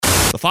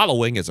The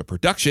following is a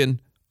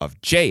production of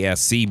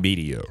JSC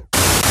Media.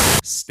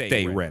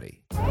 Stay ready.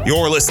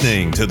 You're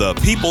listening to the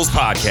People's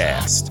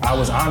Podcast. I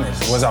was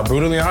honest. Was I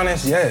brutally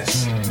honest?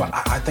 Yes. But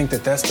I think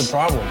that's the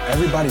problem.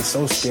 Everybody's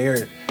so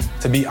scared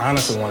to be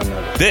honest with one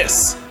another.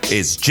 This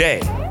is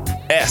JSC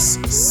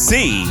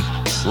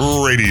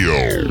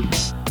Radio.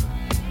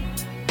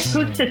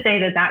 Who's to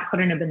say that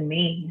couldn't have been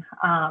me?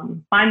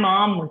 My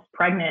mom was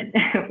pregnant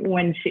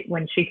when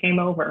she came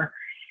over.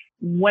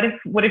 What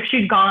if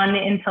she'd gone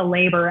into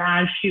labor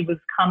as she was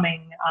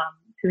coming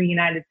to the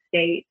United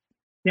States?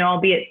 You know,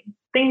 albeit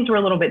things were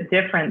a little bit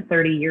different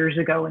 30 years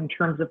ago in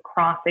terms of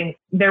crossing.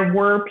 There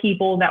were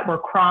people that were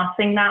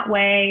crossing that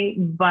way,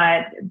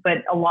 but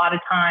a lot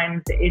of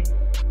times it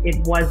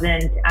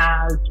wasn't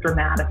as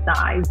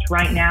dramatized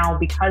right now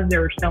because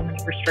there are so many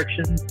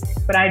restrictions.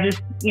 But I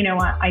just,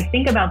 I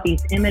think about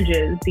these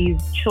images, these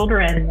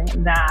children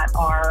that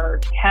are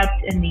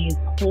kept in these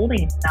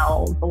holding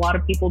cells. A lot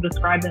of people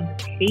describe them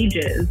as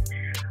cages.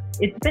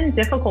 It's been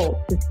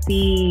difficult to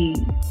see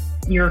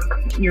your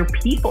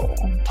people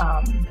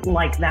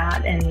like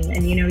that.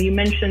 And you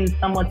mentioned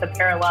somewhat the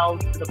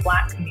parallels to the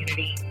Black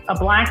community. A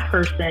Black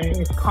person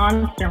is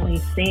constantly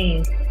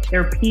seeing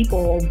their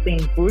people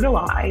being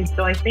brutalized.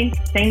 So I think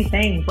same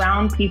thing,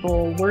 brown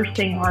people, we're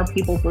seeing our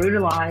people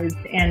brutalized,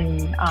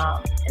 and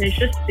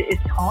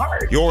it's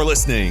hard. You're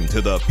listening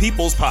to the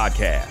People's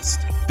Podcast.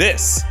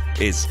 This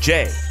is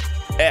JSC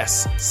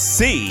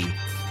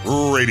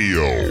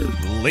Radio.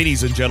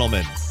 Ladies and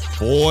gentlemen,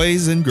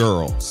 boys and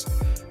girls,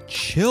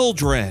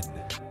 children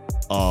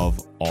of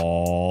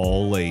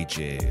all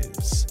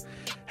ages.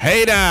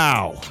 Hey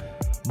now,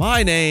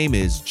 my name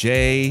is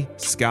J.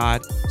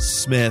 Scott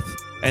Smith,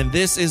 and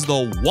this is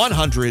the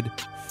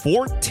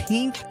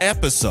 114th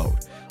episode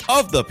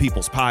of the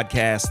People's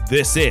Podcast.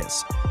 This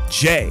is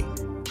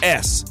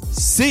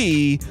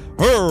JSC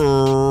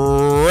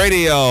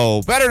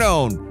Radio, better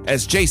known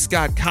as J.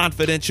 Scott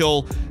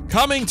Confidential,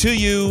 coming to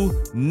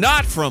you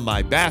not from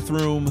my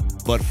bathroom,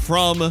 but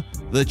from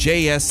the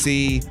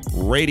JSC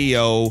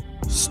Radio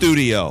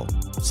studio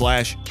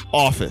 /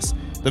 office.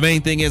 The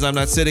main thing is I'm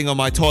not sitting on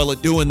my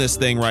toilet doing this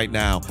thing right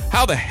now.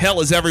 How the hell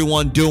is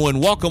everyone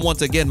doing? Welcome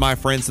once again, my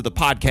friends, to the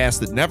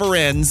podcast that never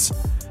ends,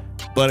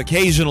 but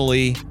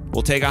occasionally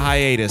we'll take a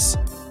hiatus,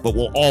 but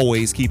we'll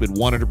always keep it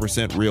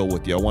 100% real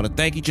with you. I want to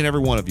thank each and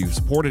every one of you who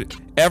supported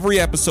every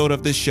episode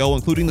of this show,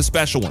 including the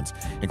special ones,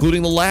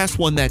 including the last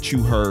one that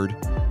you heard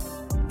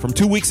from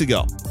 2 weeks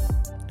ago.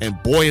 And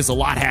boy, has a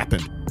lot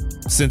happened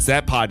since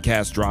that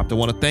podcast dropped. I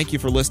want to thank you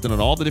for listening on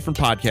all the different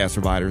podcast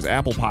providers: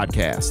 Apple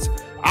Podcasts,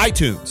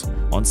 iTunes,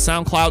 on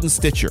SoundCloud and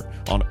Stitcher,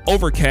 on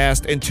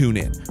Overcast and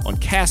TuneIn, on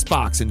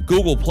CastBox and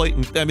Google Play.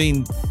 I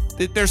mean,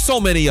 there's so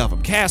many of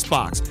them.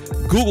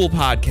 CastBox, Google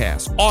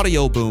Podcasts,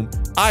 Audio Boom,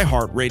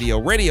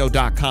 iHeartRadio,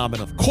 Radio.com,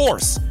 and of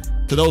course,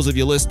 to those of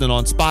you listening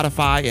on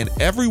Spotify and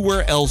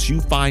everywhere else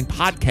you find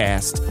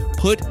podcasts,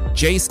 put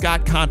J.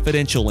 Scott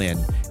Confidential in,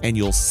 and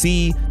you'll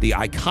see the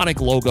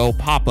iconic logo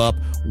pop up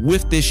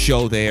with this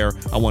show there.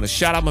 I want to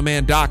shout out my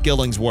man Doc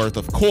Illingsworth,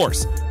 of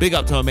course. Big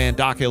up to my man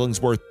Doc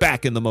Illingsworth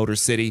back in the Motor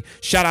City.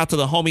 Shout out to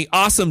the homie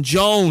Awesome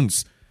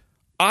Jones,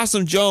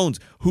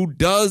 who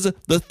does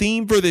the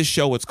theme for this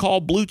show. It's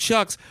called Blue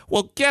Chucks.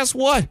 Well, guess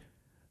what?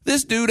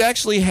 This dude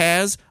actually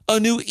has a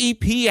new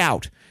EP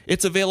out.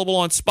 It's available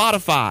on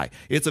Spotify.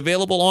 It's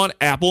available on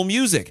Apple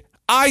Music,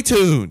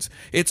 iTunes.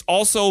 It's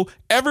also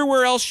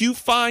everywhere else you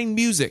find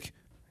music.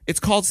 It's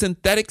called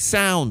Synthetic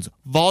Sounds,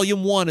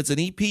 Volume 1. It's an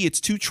EP.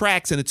 It's 2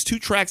 tracks, and it's 2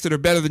 tracks that are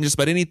better than just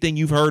about anything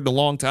you've heard in a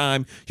long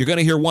time. You're going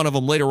to hear one of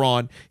them later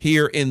on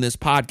here in this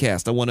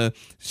podcast. I want to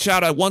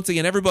shout out once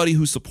again everybody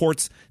who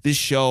supports this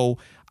show.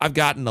 I've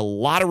gotten a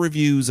lot of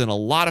reviews and a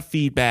lot of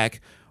feedback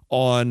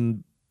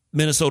on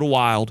Minnesota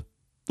Wild,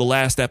 the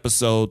last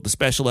episode, the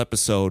special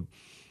episode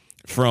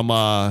from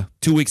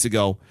 2 weeks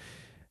ago,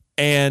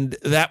 and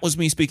that was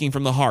me speaking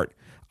from the heart.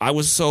 I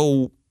was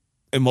so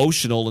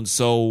emotional and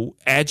so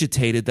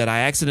agitated that I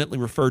accidentally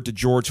referred to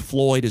George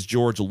Floyd as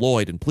George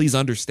Lloyd, and please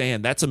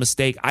understand that's a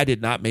mistake I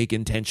did not make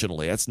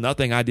intentionally. That's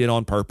nothing I did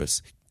on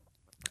purpose.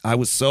 I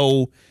was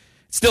still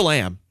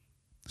am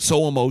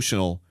so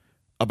emotional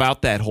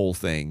about that whole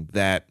thing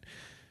that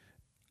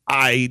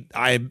I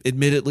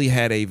admittedly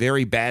had a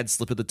very bad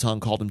slip of the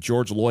tongue, called him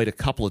George Lloyd a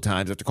couple of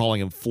times after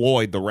calling him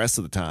Floyd the rest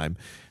of the time.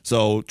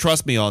 So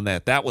trust me on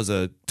that. That was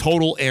a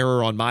total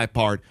error on my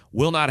part.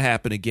 Will not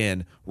happen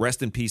again.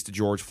 Rest in peace to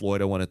George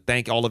Floyd. I want to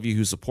thank all of you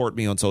who support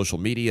me on social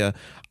media.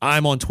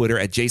 I'm on Twitter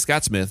at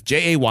JScottSmith,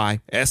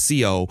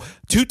 JAYSCO,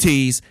 2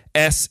 T's,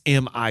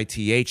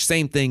 SMITH.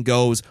 Same thing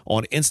goes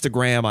on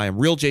Instagram. I am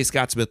Real J.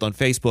 Scott Smith on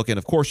Facebook. And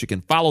of course, you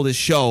can follow this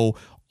show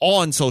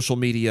on social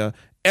media.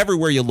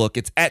 Everywhere you look,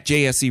 it's at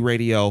JSC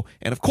Radio.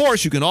 And of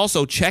course, you can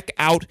also check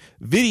out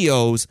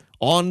videos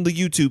on the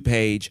YouTube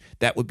page.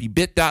 That would be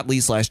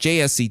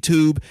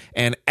bit.ly/JSCTube.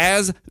 And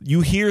as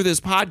you hear this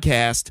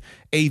podcast,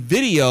 a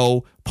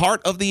video,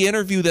 part of the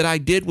interview that I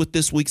did with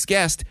this week's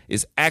guest,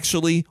 is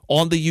actually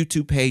on the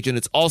YouTube page, and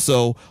it's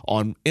also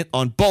on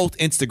both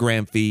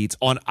Instagram feeds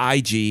on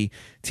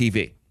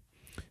IGTV.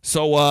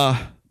 So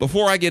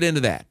Before I get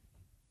into that,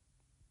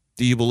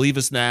 do you believe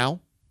us now?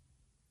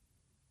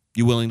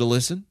 You willing to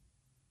listen?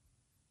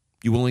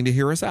 You willing to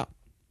hear us out?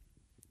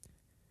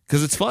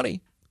 Because it's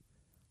funny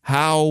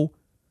how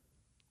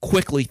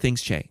quickly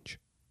things change.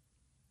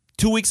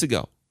 2 weeks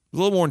ago, a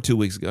little more than 2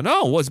 weeks ago.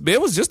 No,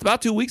 it was just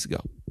about 2 weeks ago.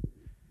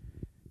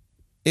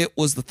 It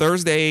was the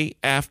Thursday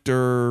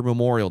after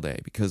Memorial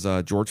Day because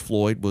George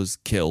Floyd was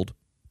killed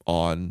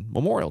on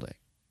Memorial Day.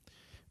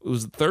 It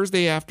was the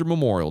Thursday after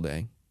Memorial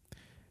Day,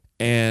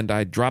 and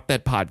I dropped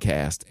that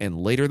podcast, and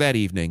later that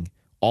evening,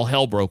 all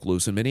hell broke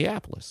loose in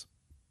Minneapolis.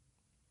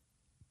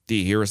 Do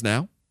you hear us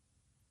now?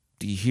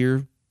 Do you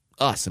hear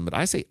us? And when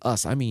I say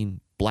us, I mean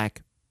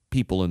black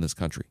people in this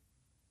country.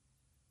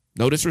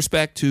 No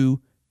disrespect to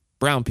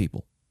brown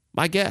people.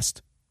 My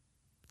guest,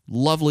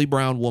 lovely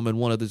brown woman,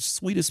 one of the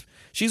sweetest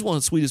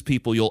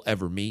people you'll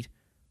ever meet,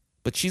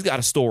 but she's got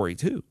a story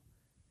too.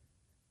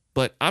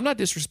 But I'm not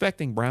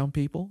disrespecting brown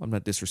people. I'm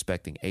not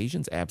disrespecting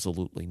Asians.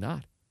 Absolutely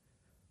not.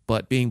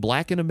 But being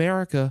black in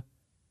America,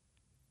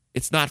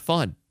 it's not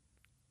fun.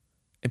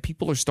 And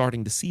people are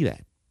starting to see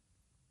that.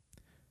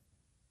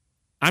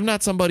 I'm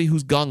not somebody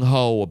who's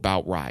gung-ho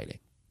about rioting.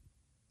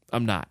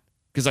 I'm not.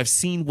 Because I've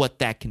seen what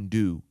that can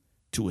do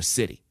to a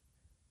city.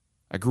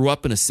 I grew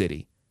up in a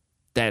city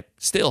that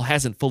still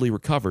hasn't fully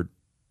recovered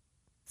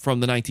from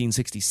the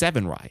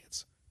 1967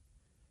 riots.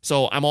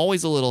 So I'm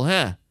always a little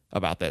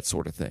about that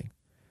sort of thing.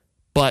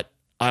 But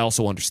I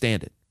also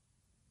understand it.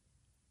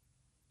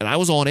 And I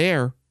was on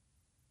air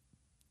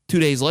 2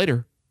 days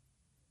later,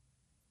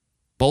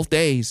 both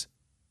days,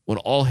 when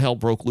all hell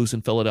broke loose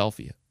in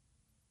Philadelphia,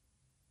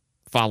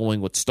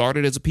 following what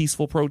started as a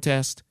peaceful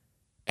protest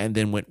and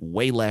then went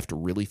way left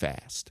really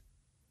fast.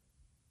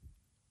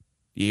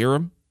 You hear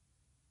them?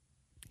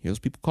 Hear those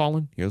people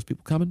calling? Hear those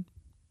people coming?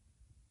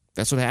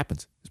 That's what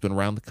happens. It's been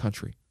around the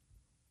country.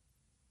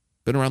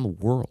 Been around the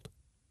world.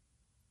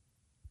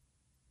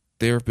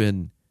 There have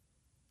been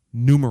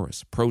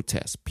numerous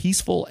protests,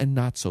 peaceful and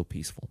not so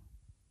peaceful.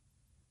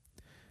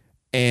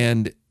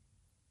 And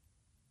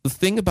the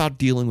thing about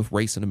dealing with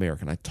race in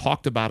America, and I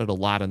talked about it a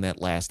lot in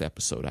that last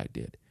episode I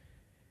did,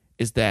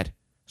 is that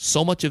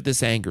so much of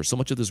this anger, so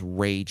much of this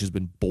rage has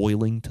been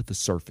boiling to the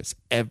surface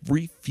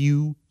every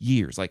few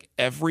years. Like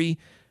every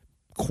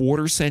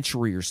quarter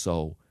century or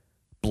so,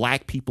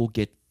 black people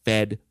get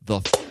fed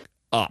the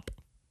up.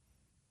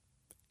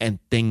 And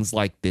things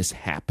like this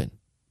happen.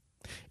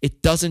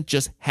 It doesn't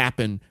just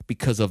happen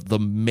because of the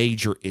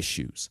major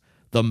issues,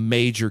 the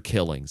major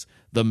killings,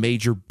 the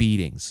major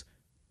beatings,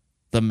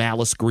 the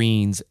Malice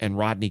Greens and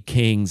Rodney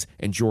Kings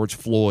and George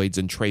Floyds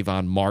and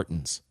Trayvon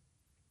Martins,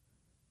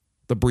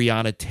 the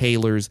Breonna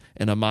Taylors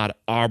and Ahmaud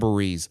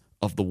Arbery's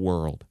of the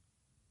world,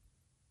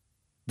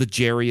 the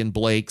Jerry and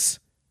Blakes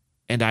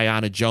and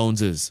Ayanna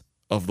Joneses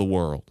of the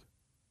world.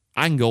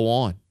 I can go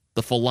on.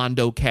 The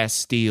Philando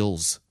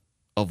Castiles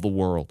of the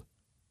world.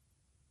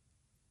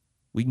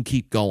 We can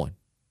keep going.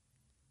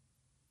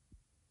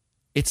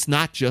 It's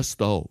not just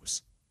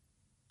those.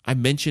 I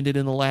mentioned it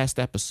in the last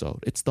episode.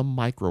 It's the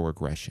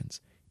microaggressions.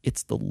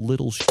 It's the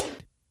little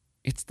shit.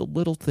 It's the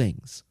little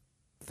things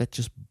that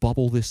just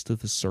bubble this to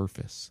the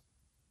surface.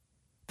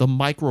 The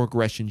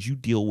microaggressions you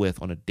deal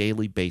with on a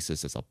daily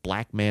basis as a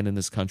black man in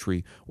this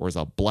country or as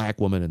a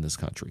black woman in this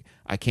country.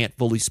 I can't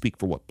fully speak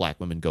for what black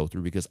women go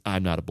through because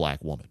I'm not a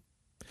black woman.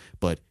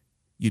 But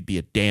you'd be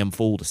a damn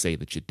fool to say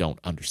that you don't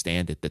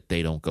understand it, that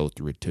they don't go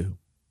through it too.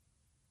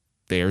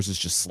 Theirs is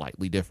just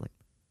slightly different.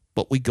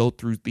 But we go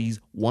through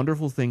these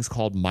wonderful things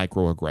called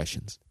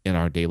microaggressions in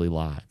our daily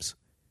lives.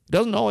 It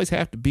doesn't always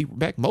have to be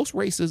back. Most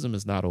racism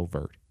is not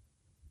overt.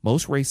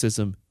 Most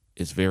racism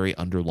is very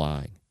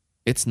underlying.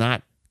 It's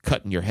not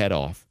cutting your head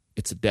off.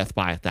 It's a death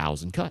by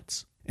 1,000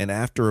 cuts. And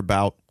after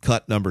about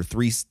cut number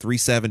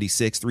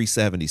 376,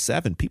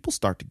 377, people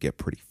start to get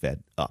pretty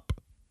fed up.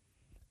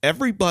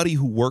 Everybody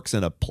who works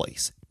in a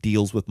place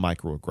deals with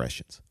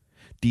microaggressions,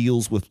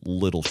 deals with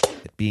little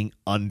shit, being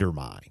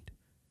undermined,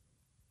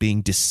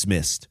 being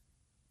dismissed,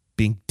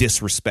 being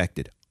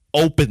disrespected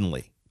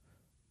openly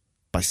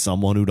by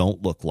someone who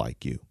don't look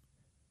like you.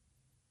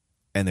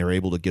 And they're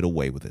able to get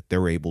away with it.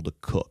 They're able to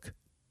cook.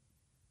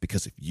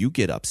 Because if you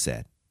get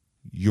upset,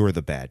 you're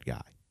the bad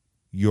guy.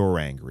 You're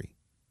angry.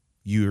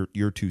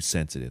 You're too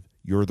sensitive.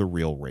 You're the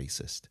real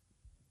racist.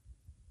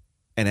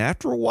 And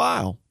after a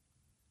while,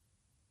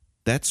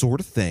 that sort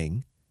of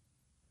thing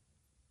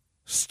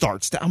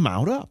starts to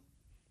amount up.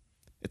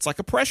 It's like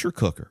a pressure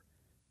cooker.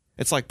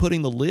 It's like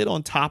putting the lid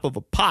on top of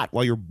a pot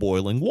while you're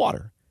boiling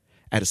water.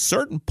 At a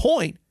certain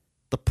point,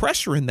 the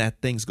pressure in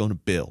that thing's going to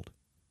build,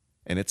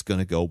 and it's going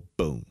to go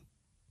boom.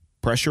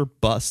 Pressure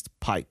busts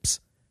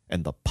pipes,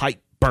 and the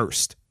pipe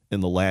burst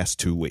in the last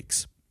 2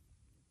 weeks.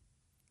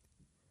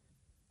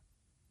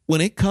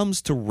 When it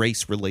comes to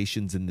race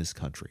relations in this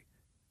country,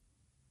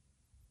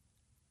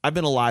 I've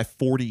been alive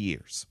 40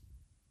 years.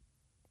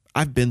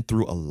 I've been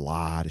through a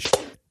lot of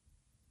shit.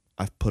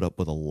 I've put up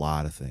with a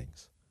lot of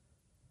things.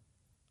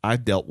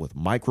 I've dealt with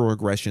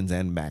microaggressions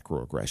and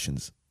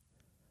macroaggressions.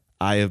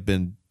 I have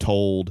been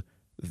told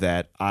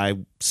that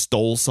I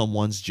stole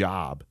someone's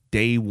job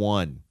day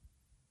one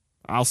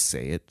I'll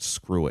say it.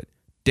 Screw it.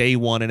 Day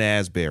one in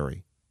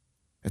Asbury,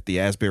 at the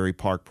Asbury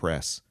Park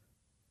Press,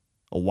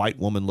 a white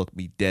woman looked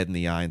me dead in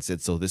the eye and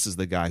said, "So this is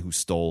the guy who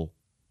stole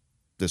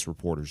this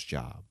reporter's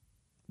job."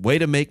 Way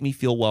to make me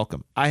feel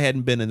welcome. I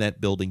hadn't been in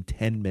that building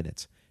 10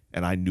 minutes,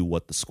 and I knew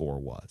what the score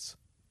was.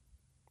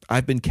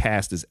 I've been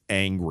cast as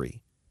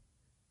angry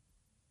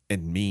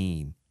and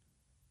mean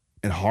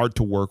and hard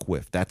to work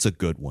with. That's a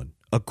good one.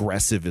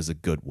 Aggressive is a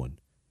good one.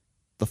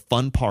 The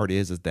fun part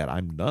is that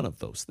I'm none of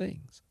those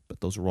things, but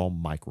those are all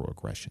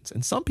microaggressions.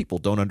 And some people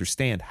don't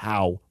understand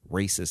how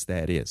racist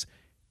that is.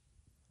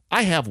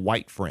 I have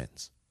white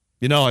friends.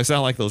 I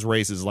sound like those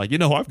racists, like,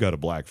 I've got a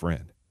black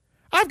friend.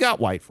 I've got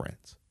white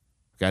friends.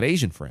 I've got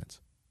Asian friends.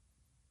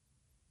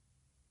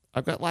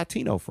 I've got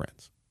Latino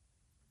friends.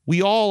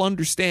 We all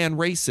understand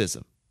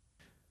racism.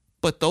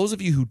 But those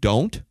of you who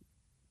don't,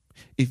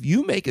 if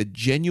you make a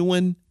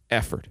genuine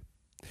effort,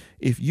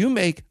 if you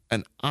make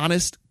an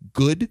honest,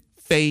 good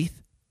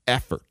faith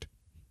effort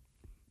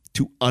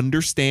to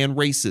understand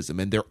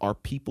racism, and there are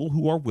people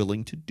who are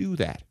willing to do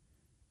that,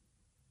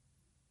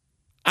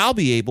 I'll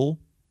be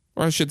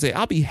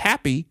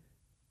happy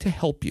to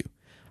help you.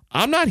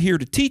 I'm not here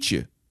to teach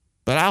you,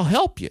 but I'll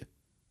help you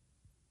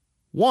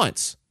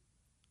once.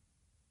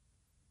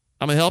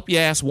 I'm going to help you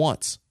ass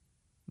once,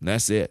 and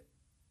that's it.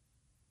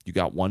 You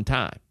got one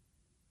time.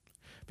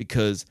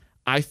 Because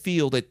I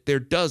feel that there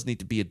does need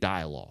to be a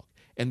dialogue,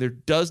 and there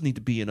does need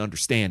to be an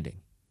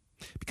understanding.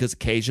 Because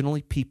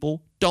occasionally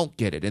people don't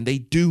get it, and they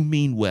do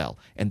mean well,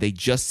 and they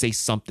just say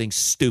something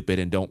stupid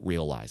and don't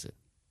realize it.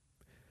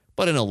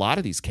 But in a lot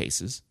of these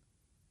cases,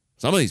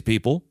 some of these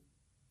people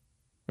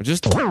are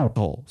just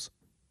assholes.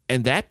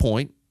 And that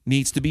point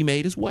needs to be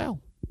made as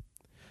well.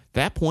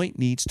 That point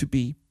needs to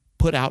be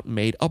put out and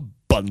made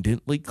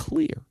abundantly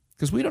clear,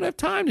 because we don't have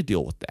time to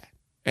deal with that.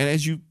 And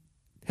as you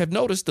have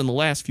noticed in the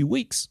last few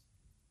weeks,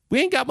 we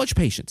ain't got much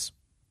patience.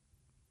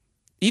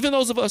 Even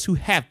those of us who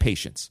have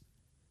patience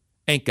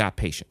ain't got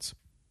patience.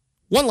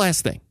 One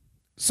last thing.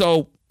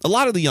 So a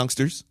lot of the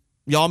youngsters,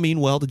 y'all mean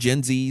well, the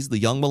Gen Zs, the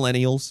young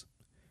millennials,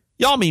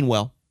 y'all mean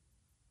well.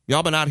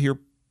 Y'all been out here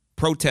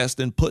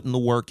protesting, putting the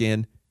work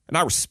in, and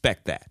I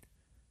respect that.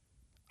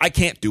 I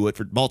can't do it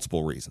for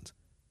multiple reasons.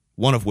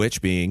 One of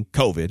which being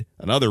COVID,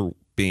 another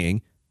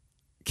being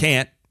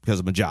can't because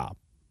of my job.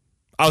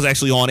 I was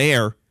actually on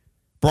air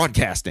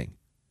broadcasting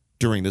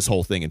during this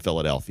whole thing in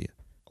Philadelphia.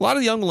 A lot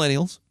of the young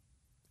millennials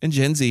and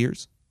Gen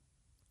Zers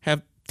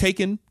have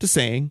taken to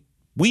saying,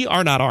 we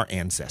are not our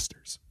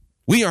ancestors.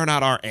 We are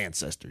not our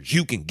ancestors.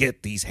 You can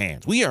get these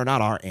hands. We are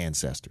not our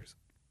ancestors.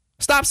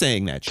 Stop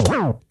saying that shit.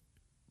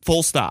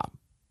 Full stop.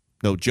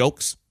 No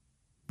jokes.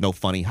 No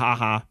funny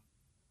ha-ha.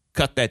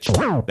 Cut that shit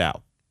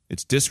out.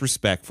 It's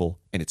disrespectful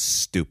and it's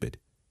stupid.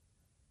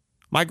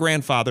 My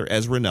grandfather,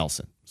 Ezra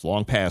Nelson, has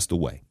long passed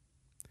away.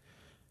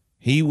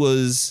 He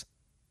was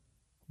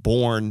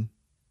born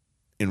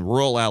in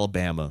rural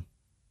Alabama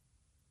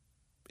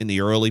in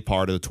the early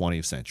part of the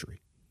 20th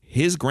century.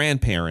 His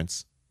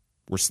grandparents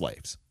were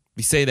slaves.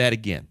 We say that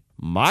again.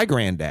 My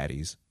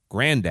granddaddy's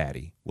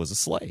granddaddy was a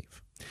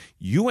slave.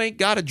 You ain't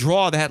got to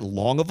draw that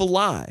long of a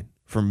line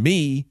from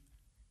me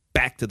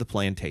back to the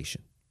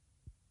plantation.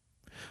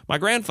 My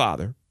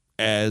grandfather,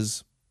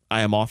 as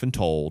I am often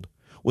told,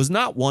 was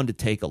not one to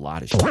take a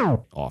lot of shit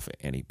off of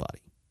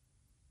anybody,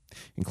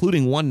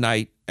 including one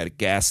night at a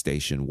gas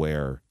station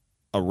where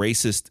a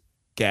racist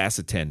gas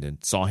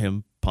attendant saw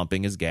him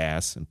pumping his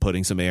gas and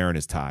putting some air in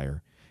his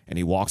tire, and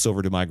he walks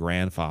over to my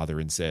grandfather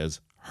and says,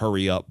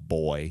 "Hurry up,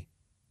 boy."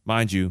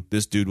 Mind you,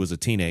 this dude was a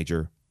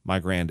teenager. My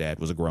granddad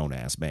was a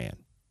grown-ass man.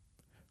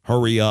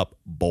 "Hurry up,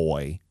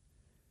 boy."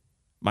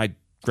 My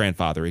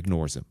grandfather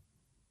ignores him.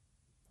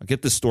 I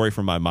get this story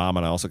from my mom,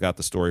 and I also got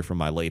the story from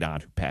my late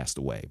aunt who passed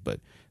away, but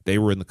they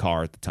were in the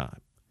car at the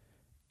time.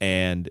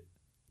 And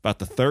about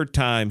the third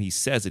time he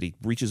says it, he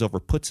reaches over,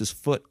 puts his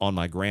foot on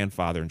my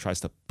grandfather and tries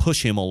to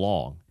push him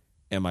along.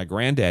 And my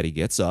granddaddy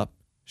gets up,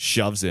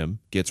 shoves him,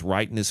 gets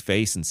right in his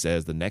face and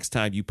says, "The next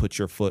time you put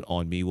your foot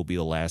on me will be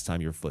the last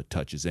time your foot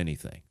touches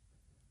anything.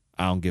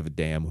 I don't give a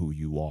damn who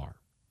you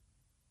are."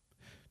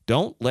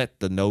 Don't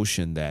let the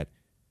notion that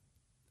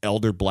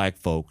elder black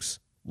folks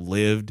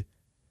lived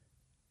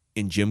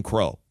in Jim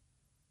Crow,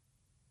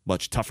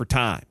 much tougher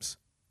times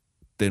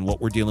than what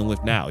we're dealing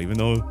with now, even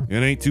though it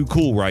ain't too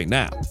cool right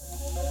now,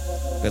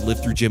 that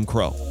lived through Jim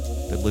Crow,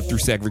 that lived through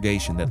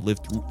segregation, that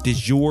lived through de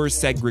jure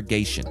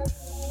segregation.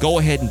 Go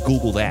ahead and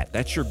Google that.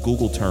 That's your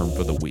Google term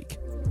for the week.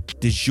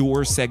 De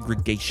jure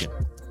segregation.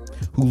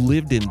 Who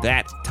lived in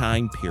that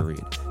time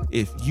period.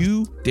 If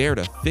you dare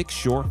to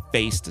fix your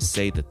face to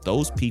say that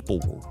those people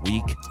were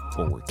weak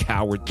or were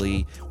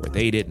cowardly or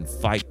they didn't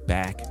fight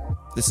back,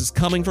 this is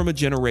coming from a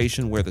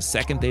generation where the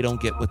second they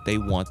don't get what they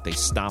want, they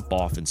stomp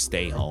off and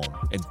stay home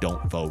and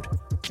don't vote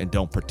and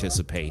don't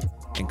participate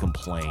and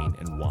complain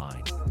and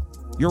whine.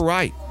 You're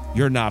right.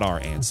 You're not our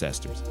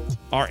ancestors.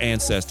 Our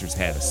ancestors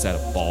had a set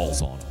of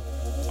balls on them.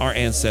 Our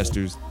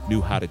ancestors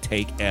knew how to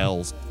take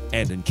L's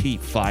and then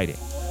keep fighting.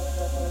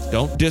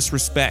 Don't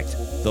disrespect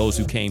those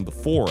who came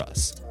before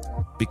us,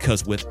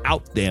 because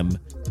without them,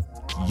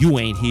 You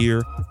ain't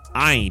here.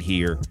 I ain't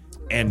here.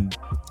 And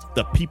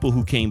the people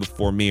who came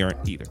before me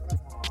aren't either.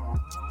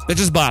 That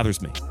just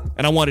bothers me.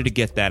 And I wanted to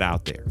get that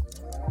out there.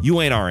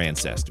 You ain't our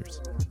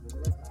ancestors.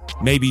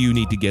 Maybe you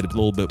need to get a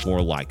little bit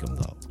more like them,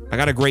 though. I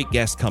got a great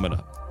guest coming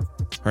up.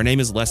 Her name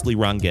is Leslie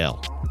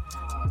Rangel.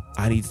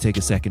 I need to take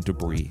a second to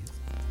breathe.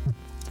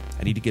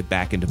 I need to get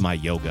back into my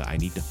yoga. I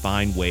need to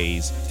find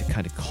ways to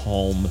kind of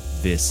calm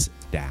this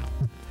down.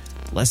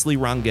 Leslie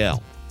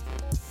Rangel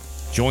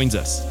joins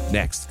us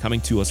next,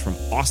 coming to us from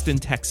Austin,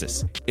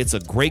 Texas. It's a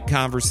great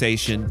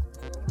conversation,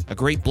 a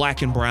great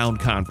black and brown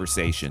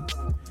conversation,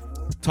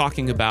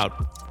 talking about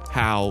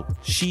how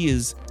she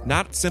is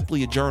not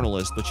simply a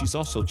journalist, but she's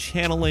also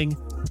channeling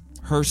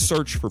her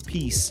search for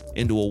peace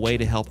into a way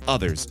to help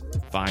others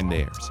find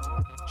theirs.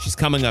 She's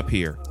coming up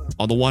here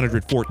on the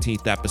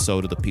 114th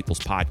episode of the People's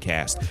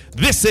Podcast.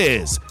 This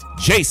is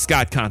J.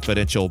 Scott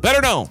Confidential,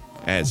 better known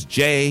as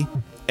JSC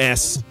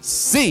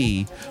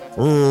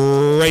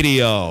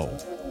Radio.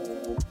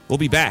 We'll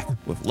be back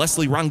with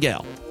Leslie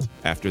Rangel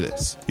after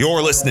this.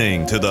 You're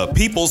listening to the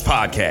People's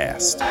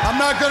Podcast. I'm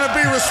not going to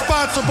be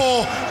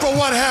responsible for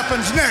what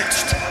happens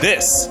next.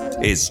 This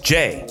is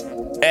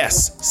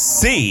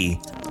JSC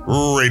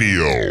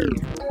Radio.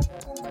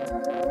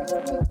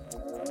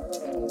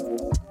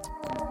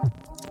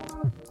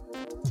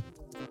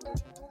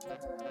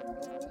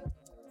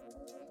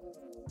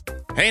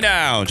 Hey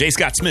now, J.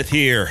 Scott Smith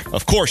here.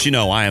 Of course, you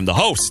know I am the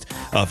host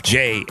of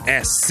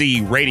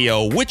JSC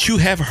Radio, which you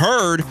have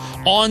heard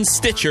on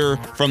Stitcher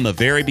from the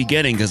very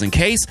beginning. Because in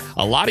case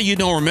a lot of you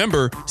don't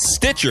remember,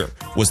 Stitcher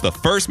was the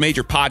first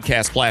major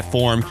podcast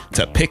platform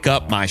to pick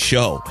up my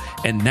show.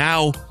 And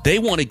now they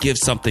want to give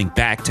something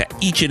back to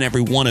each and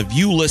every one of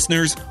you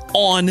listeners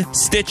on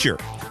Stitcher.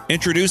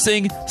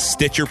 Introducing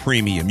Stitcher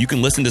Premium. You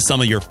can listen to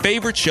some of your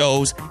favorite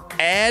shows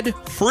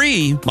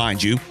ad-free,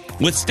 mind you,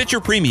 with Stitcher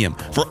Premium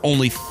for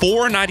only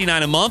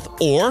 $4.99 a month,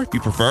 or if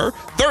you prefer,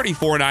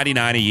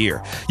 $34.99 a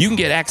year. You can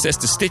get access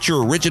to Stitcher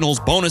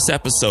Originals, bonus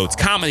episodes,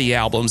 comedy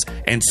albums,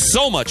 and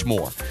so much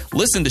more.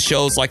 Listen to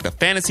shows like The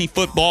Fantasy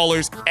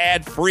Footballers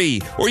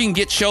ad-free, or you can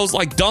get shows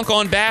like Dunk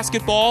on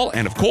Basketball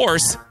and, of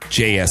course,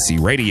 JSC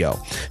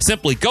Radio.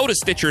 Simply go to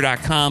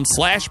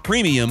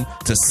Stitcher.com/premium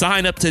to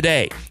sign up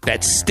today.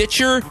 That's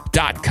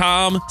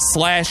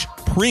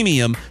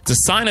Stitcher.com/premium to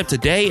sign up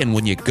today. And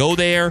when you go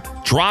there,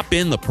 drop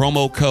in the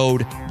promo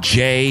code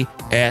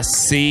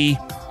JSC.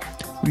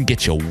 We can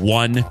get you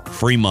 1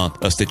 free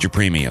month of Stitcher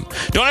Premium.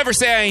 Don't ever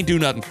say I ain't do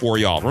nothing for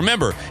y'all.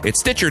 Remember,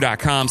 it's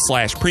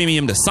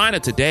Stitcher.com/premium to sign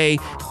up today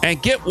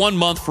and get 1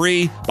 month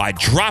free by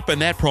dropping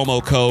that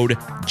promo code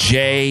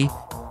JSC.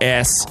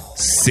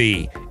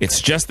 It's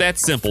just that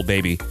simple,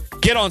 baby.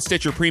 Get on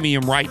Stitcher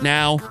Premium right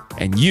now,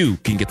 and you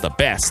can get the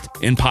best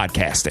in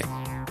podcasting.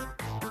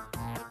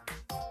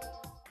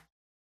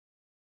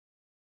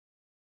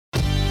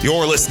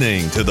 You're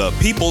listening to the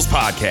People's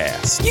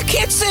Podcast. You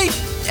can't say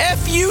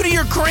F you to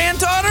your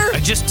granddaughter? I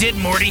just did,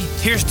 Morty.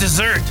 Here's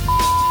dessert.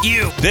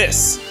 You.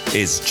 This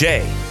is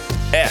JSC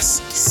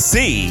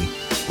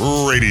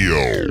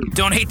Radio.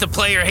 Don't hate the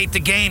player, hate the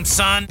game,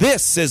 son.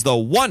 This is the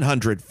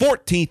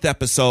 114th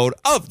episode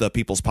of the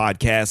People's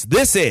Podcast.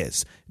 This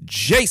is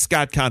J.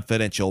 Scott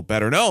Confidential,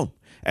 better known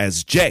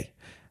as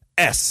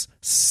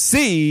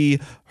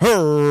JSC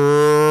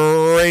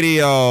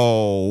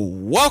Radio.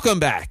 Welcome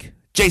back.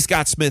 J.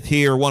 Scott Smith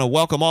here. Want to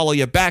welcome all of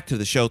you back to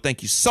the show.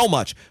 Thank you so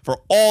much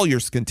for all your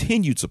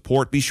continued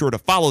support. Be sure to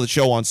follow the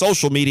show on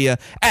social media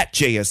at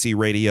JSC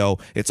Radio.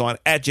 It's on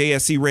at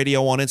JSC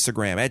Radio on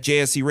Instagram, at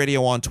JSC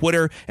Radio on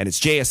Twitter, and it's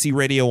JSC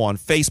Radio on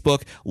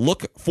Facebook.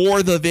 Look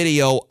for the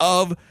video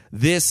of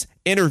this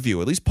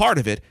interview, at least part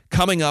of it,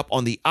 coming up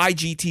on the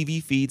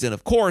IGTV feeds. And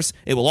of course,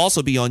 it will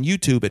also be on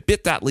YouTube at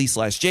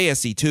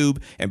bit.ly/JSCTube.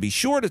 And be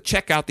sure to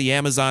check out the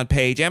Amazon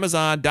page,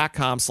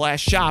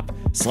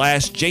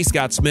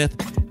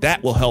 amazon.com/shop/JScottSmith.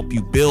 That will help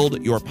you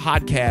build your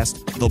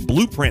podcast. The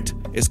blueprint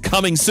is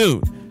coming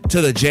soon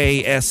to the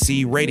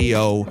JSC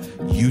Radio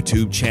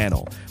YouTube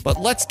channel.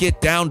 But let's get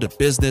down to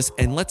business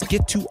and let's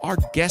get to our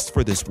guest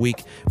for this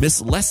week, Miss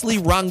Leslie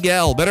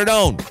Rangel, better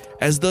known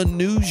as the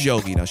News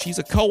Yogi. Now, she's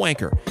a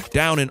co-anchor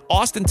down in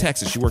Austin,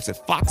 Texas. She works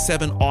at Fox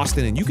 7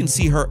 Austin, and you can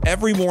see her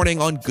every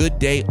morning on Good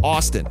Day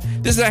Austin.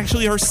 This is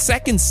actually her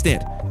second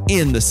stint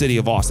in the city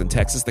of Austin,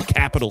 Texas, the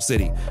capital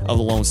city of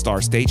the Lone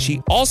Star State.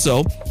 She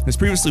also has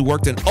previously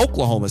worked in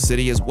Oklahoma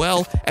City as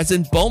well as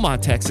in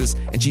Beaumont, Texas,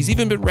 and she's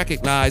even been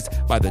recognized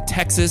by the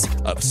Texas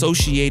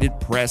Associated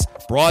Press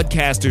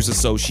Broadcasters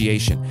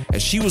Association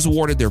as she was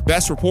awarded their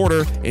Best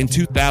Reporter in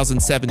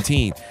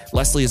 2017.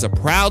 Leslie is a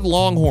proud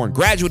Longhorn,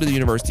 graduate of the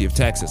University of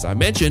Texas. I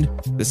mentioned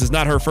this is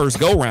not her first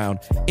go-round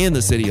in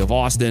the city of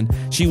Austin.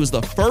 She was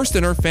the first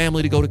in her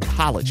family to go to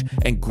college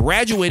and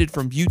graduated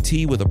from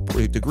UT with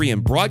a degree in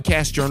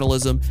broadcast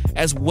journalism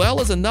as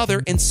well as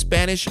another in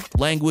Spanish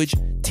language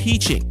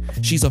teaching.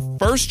 She's a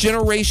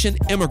first-generation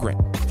immigrant,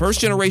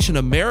 first-generation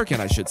American,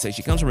 I should say.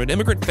 She comes from an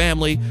immigrant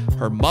family.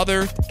 Her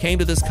mother came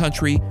to this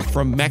country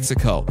from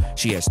Mexico.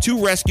 She has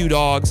 2 rescue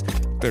dogs.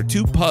 They're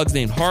 2 pugs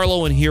named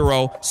Harlow and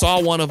Hero.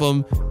 Saw one of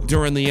them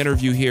during the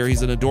interview here.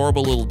 He's an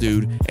adorable little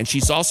dude. And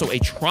she's also a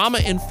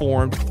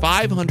trauma-informed,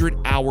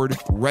 500-hour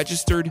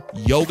registered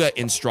yoga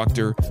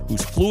instructor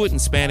who's fluent in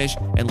Spanish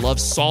and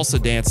loves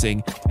salsa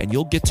dancing. And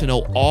you'll get to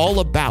know all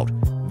about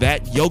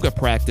that yoga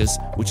practice,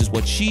 which is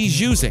what she's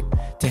using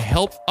to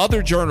help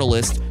other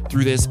journalists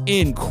through this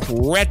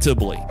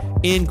incredibly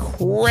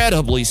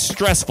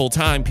stressful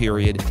time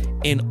period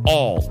in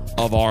all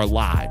of our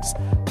lives.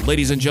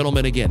 Ladies and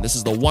gentlemen, again, this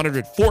is the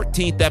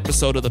 114th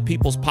episode of the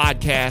People's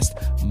Podcast.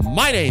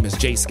 My name is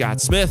J. Scott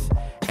Smith,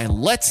 and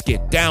let's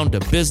get down to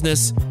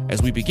business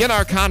as we begin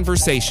our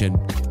conversation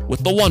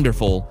with the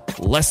wonderful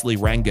Leslie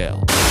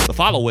Rangel. The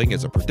following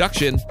is a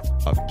production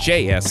of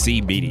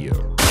JSC Media.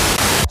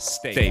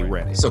 Stay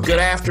ready. So good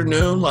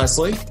afternoon,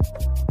 Leslie.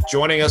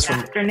 Joining us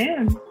from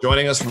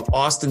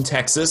Austin,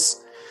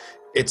 Texas.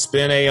 It's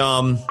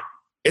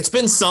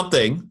been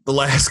something the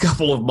last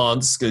couple of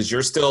months because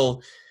you're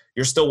still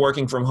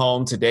working from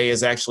home. Today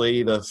is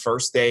actually the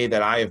first day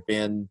that I have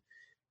been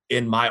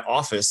in my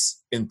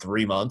office in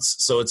 3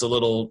 months. So it's a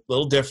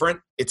little different.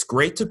 It's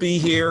great to be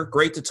here.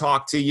 Great to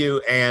talk to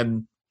you.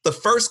 And the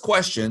first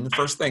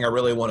thing I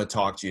really want to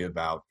talk to you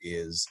about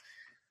is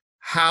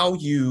how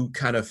you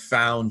kind of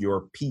found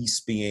your piece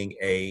being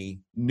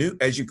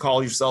as you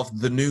call yourself,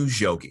 the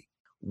news yogi.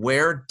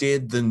 Where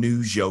did the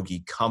news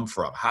yogi come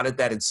from? How did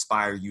that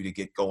inspire you to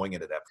get going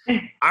into that?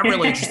 I'm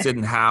really interested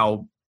in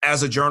how,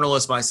 as a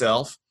journalist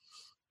myself,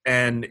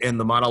 and in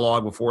the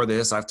monologue before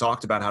this, I've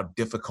talked about how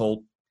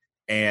difficult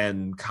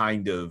and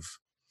kind of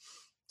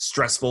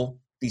stressful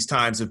these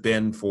times have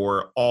been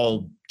for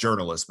all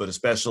journalists, but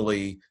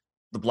especially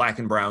the Black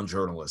and brown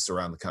journalists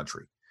around the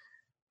country.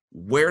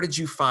 Where did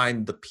you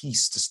find the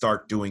piece to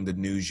start doing the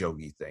news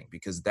yogi thing?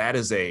 Because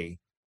that's a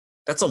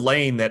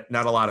lane that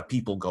not a lot of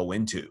people go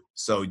into.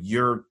 So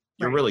you're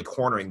really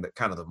cornering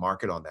the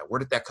market on that. Where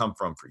did that come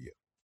from for you?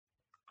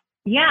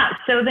 Yeah,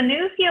 so the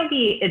news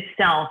yogi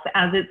itself,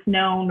 as it's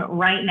known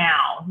right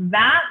now,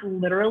 that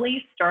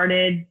literally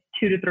started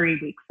 2 to 3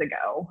 weeks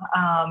ago.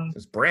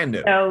 It's brand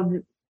new.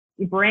 So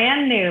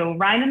brand new,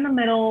 right in the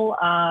middle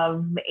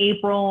of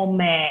April,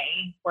 May.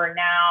 We're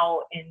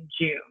now in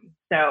June.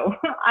 So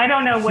I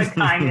don't know what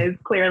time is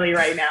clearly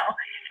right now.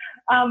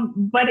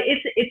 But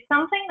it's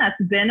something that's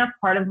been a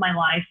part of my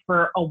life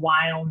for a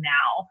while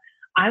now.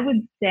 I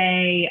would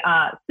say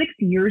 6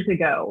 years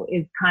ago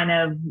is kind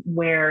of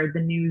where the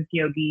news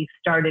yogi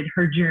started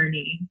her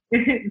journey,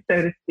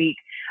 so to speak.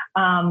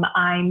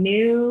 I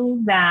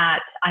knew that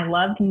I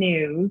loved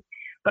news,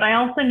 but I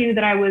also knew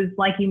that I was,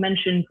 like you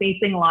mentioned,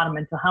 facing a lot of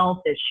mental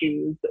health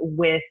issues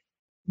with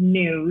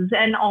news,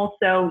 and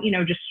also,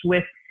 just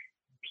with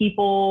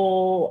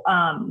people,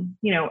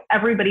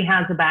 everybody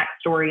has a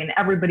backstory and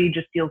everybody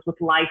just deals with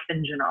life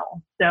in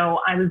general. So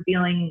I was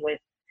dealing with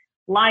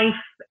life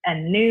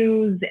and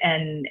news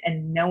and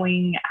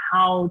knowing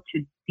how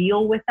to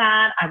deal with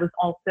that. I was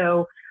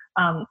also,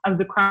 I was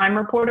a crime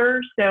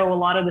reporter. So a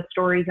lot of the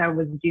stories I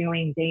was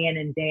doing day in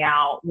and day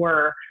out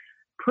were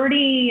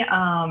pretty,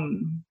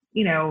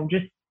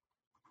 just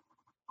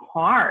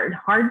hard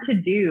to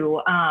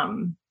do.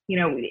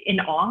 In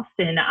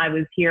Austin, I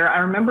was here. I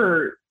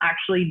remember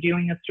actually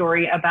doing a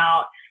story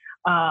about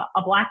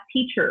a Black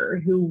teacher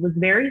who was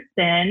very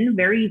thin,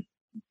 very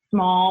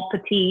small,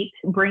 petite,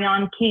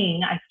 Breon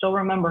King. I still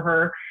remember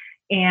her,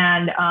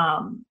 and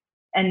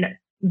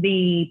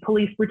the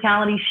police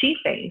brutality she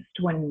faced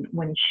when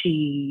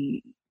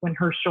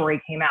her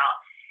story came out.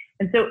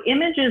 And so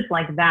images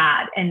like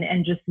that,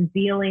 and just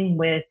dealing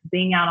with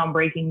being out on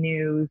breaking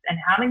news and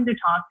having to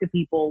talk to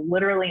people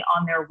literally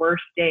on their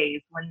worst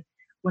days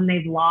when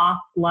they've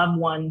lost loved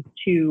ones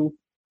to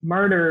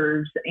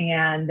murders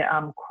and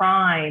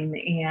crime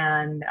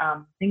and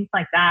things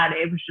like that.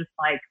 It was just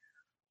like,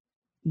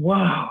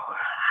 whoa,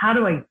 how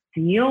do I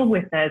deal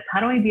with this? How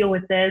do I deal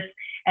with this?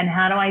 And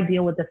how do I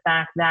deal with the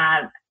fact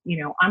that,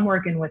 I'm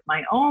working with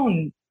my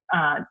own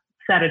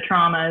set of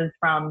traumas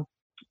from,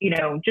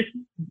 just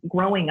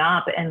growing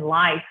up in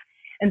life.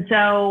 And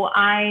so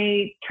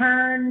I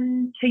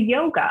turned to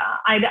yoga.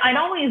 I'd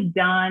always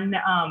done,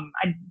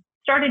 I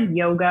started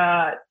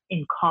yoga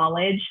in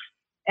college,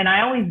 and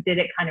I always did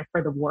it kind of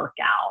for the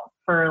workout,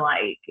 for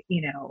like,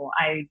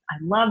 I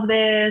love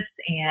this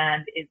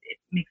and it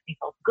makes me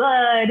feel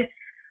good.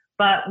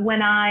 But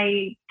when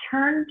I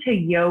turned to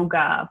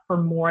yoga for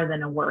more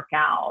than a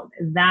workout,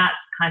 that's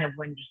kind of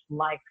when just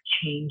life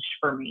changed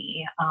for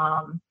me.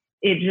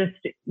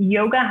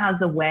 Yoga has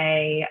a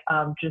way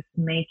of just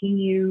making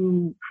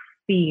you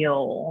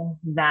feel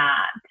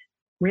that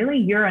really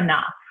you're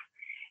enough,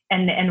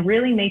 and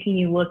really making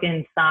you look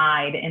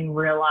inside and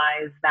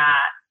realize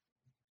that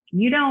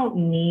you don't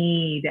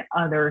need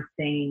other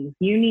things.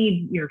 You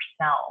need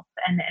yourself.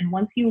 And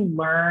once you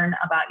learn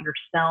about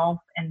yourself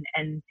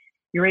and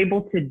you're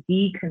able to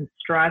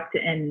deconstruct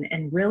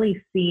and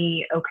really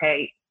see,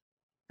 okay,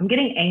 I'm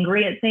getting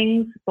angry at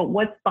things, but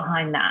what's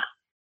behind that?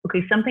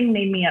 Okay, something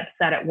made me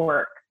upset at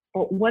work,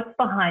 but what's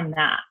behind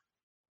that?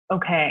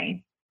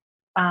 Okay,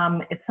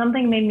 if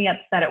something made me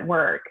upset at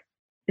work,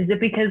 is it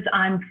because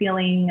I'm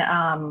feeling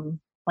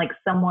like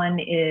someone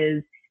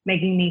is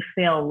making me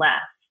feel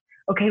less.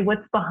 Okay,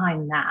 what's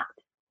behind that?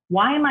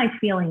 Why am I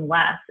feeling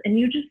less? And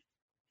you just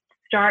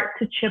start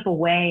to chip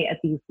away at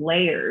these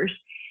layers.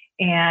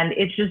 And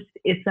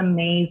it's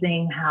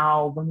amazing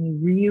how when you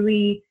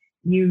really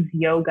use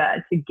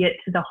yoga to get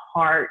to the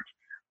heart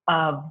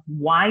of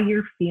why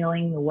you're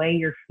feeling the way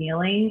you're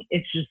feeling,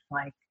 it's just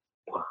like,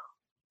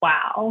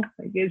 wow,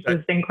 like it's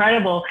just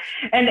incredible.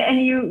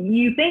 And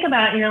you think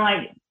about it and you're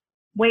like,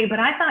 wait, but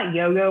I thought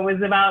yoga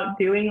was about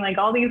doing like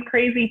all these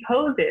crazy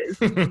poses.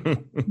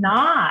 It's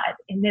not.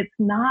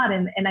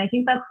 And I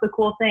think that's the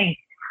cool thing.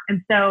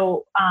 And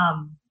so,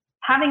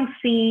 having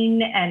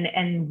seen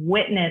and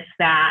witnessed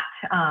that,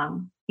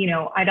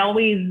 I'd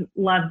always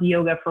loved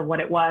yoga for what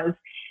it was.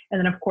 And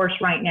then of course,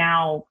 right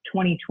now,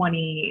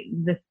 2020,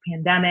 this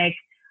pandemic,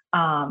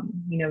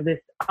 this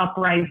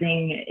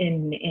uprising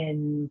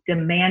in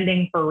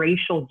demanding for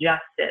racial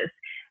justice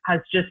has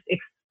just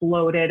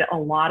exploded a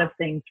lot of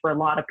things for a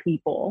lot of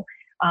people.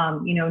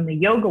 In the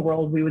yoga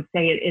world, we would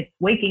say it's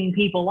waking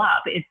people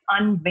up. It's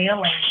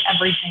unveiling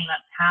everything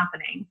that's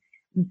happening.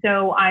 And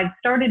so I've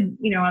started,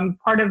 I'm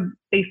part of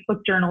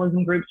Facebook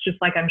journalism groups, just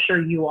like I'm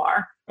sure you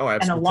are. Oh,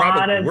 absolutely.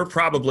 And we're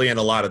probably in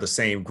a lot of the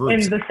same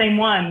groups. In the same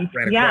ones.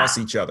 Ran across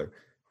each other.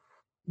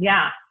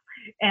 Yeah.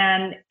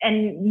 And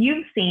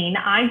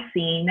I've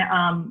seen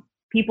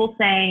people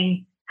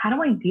saying, how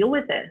do I deal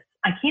with this?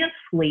 I can't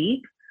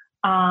sleep.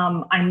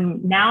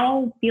 I'm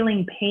now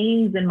feeling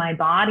pains in my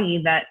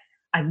body that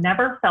I've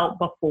never felt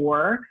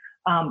before.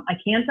 I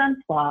can't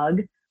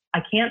unplug.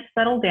 I can't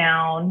settle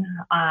down.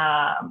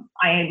 I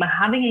am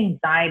having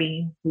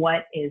anxiety.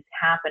 What is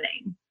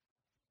happening?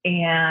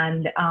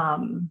 And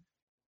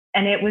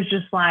it was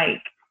just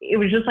like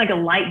a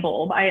light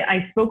bulb.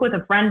 I spoke with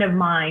a friend of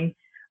mine,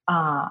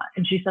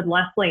 and she said,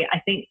 Leslie,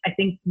 I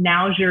think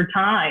now's your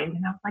time.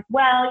 And I was like,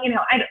 well,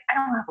 I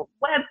don't have a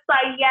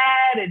website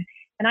yet.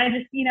 And I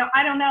just,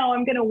 I don't know,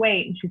 I'm going to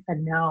wait. And she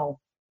said, no,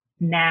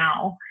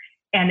 now.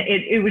 And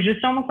it was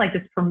just almost like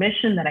this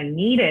permission that I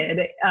needed.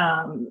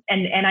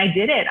 And I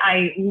did it.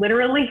 I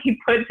literally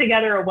put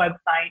together a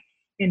website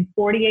in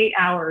 48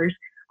 hours.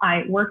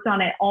 I worked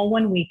on it all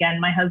one weekend.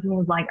 My husband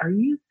was like, are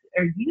you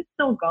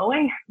still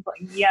going? I was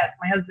like, yes,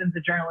 my husband's a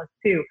journalist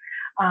too.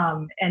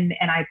 And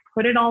I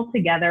put it all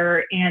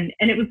together and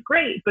it was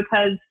great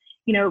because,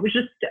 it was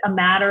just a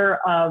matter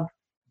of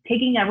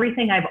taking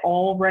everything I've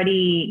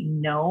already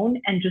known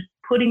and just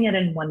putting it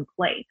in one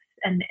place.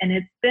 And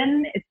it's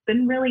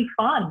been really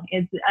fun.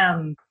 It's,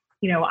 I'm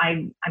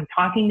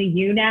talking to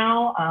you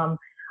now.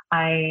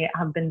 I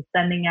have been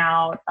sending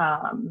out,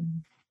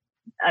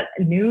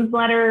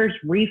 newsletters,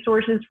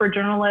 resources for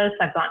journalists.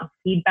 I've gotten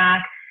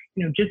feedback,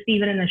 just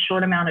even in a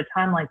short amount of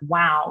time, like,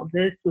 wow,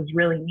 this was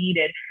really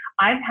needed.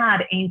 I've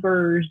had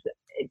anchors,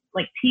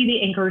 like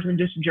TV anchors and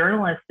just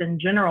journalists in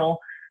general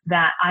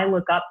that I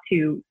look up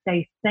to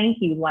say, thank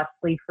you,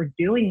 Leslie, for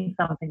doing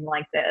something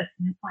like this.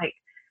 And it's like,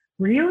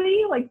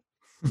 really? Like,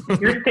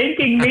 you're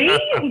thanking me?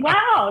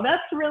 Wow,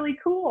 that's really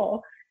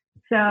cool.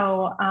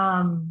 So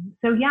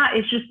yeah,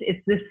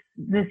 it's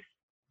this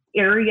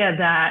area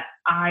that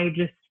I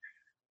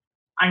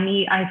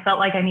felt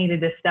like I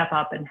needed to step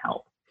up and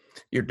help.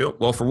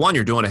 Well, for one,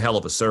 you're doing a hell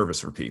of a service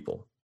for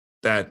people.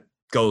 That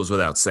goes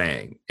without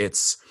saying.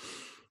 It's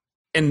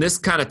in this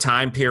kind of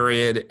time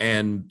period,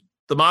 and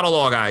the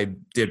monologue I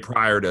did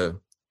prior to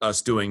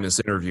us doing this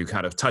interview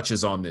kind of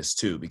touches on this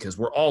too, because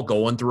we're all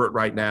going through it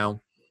right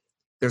now.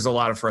 There's a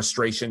lot of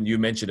frustration. You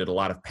mentioned it, a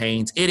lot of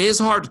pains. It is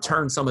hard to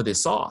turn some of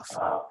this off,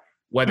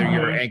 whether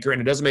you're anchoring.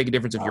 It doesn't make a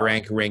difference if you're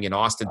anchoring in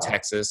Austin,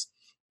 Texas,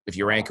 if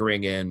you're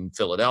anchoring in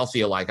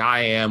Philadelphia like I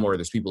am, or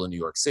there's people in New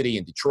York City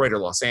and Detroit or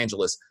Los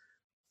Angeles.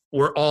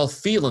 We're all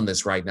feeling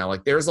this right now.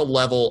 Like there's a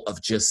level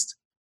of just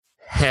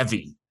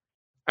heavy,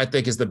 I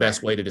think is the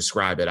best way to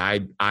describe it.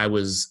 I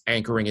was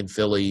anchoring in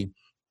Philly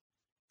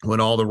when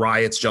all the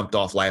riots jumped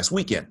off last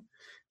weekend,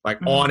 like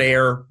on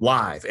air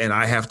live. And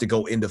I have to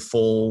go into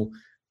full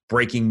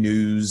breaking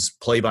news,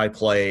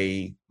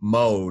 play-by-play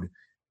mode.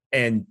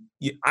 And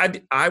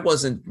I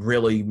wasn't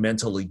really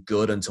mentally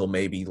good until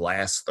maybe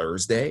last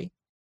Thursday,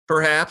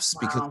 perhaps,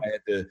 because I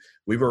had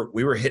we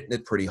were hitting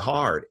it pretty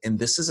hard. And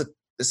this is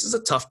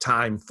a tough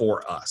time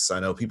for us. I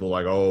know people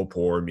are like, oh,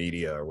 poor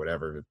media or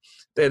whatever.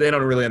 They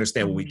don't really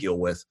understand what we deal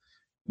with.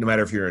 No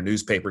matter if you're a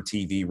newspaper,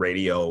 TV,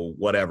 radio,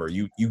 whatever,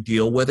 you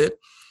deal with it.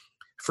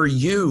 For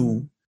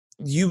you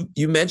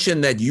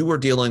mentioned that you were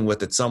dealing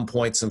with at some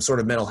point some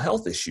sort of mental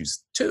health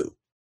issues too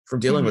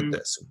from dealing with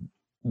this.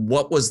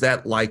 What was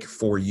that like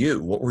for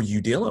you? What were you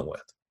dealing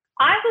with?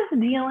 I was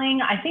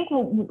dealing, I think,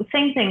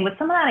 same thing with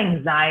some of that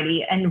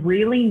anxiety and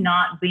really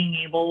not being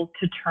able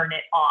to turn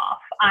it off.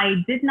 I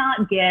did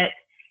not get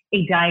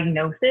a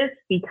diagnosis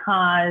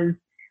because,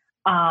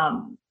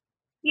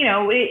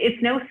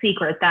 it's no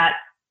secret that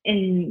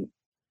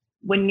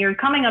when you're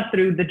coming up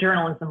through the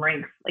journalism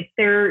ranks, like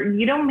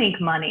you don't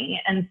make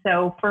money. And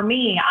so for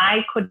me, I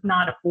could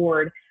not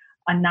afford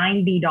a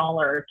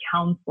 $90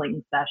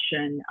 counseling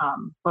session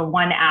for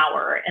 1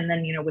 hour. And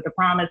then, with the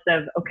promise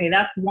of, okay,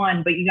 that's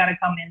one, but you got to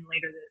come in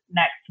later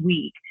next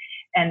week.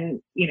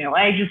 And,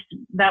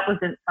 that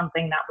wasn't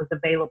something that was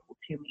available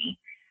to me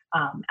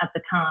at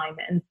the time.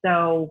 And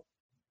so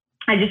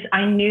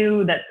I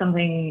knew that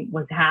something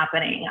was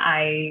happening.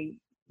 I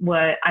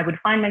would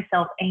find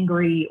myself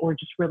angry or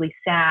just really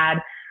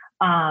sad,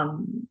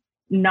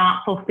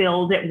 not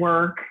fulfilled at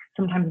work,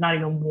 sometimes not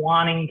even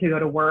wanting to go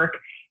to work.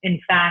 In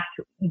fact,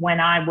 when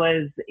I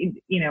was,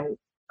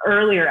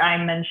 earlier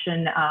I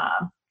mentioned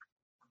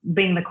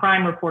being the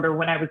crime reporter.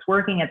 When I was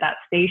working at that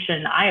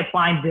station, I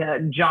applied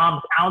to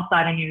jobs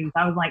outside of news.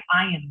 I was like,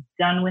 I am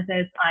done with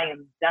this. I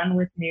am done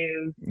with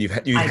news. You've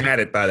had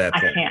it by that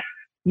point. I can't.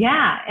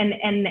 Yeah. And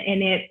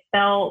it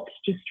felt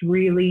just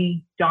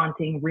really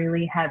daunting,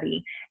 really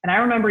heavy. And I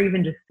remember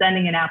even just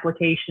sending an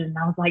application, and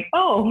I was like,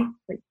 oh,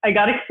 I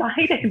got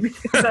excited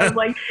because I was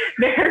like,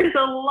 there's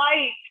a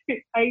light.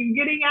 I'm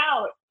getting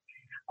out.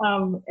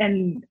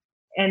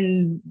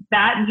 And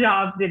that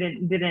job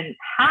didn't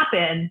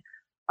happen.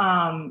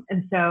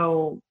 And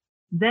so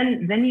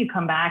then you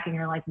come back and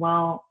you're like,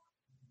 well,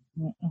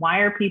 why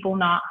are people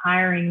not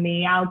hiring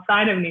me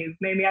outside of news?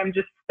 Maybe I'm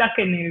just stuck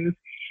in news.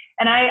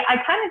 And I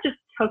kind of just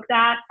took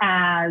that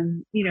as,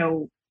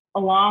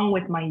 along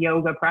with my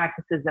yoga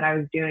practices that I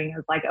was doing, I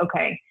was like,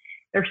 okay,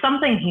 there's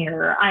something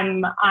here.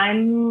 I'm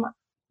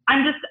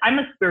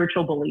a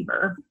spiritual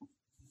believer.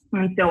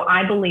 And so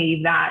I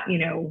believe that,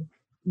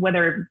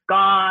 whether it's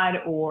God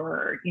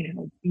or,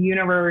 the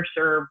universe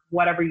or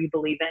whatever you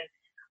believe in,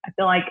 I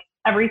feel like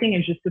everything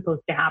is just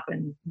supposed to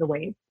happen the way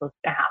it's supposed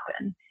to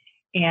happen.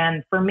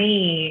 And for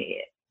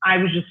me, I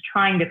was just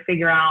trying to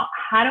figure out,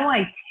 how do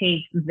I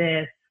take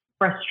this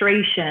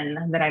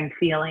frustration that I'm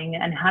feeling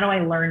and how do I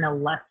learn a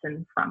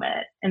lesson from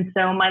it? And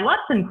so my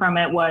lesson from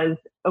it was,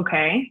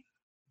 okay,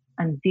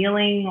 I'm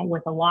dealing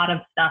with a lot of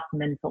stuff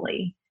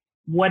mentally.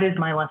 What is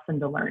my lesson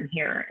to learn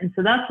here? And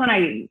so that's when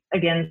I,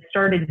 again,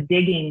 started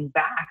digging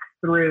back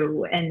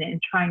through and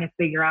trying to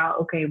figure out,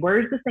 okay,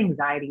 where's this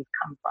anxiety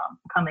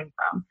coming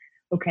from?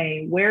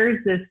 Okay,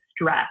 where's this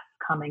stress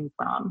coming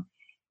from?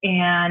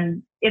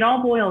 And it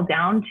all boiled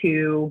down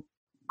to,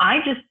 I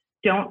just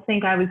don't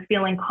think I was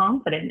feeling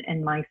confident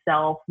in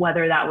myself,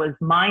 whether that was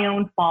my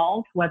own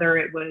fault, whether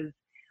it was,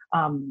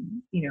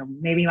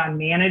 maybe my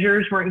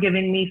managers weren't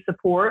giving me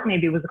support.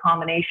 Maybe it was a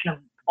combination of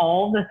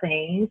all the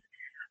things.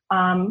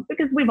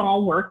 Because we've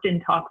all worked in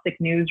toxic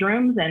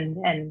newsrooms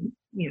and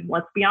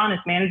let's be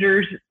honest,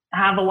 managers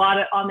have a lot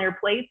on their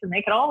plates and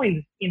they could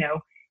always,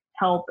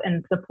 help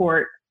and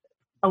support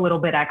a little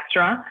bit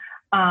extra.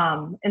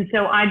 And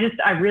so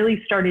I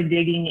really started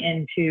digging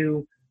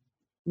into,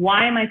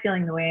 why am I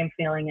feeling the way I'm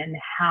feeling and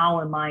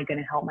how am I going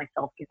to help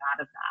myself get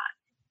out of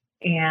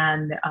that?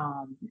 And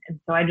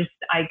so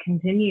I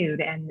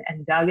continued and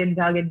dug and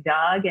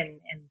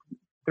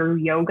through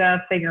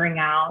yoga, figuring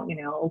out,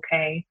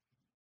 okay,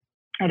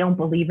 I don't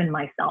believe in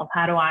myself.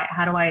 How do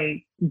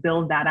I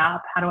build that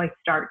up? How do I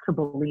start to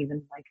believe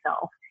in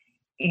myself?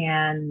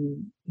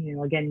 And,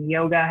 again,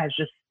 yoga has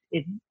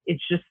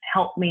it's just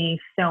helped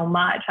me so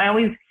much.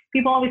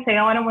 People always say,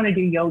 oh, I don't want to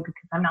do yoga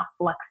because I'm not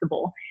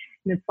flexible.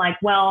 And it's like,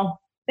 well,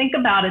 think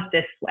about it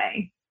this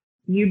way.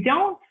 You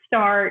don't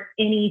start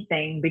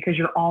anything because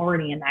you're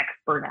already an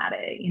expert at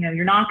it.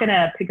 You're not going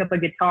to pick up a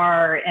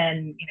guitar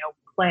and,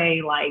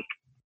 play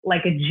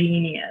like a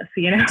genius,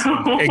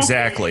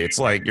 Exactly. It's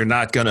like, you're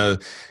not going to,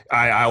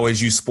 I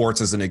always use sports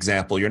as an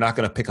example. You're not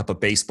going to pick up a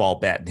baseball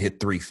bat and hit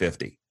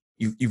 350.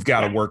 You've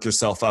got to work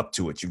yourself up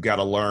to it. You've got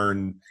to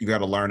learn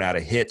how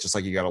to hit, just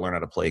like you got to learn how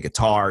to play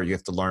guitar. You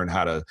have to learn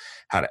how to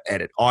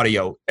edit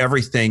audio.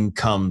 Everything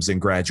comes in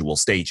gradual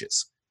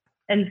stages.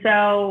 And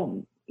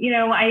so,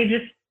 I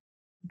just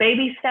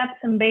baby steps.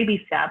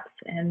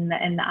 And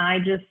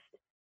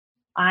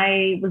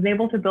I was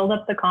able to build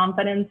up the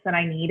confidence that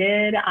I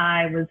needed.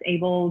 I was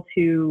able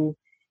to,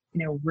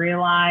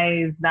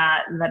 realize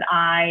that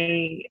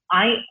I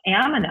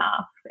am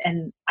enough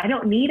and I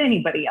don't need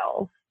anybody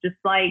else. Just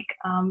like,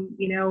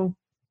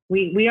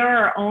 we are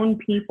our own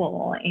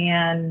people.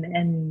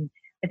 And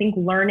I think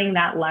learning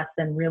that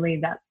lesson, really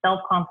that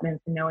self-confidence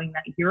and knowing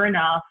that you're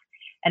enough.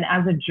 And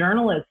as a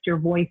journalist, your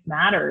voice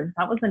matters.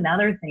 That was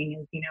another thing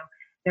is,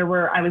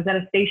 I was at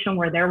a station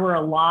where there were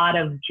a lot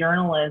of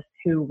journalists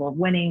who were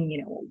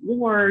winning,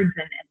 awards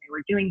and they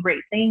were doing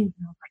great things.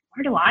 And I was like,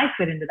 where do I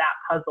fit into that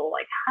puzzle?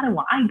 Like, how do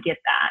I get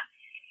that?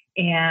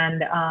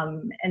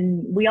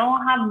 And we all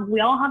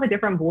have a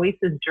different voice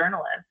as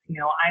journalists.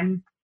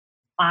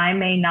 I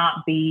may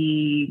not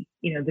be,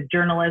 the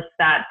journalist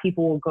that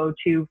people will go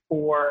to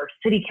for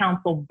city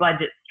council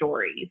budget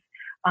stories.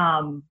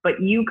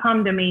 But you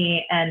come to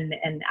me and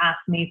ask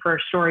me for a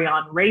story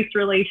on race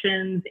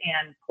relations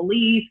and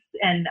police.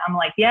 And I'm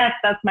like, yes,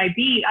 that's my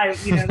beat.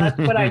 That's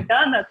what I've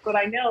done. That's what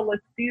I know.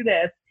 Let's do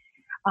this.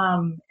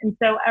 And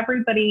so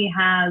everybody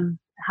has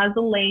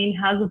a lane,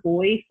 has a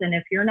voice. And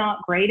if you're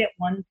not great at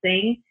one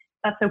thing,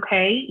 that's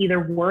okay. Either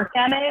work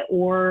at it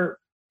or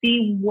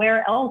see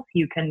where else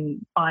you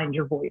can find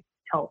your voice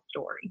to tell a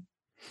story.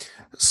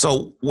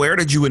 So where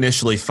did you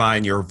initially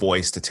find your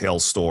voice to tell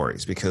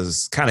stories?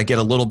 Because kind of get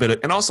a little bit of,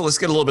 and also let's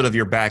get a little bit of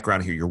your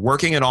background here. You're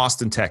working in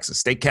Austin, Texas,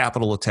 state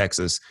capital of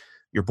Texas.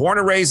 you're born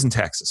and raised in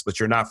Texas, but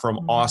you're not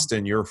from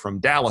Austin. You're from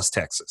Dallas,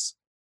 Texas.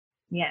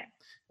 Yeah.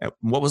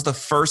 What was the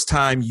first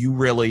time you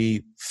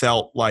really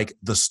felt like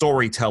the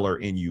storyteller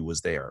in you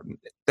was there?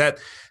 That,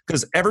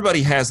 because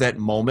everybody has that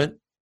moment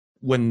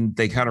when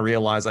they kind of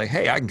realize, like,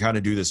 hey, I can kind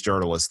of do this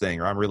journalist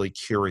thing, or I'm really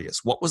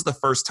curious. What was the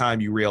first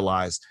time you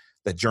realized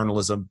that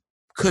journalism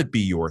could be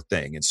your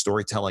thing and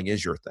storytelling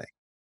is your thing?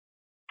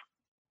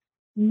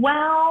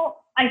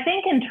 Well, I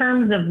think in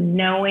terms of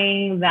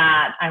knowing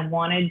that I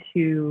wanted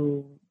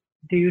to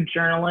do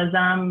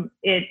journalism,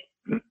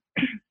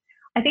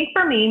 I think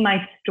for me,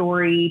 my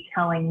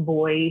storytelling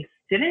voice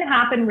didn't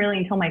happen really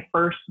until my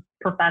first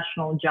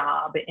professional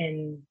job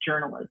in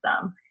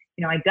journalism.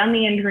 You know, I'd done the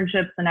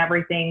internships and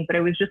everything, but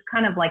it was just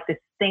kind of like this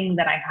thing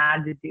that I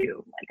had to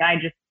do. Like, I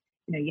just,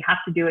 you know, you have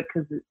to do it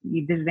because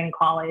you did it in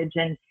college,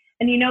 and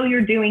you know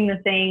you're doing the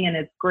thing and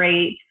it's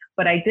great,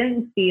 but I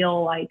didn't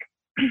feel like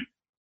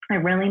I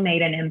really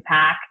made an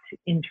impact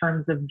in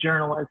terms of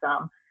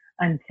journalism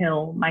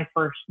until my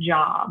first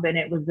job. And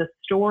it was a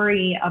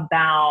story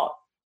about,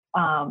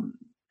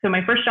 so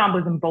my first job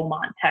was in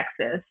Beaumont,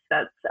 Texas.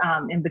 That's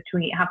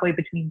halfway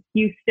between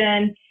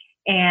Houston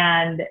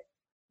and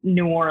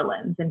New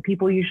Orleans. And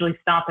people usually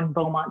stop in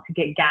Beaumont to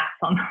get gas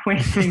on the way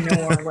to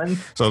New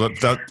Orleans. So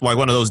that's like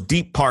one of those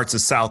deep parts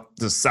of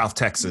South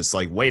Texas,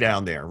 like way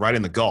down there, right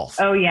in the Gulf.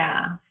 Oh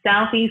yeah,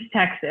 Southeast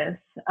Texas.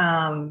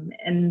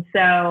 And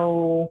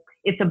so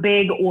it's a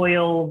big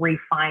oil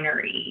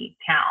refinery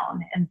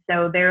town. And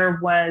so there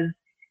was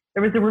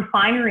a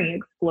refinery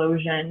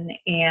explosion,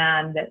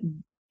 and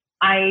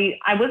I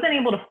wasn't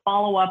able to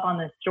follow up on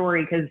this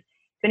story because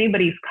if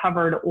anybody's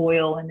covered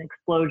oil and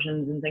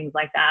explosions and things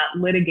like that,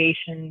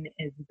 litigation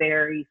is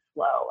very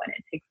slow and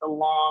it takes a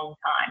long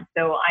time.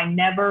 So I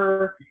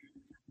never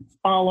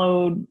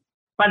followed.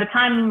 By the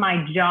time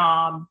my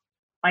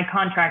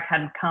contract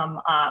had come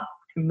up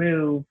to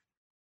move,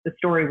 the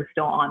story was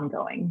still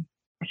ongoing.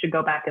 I should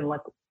go back and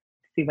look to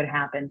see what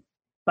happened.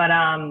 But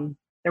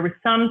there was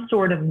some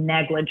sort of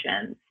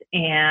negligence,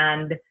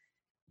 and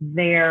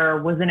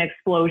there was an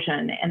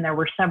explosion, and there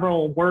were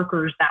several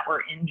workers that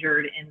were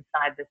injured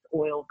inside this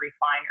oil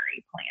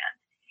refinery plant.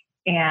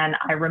 And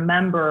I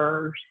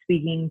remember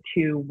speaking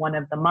to one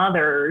of the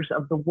mothers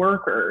of the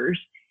workers,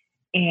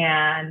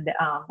 and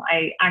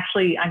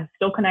I'm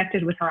still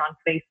connected with her on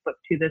Facebook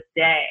to this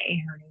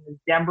day. Her name is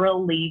Deborah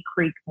Lee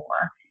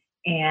Creekmore.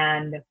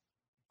 And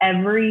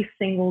every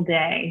single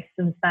day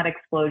since that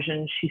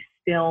explosion, she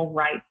still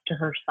writes to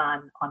her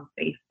son on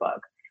Facebook.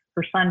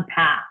 Her son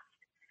passed.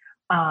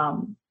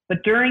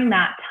 But during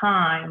that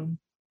time,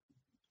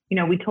 you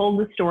know, we told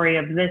the story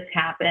of this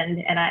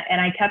happened, and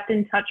I kept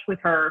in touch with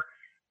her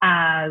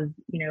as,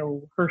 you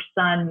know, her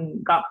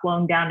son got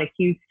flown down to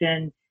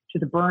Houston to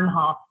the burn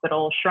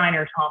hospital,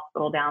 Shriners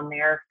Hospital down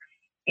there,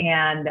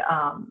 and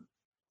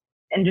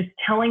just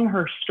telling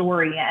her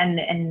story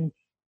and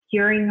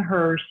hearing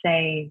her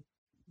say,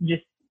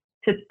 just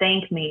to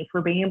thank me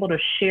for being able to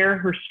share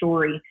her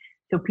story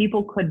so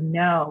people could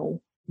know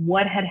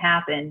what had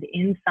happened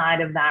inside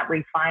of that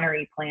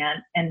refinery plant,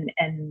 and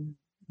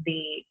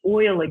the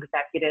oil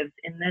executives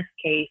in this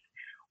case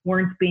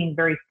weren't being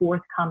very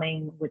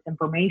forthcoming with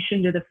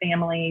information to the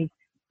families.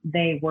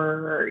 They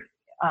were,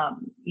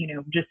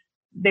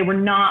 they were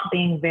not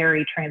being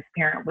very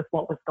transparent with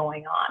what was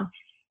going on.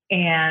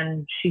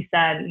 And she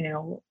said,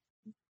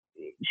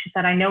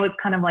 I know it's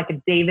kind of like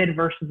a David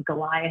versus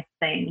Goliath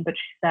thing, but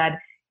she said,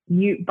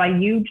 by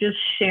you just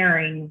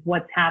sharing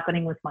what's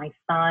happening with my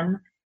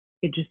son,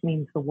 it just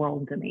means the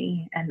world to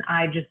me. And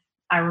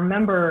I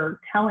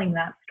remember telling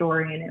that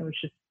story, and it was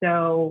just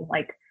so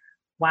like,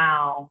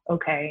 wow,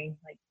 okay,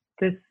 like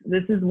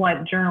this is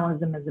what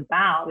journalism is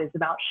about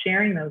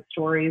sharing those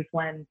stories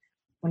when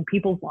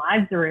people's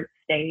lives are at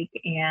stake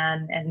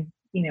and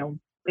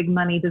big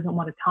money doesn't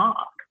want to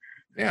talk.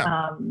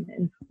 Yeah.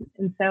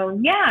 And so,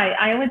 yeah,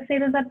 I would say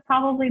that'd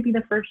probably be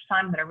the first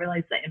time that I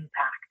realized the impact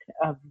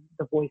of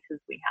the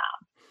voices we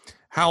have.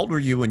 How old were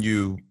you when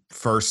you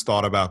first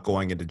thought about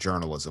going into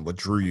journalism? What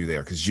drew you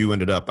there? Because you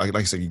ended up, like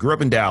I said, you grew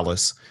up in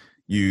Dallas,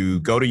 you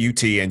go to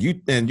UT, and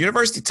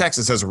University of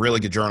Texas has a really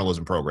good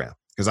journalism program,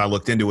 because I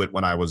looked into it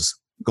when I was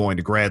going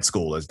to grad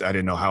school. I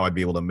didn't know how I'd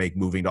be able to make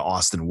moving to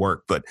Austin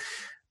work, but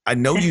I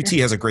know UT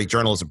has a great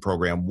journalism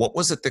program. What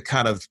was it that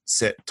kind of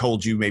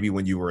told you maybe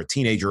when you were a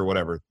teenager or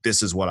whatever,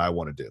 this is what I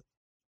want to do?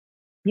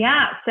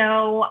 Yeah,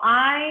 so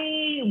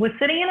I was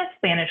sitting in a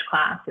Spanish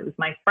class. It was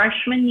my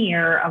freshman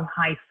year of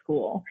high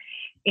school.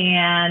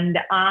 And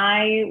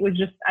I was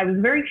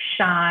very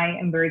shy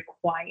and very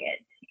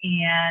quiet.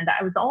 And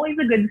I was always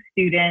a good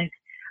student.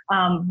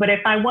 But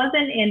if I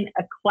wasn't in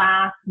a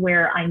class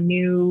where I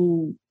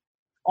knew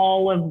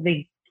all of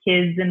the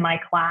kids in my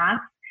class,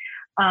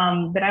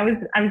 but I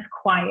was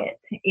quiet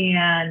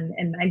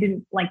and I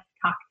didn't like to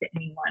talk to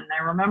anyone.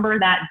 I remember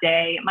that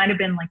day, it might've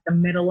been like the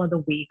middle of the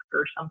week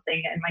or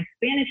something. And my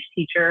Spanish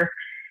teacher,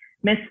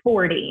 Miss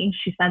Forty,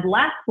 she said,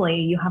 "Leslie,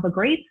 you have a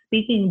great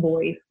speaking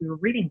voice." We were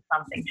reading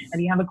something. She said,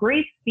 "You have a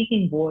great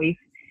speaking voice.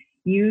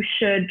 You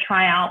should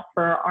try out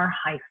for our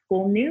high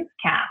school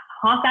newscast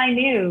Hawkeye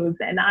News.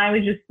 And I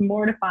was just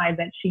mortified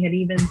that she had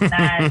even said,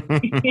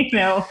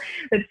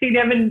 that she'd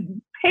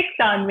even picked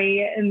on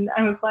me. And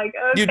I was like,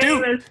 okay,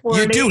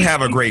 you do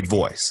have a great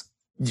voice.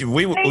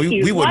 We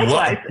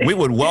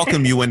would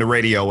welcome you into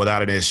radio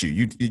without an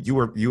issue.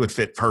 You would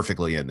fit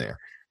perfectly in there.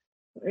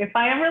 If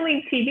I ever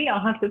leave TV,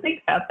 I'll have to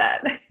think about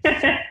that.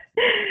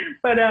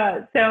 But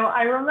so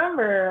I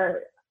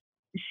remember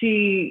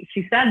she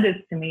said this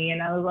to me,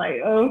 and I was like,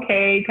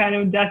 okay, kind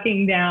of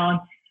ducking down.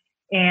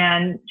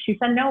 And she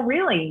said, no,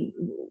 really,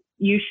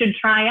 you should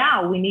try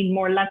out. We need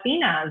more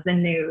Latinas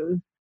in news.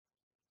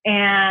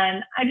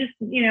 And I just,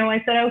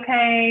 I said,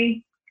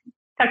 okay,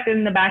 tucked it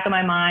in the back of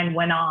my mind,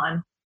 went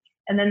on.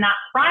 And then that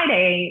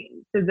Friday,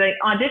 so the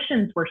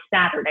auditions were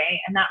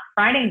Saturday, and that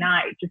Friday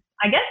night, just,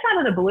 I guess out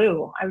of the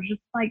blue, I was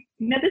just like,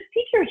 this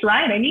teacher's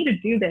right. I need to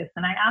do this.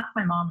 And I asked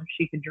my mom if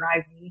she could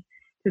drive me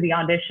to the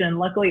audition.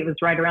 Luckily, it was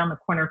right around the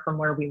corner from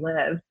where we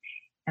lived.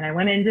 And I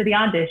went into the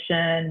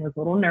audition, was a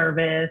little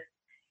nervous,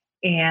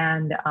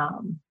 and,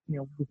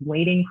 was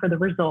waiting for the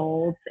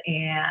results,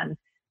 and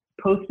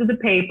posted the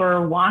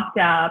paper, walked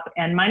up,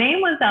 and my name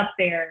was up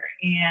there.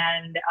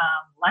 And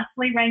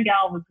Leslie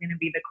Rangel was going to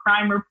be the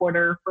crime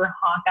reporter for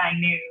Hawkeye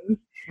News.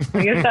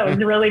 I guess that was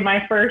really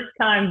my first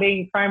time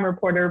being crime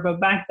reporter, but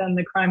back then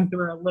the crimes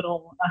were a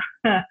little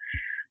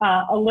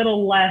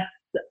less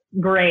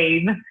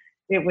grave.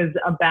 It was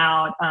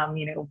about,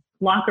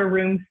 locker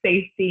room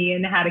safety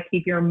and how to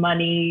keep your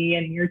money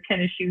and your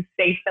tennis shoes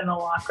safe in the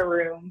locker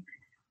room.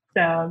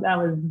 So that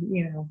was,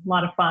 a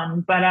lot of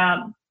fun. But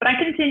I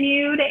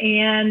continued,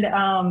 and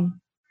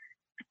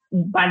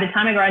by the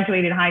time I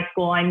graduated high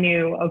school, I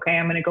knew, okay,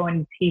 I'm going to go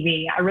into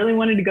TV. I really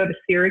wanted to go to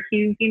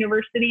Syracuse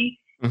University.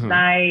 Mm-hmm.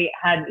 I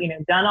had,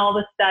 done all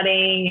the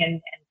studying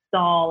and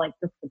saw like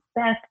the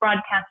best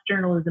broadcast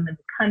journalism in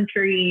the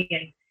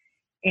country.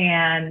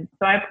 And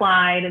so I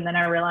applied, and then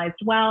I realized,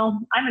 well,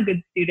 I'm a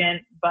good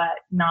student, but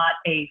not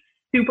a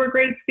super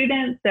great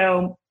student.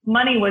 So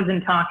money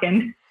wasn't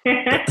talking. So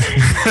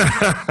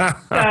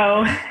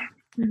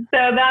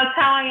that's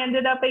how I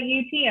ended up at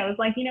UT. I was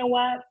like, you know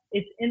what?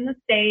 It's in the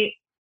state.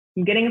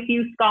 I'm getting a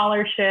few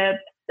scholarships.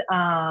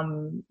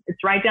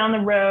 It's right down the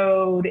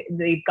road.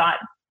 They've got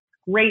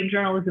great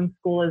journalism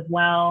school as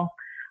well.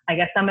 I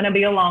guess I'm going to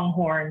be a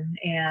Longhorn,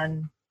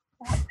 and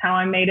that's how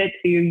I made it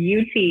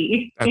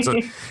to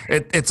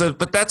UT.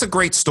 But that's a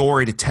great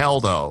story to tell,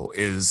 though,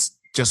 is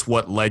just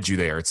what led you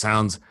there. It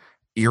sounds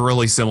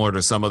eerily similar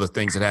to some of the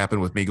things that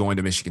happened with me going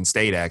to Michigan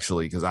State,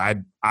 actually, because I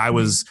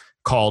was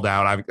called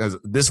out.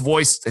 This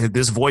voice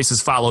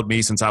has followed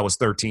me since I was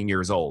 13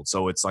 years old.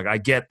 So it's like I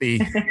get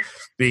the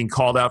being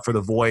called out for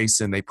the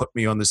voice, and they put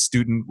me on the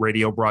student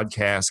radio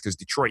broadcast because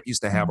Detroit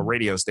used to have a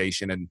radio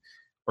station,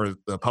 or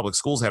the public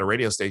schools had a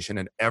radio station,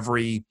 and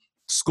every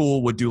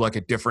school would do like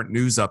a different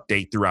news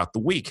update throughout the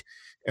week.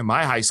 And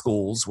my high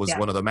schools was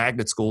one of the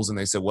magnet schools, and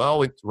they said,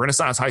 well,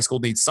 Renaissance High School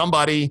needs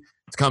somebody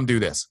to come do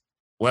this.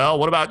 Well,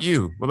 what about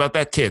you? What about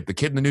that kid, the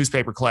kid in the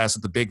newspaper class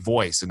with the big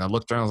voice? And I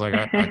looked around, I was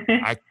like,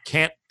 I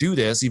can't do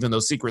this, even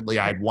though secretly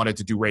I wanted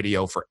to do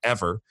radio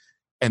forever.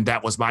 And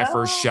that was my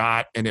first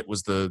shot. And it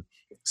was the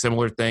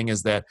similar thing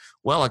is that,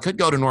 well, I could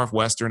go to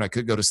Northwestern, I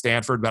could go to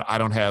Stanford, but I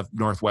don't have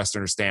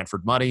Northwestern or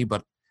Stanford money,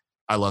 but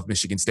I love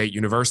Michigan State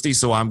University,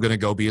 so I'm going to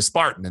go be a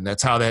Spartan. And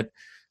that's how that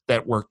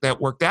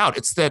worked out.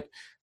 It's that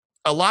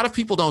a lot of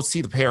people don't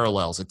see the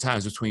parallels at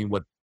times between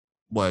what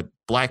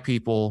Black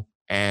people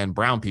and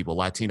brown people,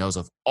 Latinos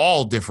of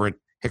all different,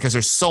 because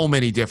there's so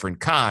many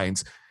different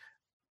kinds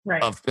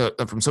from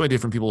so many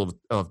different people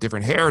of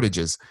different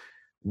heritages.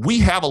 We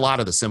have a lot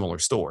of the similar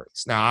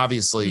stories. Now,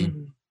 obviously,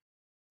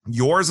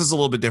 yours is a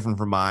little bit different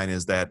from mine.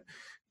 Is that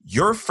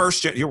you're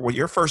first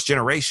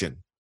generation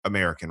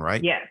American,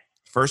 right? Yes.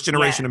 First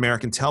generation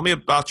American. Tell me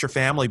about your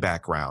family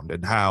background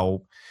and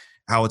how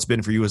it's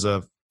been for you as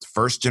a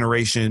first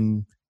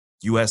generation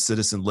U.S.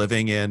 citizen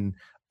living in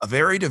a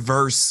very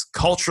diverse,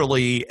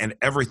 culturally and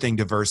everything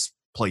diverse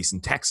place in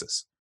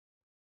Texas.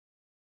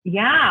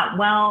 Yeah,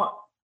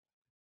 well,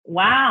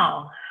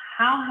 wow.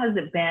 How has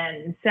it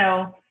been?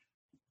 So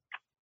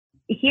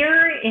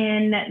here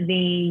in the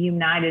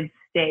United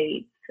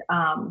States,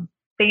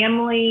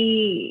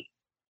 family,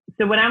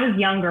 so when I was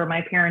younger,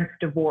 my parents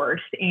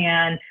divorced,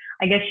 and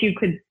I guess you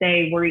could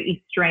say we're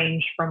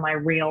estranged from my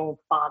real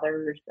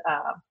father's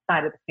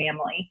side of the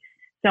family.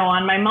 So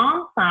on my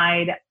mom's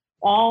side,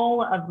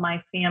 all of my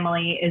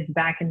family is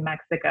back in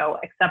Mexico,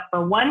 except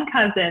for one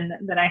cousin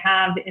that I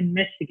have in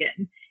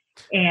Michigan.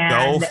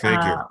 And, go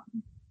figure.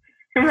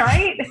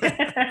 Right?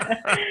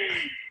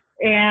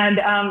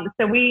 And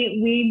so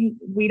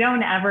we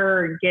don't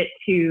ever get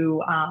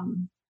to,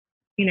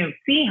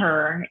 see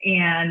her.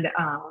 And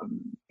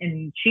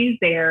she's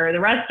there. The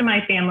rest of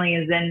my family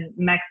is in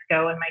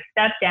Mexico, and my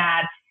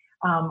stepdad,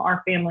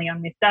 our family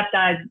on my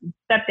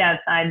stepdad's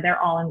side, they're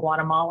all in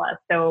Guatemala.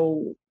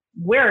 So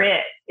we're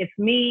it. It's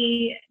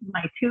me,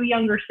 my two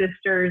younger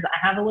sisters.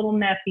 I have a little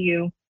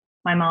nephew,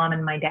 my mom,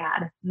 and my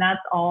dad. And that's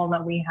all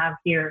that we have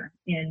here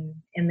in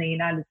the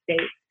United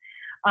States.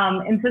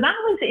 And so that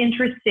was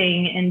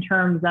interesting in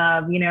terms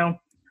of,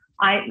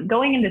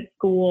 going into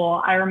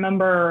school, I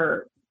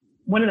remember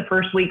one of the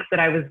first weeks that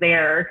I was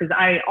there, because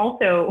I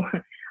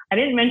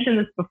didn't mention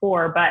this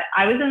before, but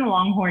I was in the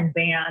Longhorn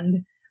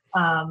band.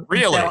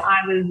 Really? So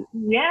I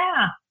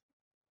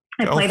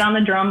played on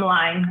the drum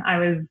line. I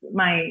was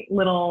my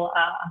little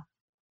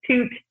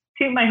toot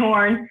my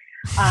horn.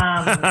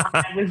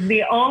 I was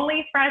the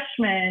only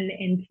freshman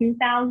in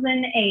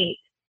 2008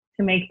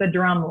 to make the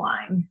drum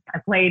line. I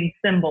played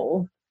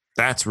cymbals.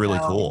 That's really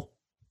cool.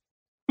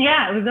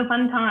 Yeah, it was a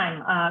fun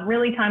time.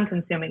 Really time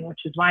consuming, which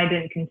is why I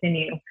didn't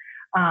continue.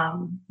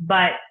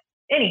 But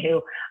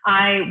anywho,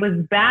 I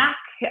was back.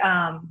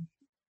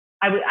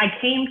 I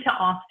came to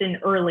Austin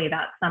early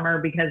that summer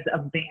because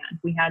of band.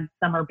 We had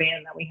summer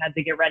band that we had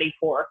to get ready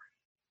for.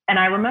 And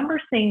I remember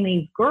seeing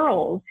these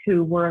girls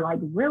who were like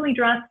really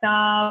dressed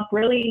up,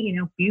 really,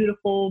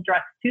 beautiful,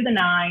 dressed to the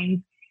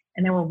nines.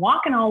 And they were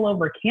walking all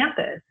over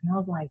campus. And I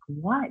was like,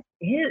 what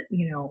is,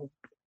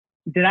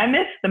 did I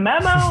miss the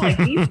memo? Like,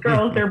 these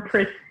girls are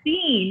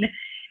pristine.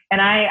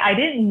 And I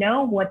didn't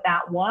know what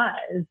that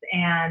was.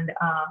 And,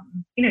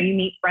 you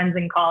meet friends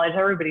in college.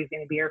 Everybody's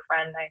going to be your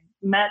friend. I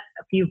met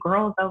a few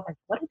girls. I was like,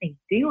 what are they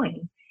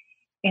doing?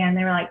 And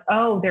they were like,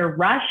 oh, they're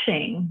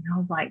rushing. And I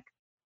was like,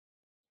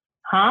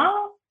 huh?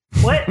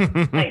 What?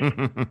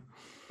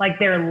 like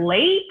they're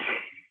late?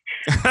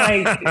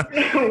 Like,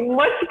 what's going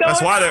on?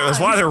 That's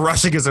why they're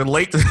rushing, because they're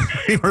late to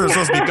where they're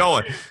supposed to be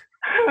going.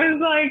 I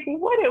was like,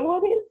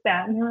 what is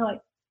that? And they were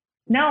like,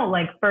 no,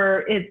 like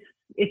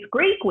it's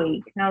Greek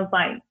week. And I was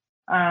like,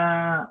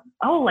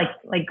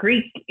 like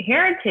Greek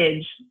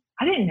heritage.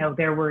 I didn't know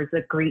there was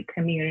a Greek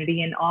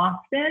community in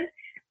Austin.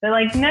 They're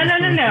like,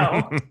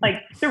 no,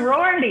 like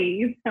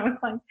sororities. I was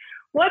like,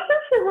 what's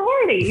a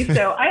sorority?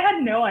 So I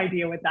had no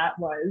idea what that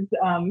was.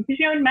 Because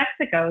in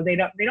Mexico they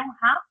don't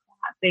have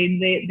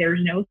that. There's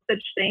no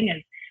such thing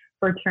as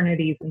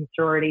fraternities and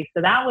sororities.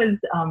 So that was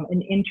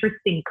an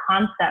interesting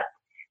concept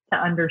to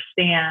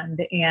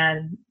understand.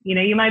 And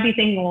you might be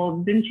thinking, well,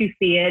 didn't you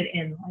see it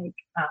in like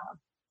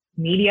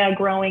media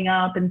growing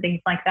up and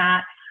things like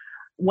that?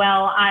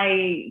 Well,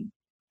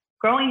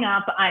 growing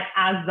up,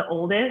 as the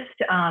oldest,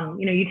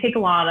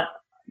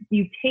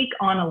 you take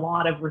on a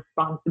lot of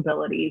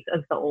responsibilities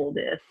as the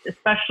oldest,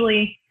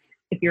 especially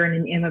if you're in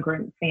an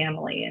immigrant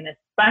family, and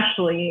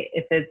especially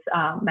if it's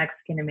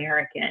Mexican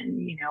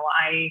American.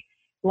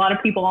 A lot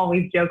of people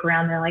always joke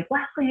around. They're like,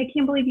 Leslie, I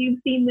can't believe you've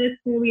seen this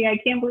movie. I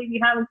can't believe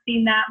you haven't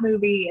seen that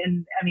movie.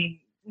 And I mean,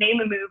 name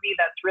a movie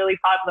that's really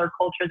popular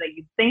culture that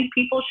you think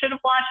people should have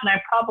watched, and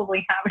I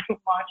probably haven't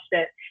watched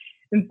it.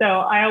 And so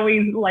I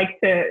always like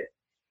to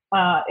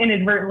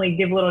inadvertently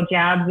give little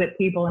jabs at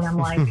people, and I'm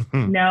like,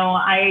 no,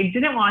 I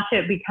didn't watch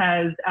it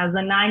because as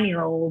a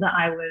 9-year-old,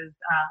 I was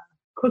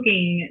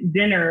cooking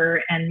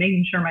dinner and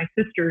making sure my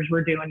sisters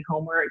were doing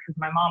homework because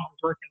my mom was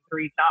working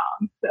 3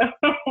 jobs.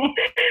 So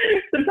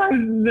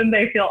sometimes then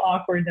they feel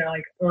awkward. They're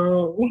like,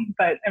 oh,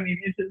 but I mean,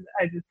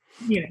 I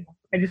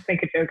just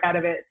make a joke out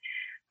of it.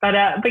 But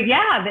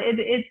yeah,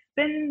 it's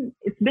been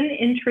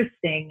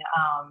interesting.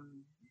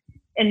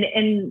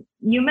 And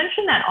you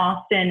mentioned that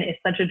Austin is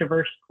such a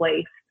diverse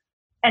place.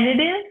 And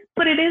it is,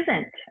 but it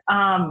isn't.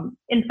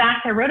 In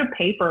fact, I wrote a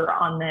paper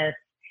on this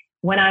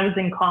when I was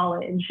in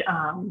college.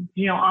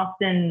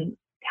 Austin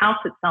touts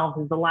itself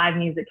as the live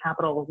music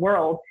capital of the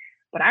world.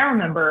 But I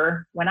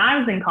remember when I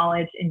was in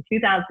college in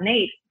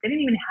 2008, they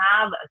didn't even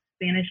have a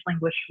Spanish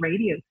language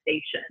radio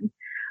station.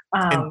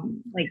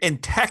 In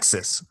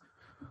Texas,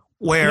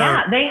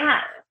 where they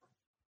had.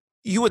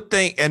 You would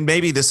think, and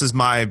maybe this is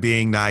my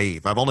being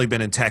naive, I've only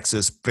been in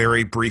Texas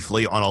very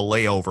briefly on a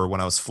layover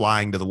when I was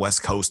flying to the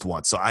West Coast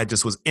once. So I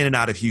just was in and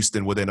out of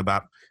Houston within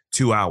about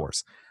 2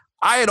 hours.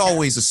 I had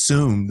always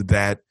assumed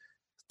that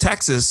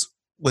Texas,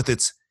 with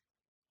its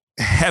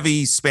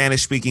heavy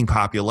Spanish-speaking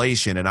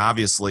population and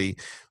obviously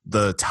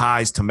the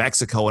ties to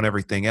Mexico and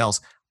everything else,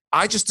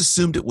 I just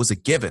assumed it was a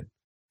given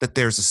that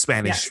there's a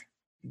Spanish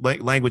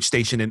language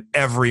station in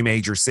every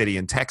major city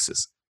in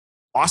Texas.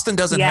 Austin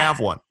doesn't have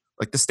one.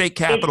 Like the state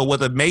capital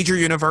with a major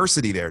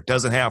university there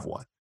doesn't have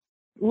one.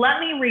 Let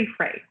me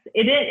rephrase.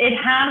 It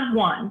has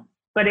one,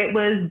 but it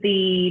was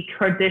the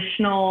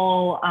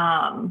traditional,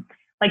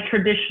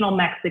 traditional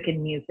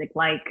Mexican music.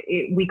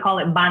 We call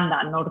it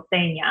banda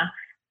norteña.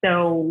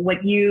 So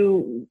when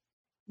you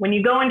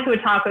go into a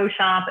taco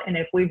shop, and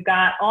if we've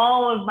got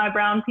all of my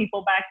brown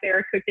people back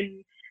there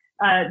cooking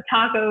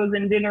tacos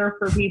and dinner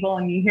for people,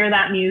 and you hear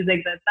that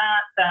music, that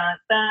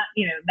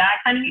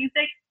kind of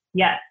music,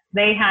 yes,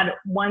 they had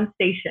one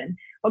station.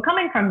 Well,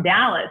 coming from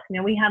Dallas,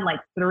 we had like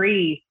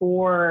 3,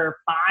 4,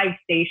 5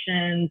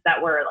 stations that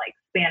were like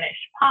Spanish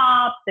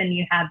pop. Then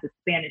you had the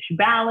Spanish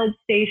ballad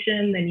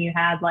station. Then you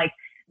had like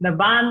the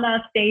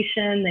banda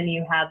station. Then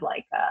you had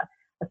like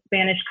a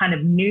Spanish kind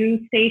of news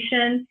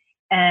station.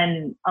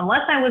 And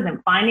unless I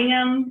wasn't finding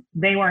them,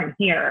 they weren't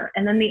here.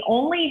 And then the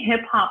only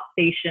hip hop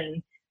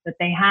station that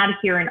they had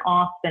here in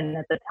Austin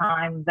at the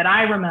time that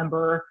I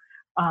remember,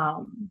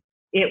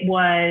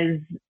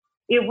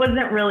 it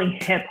wasn't really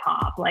hip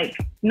hop,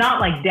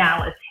 not like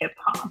Dallas hip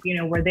hop,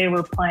 where they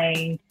were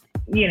playing,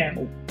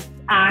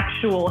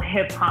 actual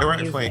hip hop They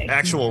music. weren't playing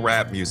actual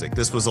rap music.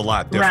 This was a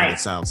lot different, Right. It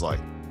sounds like.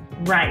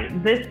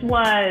 Right. This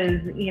was,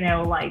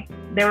 like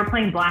they were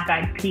playing Black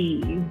Eyed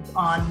Peas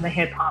on the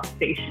hip hop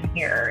station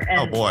here. And,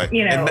 Oh boy.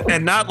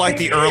 And not like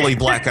the early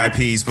Black Eyed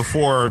Peas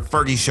before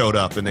Fergie showed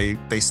up and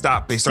they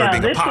stopped. They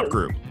started being a pop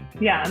group.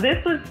 Yeah,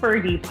 this was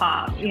Fergie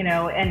pop,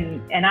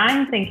 and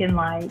I'm thinking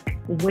like,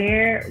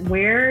 where,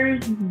 what? How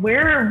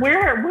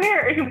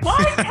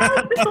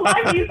is this the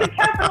live music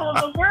capital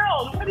of the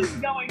world? What is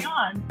going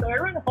on? So I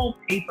wrote a whole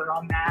paper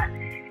on that.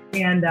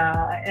 And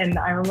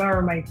I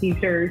remember my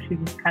teacher, she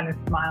just kind of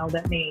smiled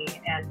at me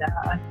and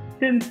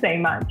didn't say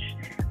much.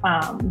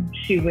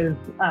 She was,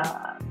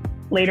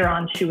 later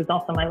on, she was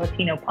also my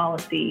Latino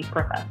policy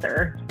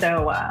professor.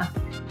 So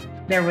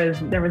there was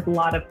a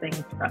lot of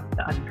things for us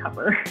to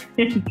uncover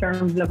in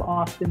terms of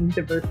Austin's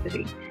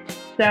diversity.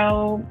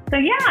 So yeah,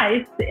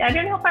 I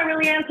don't know if I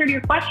really answered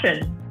your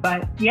question,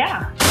 but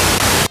yeah.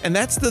 And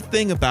that's the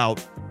thing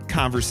about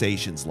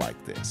conversations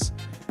like this.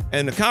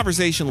 And a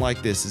conversation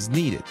like this is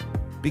needed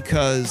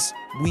because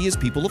we as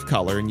people of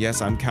color, and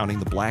yes, I'm counting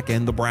the black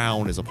and the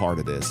brown as a part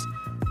of this,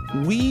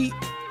 we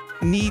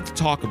need to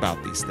talk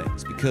about these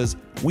things because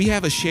we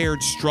have a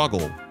shared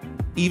struggle,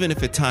 even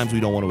if at times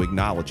we don't want to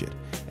acknowledge it.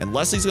 And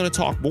Leslie's going to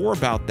talk more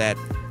about that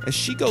as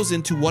she goes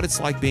into what it's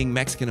like being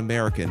Mexican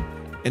American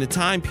in a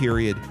time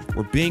period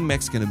where being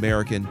Mexican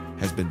American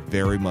has been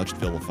very much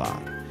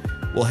vilified.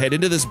 We'll head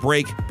into this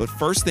break, but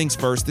first things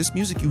first, this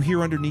music you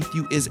hear underneath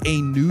you is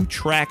a new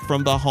track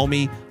from the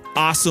homie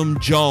Awesome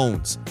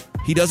Jones.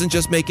 He doesn't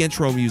just make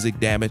intro music,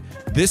 damn it.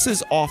 This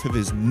is off of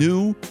his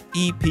new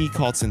EP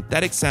called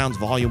Synthetic Sounds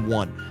Volume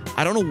 1.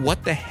 I don't know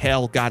what the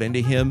hell got into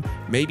him.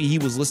 Maybe he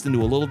was listening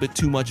to a little bit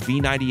too much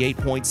V98.7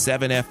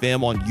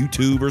 FM on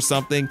YouTube or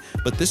something,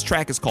 but this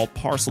track is called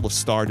Parcel of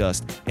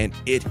Stardust, and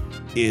it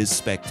is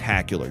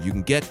spectacular. You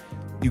can get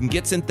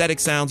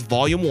Synthetic Sounds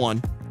Volume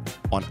 1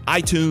 on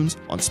iTunes,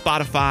 on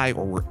Spotify,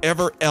 or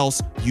wherever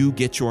else you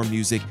get your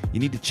music. You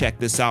need to check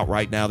this out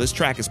right now. This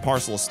track is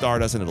Parcel of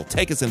Stardust, and it'll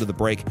take us into the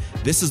break.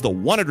 This is the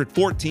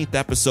 114th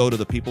episode of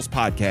the People's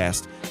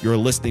Podcast. You're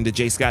listening to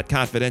J. Scott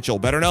Confidential,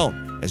 better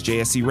known as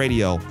JSC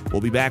Radio. We'll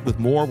be back with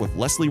more with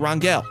Leslie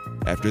Rangel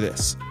after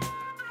this.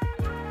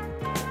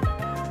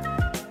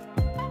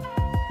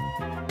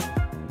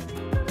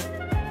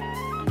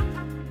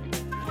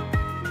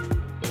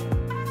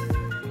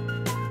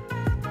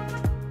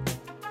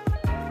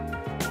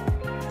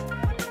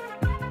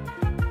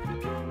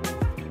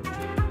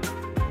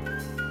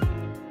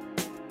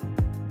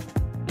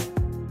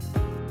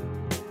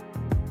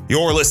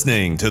 You're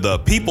listening to the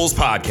People's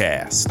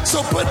Podcast.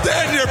 So put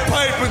that in your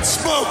pipe and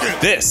smoke it.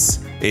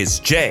 This is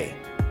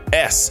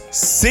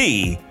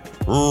JSC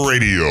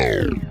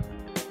Radio.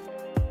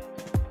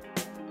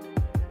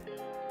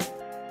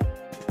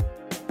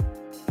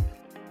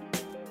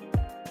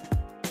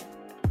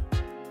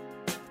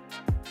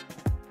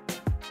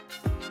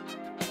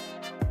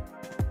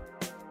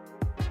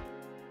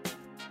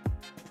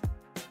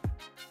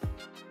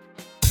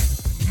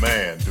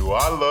 Man, do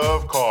I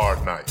love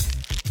card night.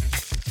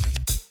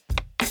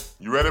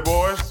 You ready,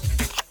 boys?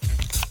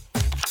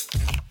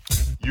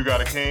 You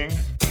got a king?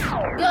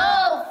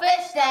 Go,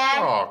 fish dad.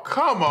 Oh,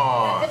 come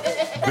on.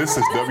 This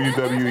is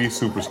WWE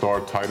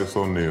superstar Titus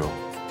O'Neil.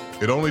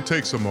 It only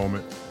takes a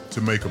moment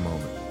to make a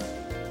moment.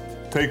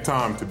 Take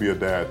time to be a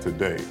dad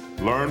today.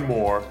 Learn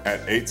more at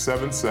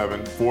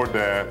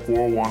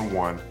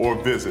 877-4DAD-411 or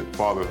visit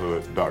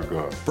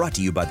fatherhood.gov. Brought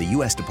to you by the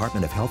U.S.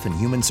 Department of Health and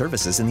Human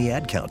Services and the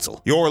Ad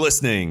Council. You're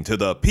listening to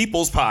the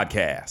People's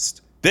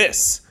Podcast.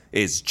 This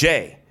is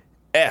JSC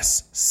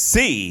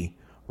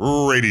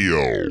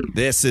Radio.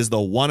 This is the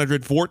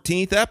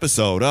 114th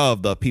episode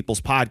of the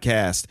People's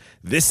Podcast.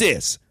 This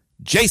is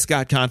J.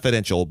 Scott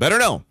Confidential, better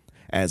known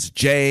as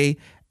JSC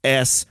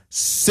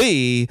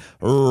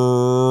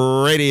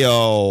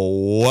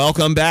Radio.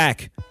 Welcome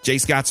back. J.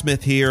 Scott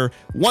Smith here.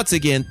 Once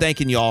again,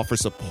 thanking y'all for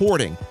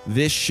supporting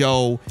this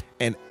show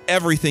and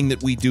everything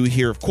that we do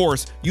here. Of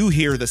course, you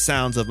hear the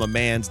sounds of my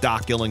man's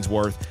Doc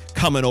Illingsworth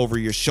coming over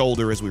your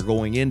shoulder as we're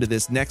going into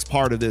this next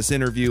part of this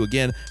interview.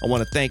 Again, I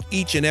want to thank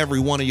each and every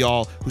one of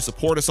y'all who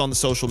support us on the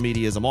social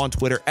medias. I'm on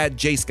Twitter at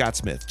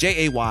JScottSmith,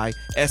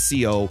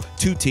 JAYSCO,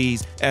 2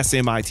 T's,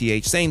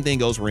 SMITH. Same thing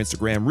goes for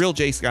Instagram, Real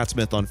J. Scott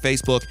Smith on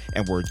Facebook,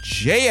 and we're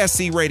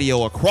JSC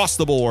Radio across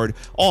the board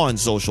on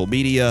social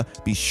media.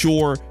 Be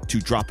sure to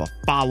drop a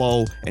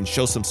follow and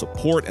show some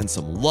support and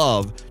some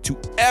love to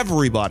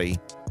everybody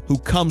who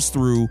comes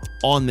through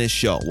on this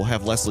show. We'll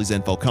have Leslie's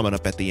info coming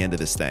up at the end of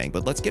this thing,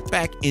 but let's get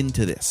back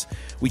into this.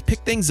 We pick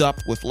things up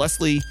with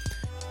Leslie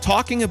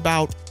talking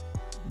about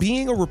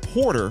being a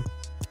reporter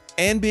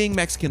and being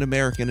Mexican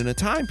American in a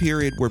time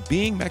period where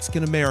being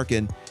Mexican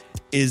American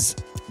is,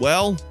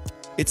 well,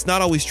 it's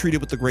not always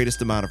treated with the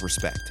greatest amount of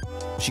respect.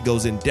 She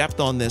goes in depth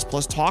on this,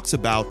 plus talks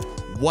about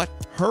what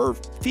her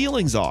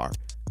feelings are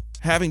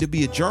having to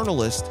be a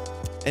journalist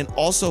and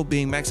also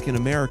being Mexican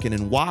American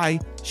and why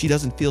she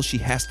doesn't feel she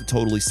has to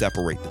totally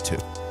separate the two.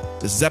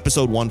 This is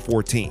episode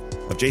 114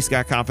 of J.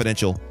 Scott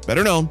Confidential,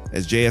 better known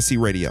as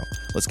JSC Radio.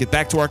 Let's get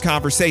back to our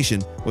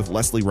conversation with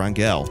Leslie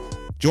Rangel,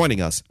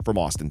 joining us from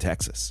Austin,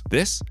 Texas.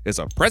 This is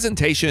a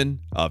presentation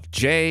of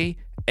JSC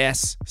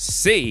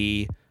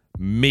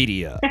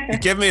Media.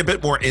 Give me a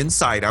bit more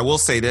insight. I will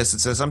say this. It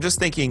says,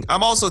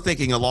 I'm also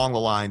thinking along the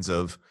lines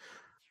of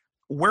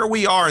where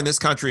we are in this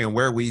country and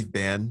where we've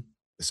been,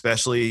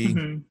 especially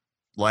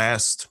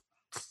last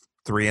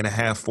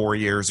 3.5, 4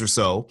 years or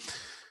so.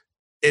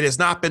 It has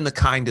not been the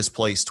kindest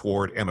place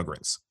toward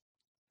immigrants,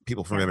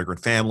 people from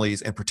immigrant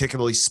families, and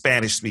particularly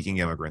Spanish-speaking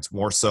immigrants.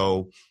 More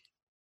so,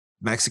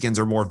 Mexicans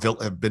are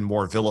have been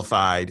more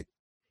vilified.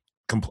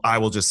 I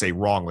will just say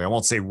wrongly. I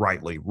won't say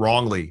rightly.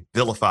 Wrongly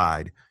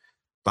vilified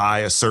by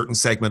a certain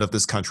segment of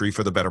this country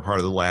for the better part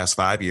of the last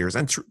 5 years.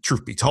 And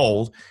truth be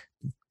told,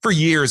 for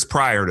years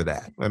prior to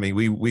that. I mean,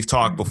 we've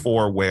talked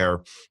before where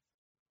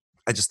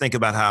I just think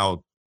about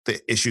how the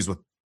issues with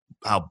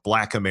how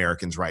Black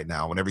Americans right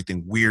now and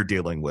everything we're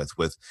dealing with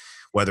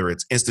whether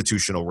it's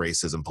institutional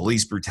racism,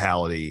 police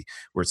brutality,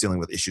 we're dealing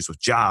with issues with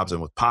jobs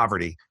and with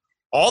poverty.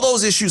 All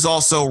those issues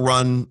also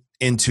run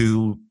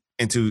into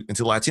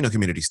Latino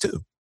communities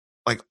too,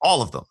 like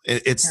all of them.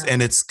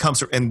 Comes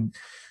from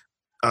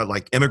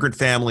like immigrant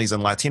families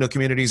and Latino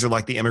communities are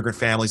like the immigrant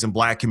families and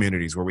Black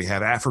communities where we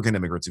have African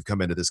immigrants who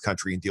come into this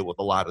country and deal with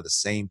a lot of the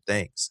same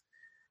things.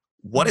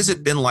 What has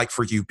it been like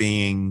for you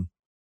being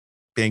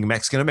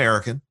Mexican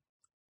American?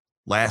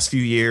 Last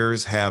few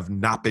years have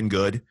not been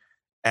good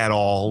at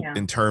all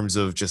in terms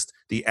of just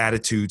the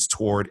attitudes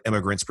toward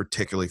immigrants,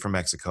 particularly from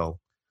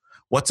Mexico.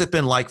 What's it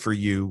been like for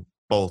you,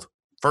 both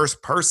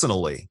first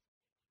personally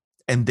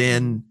and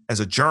then as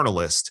a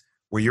journalist,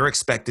 where you're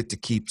expected to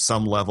keep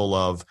some level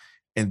of,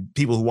 and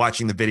people who are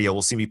watching the video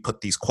will see me put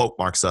these quote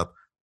marks up,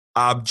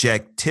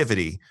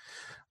 objectivity.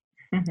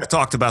 I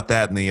talked about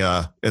that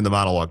in the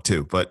monologue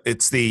too, but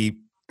it's the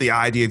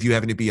idea of you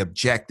having to be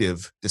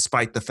objective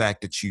despite the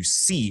fact that you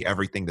see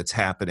everything that's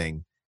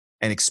happening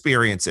and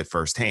experience it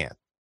firsthand.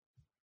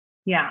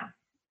 Yeah.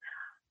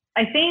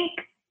 I think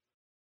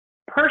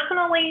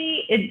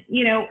personally,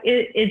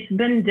 it's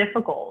been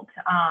difficult,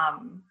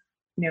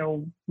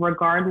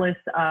 regardless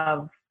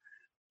of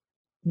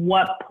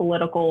what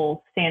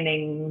political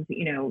standings,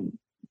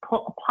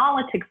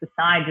 politics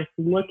aside, just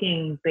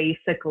looking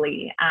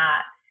basically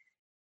at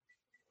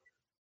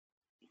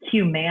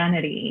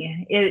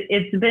humanity.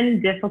 It's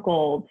been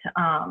difficult,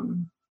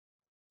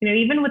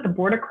 even with the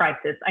border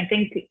crisis. I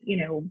think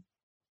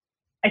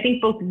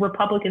both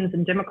Republicans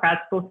and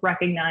Democrats both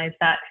recognize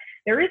that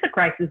there is a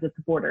crisis at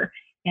the border,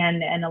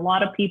 and a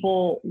lot of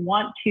people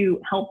want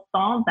to help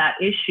solve that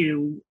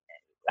issue,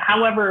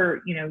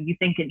 however, you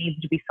think it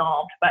needs to be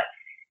solved. But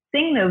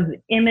seeing those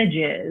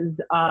images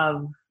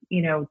of,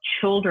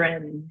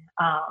 children,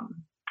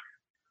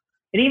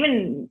 it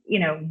even,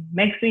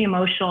 makes me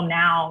emotional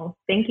now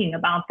thinking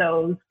about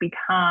those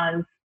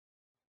because,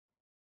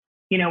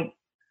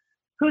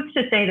 who's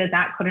to say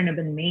that couldn't have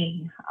been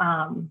me?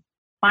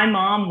 My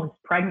mom was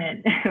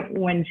pregnant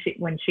when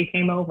she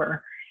came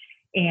over,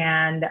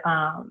 and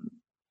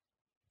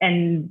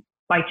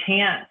by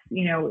chance,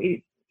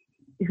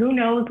 who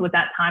knows what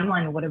that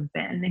timeline would have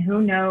been?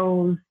 Who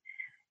knows?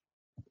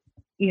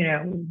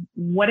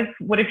 What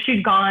if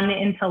she'd gone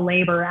into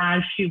labor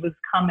as she was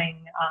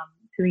coming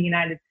to the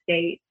United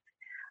States?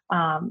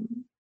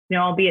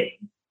 Albeit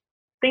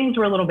things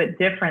were a little bit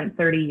different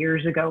 30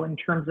 years ago in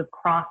terms of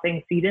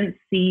crossing. So you didn't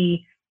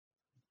see,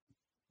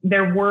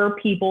 there were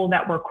people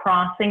that were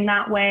crossing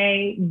that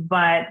way,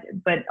 but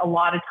a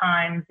lot of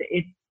times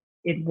it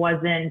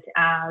wasn't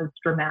as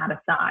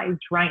dramatized.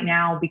 Right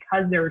now,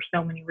 because there are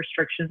so many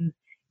restrictions,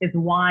 is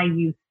why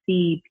you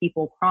see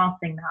people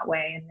crossing that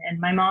way. And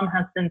my mom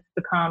has since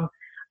become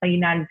a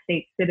United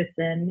States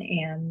citizen,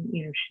 and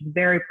she's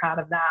very proud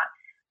of that.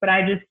 But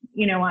I just,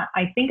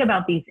 I think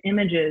about these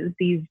images,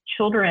 these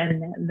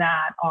children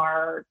that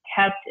are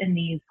kept in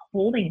these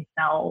holding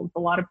cells. A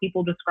lot of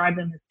people describe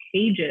them as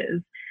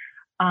cages.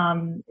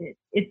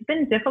 It's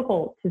been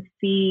difficult to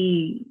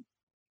see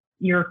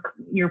your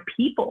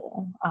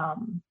people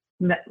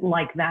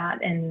like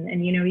that.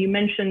 And you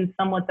mentioned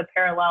somewhat the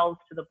parallels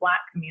to the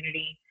Black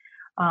community.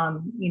 A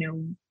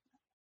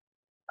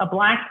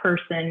Black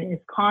person is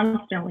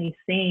constantly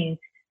seeing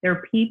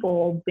their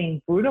people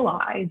being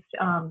brutalized.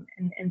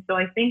 And so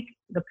I think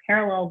the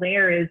parallel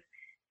there is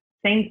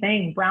same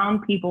thing.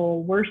 Brown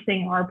people, we're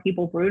seeing our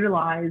people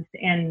brutalized,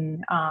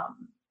 and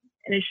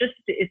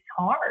it's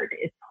hard.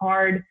 It's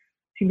hard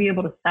to be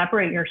able to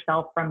separate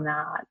yourself from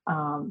that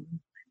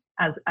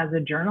as a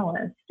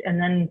journalist. And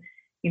then,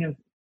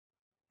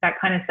 that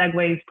kind of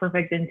segues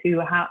perfect into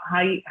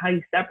how you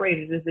separate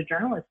it as a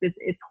journalist.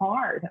 It's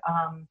hard.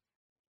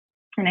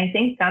 And I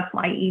think that's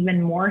why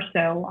even more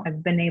so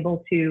I've been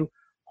able to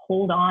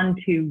hold on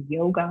to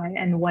yoga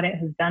and what it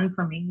has done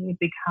for me,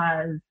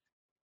 because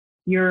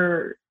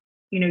you're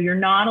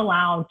not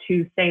allowed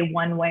to say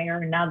one way or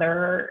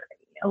another.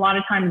 A lot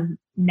of times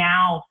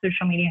now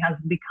social media has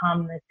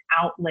become this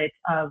outlet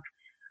of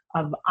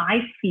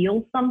I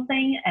feel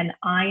something and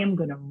I am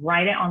going to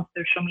write it on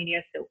social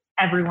media so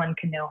everyone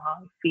can know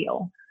how I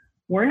feel.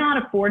 we're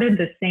not afforded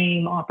the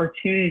same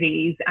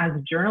opportunities as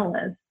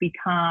journalists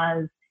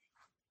because,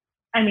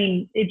 I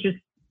mean,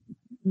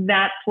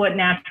 that's what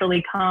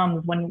naturally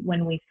comes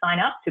when we sign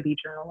up to be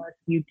journalists.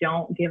 You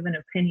don't give an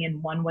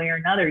opinion one way or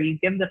another. You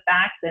give the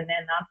facts and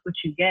that's what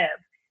you give.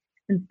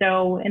 And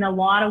so in a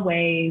lot of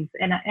ways,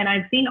 and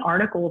I've seen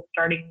articles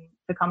starting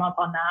to come up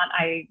on that.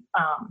 I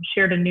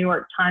shared a New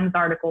York Times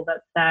article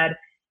that said,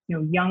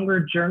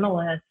 younger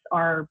journalists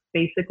are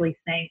basically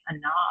saying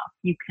enough.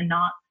 You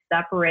cannot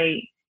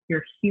separate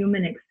your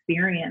human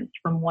experience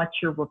from what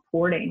you're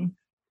reporting.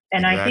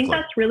 And exactly. I think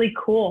that's really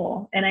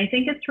cool. And I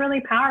think it's really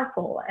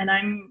powerful. And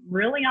I'm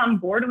really on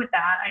board with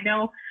that. I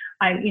know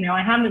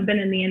I haven't been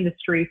in the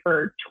industry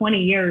for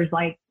 20 years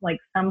like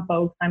some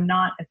folks. I'm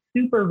not a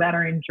super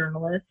veteran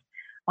journalist,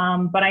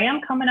 but I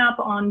am coming up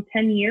on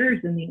 10 years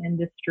in the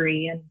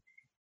industry.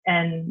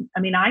 And I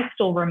mean, I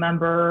still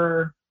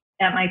remember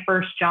at my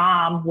first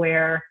job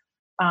where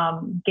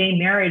gay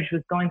marriage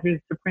was going through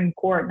the Supreme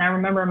Court. And I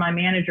remember my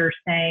manager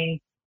saying,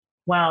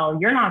 well,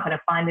 you're not going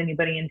to find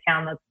anybody in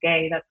town that's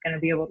gay that's going to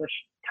be able to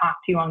talk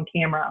to you on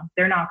camera.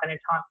 They're not going to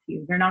talk to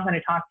you. They're not going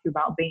to talk to you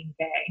about being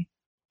gay.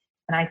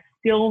 And I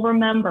still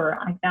remember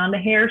I found a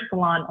hair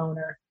salon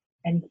owner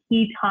and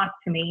he talked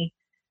to me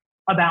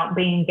about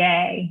being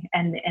gay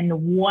and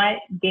what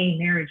gay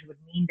marriage would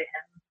mean to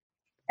him.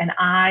 And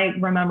I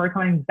remember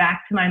coming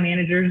back to my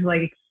managers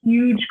like a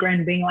huge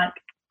grin, being like,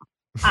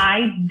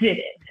 I did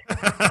it.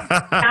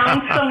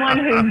 Found someone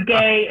who's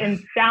gay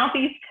in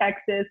Southeast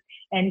Texas,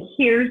 and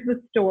here's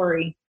the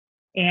story.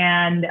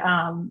 And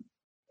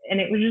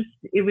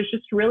it was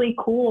just really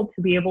cool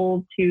to be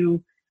able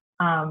to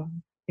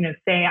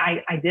say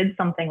I did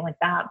something like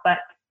that. But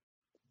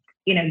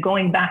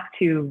going back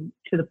to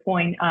the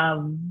point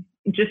of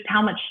just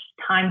how much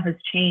time has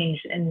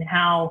changed and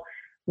how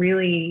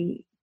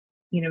really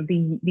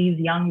these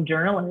young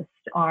journalists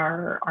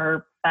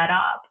are fed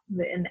up,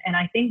 and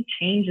I think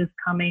change is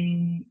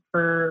coming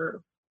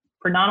for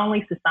not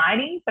only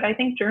society, but I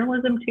think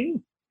journalism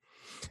too.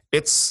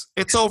 It's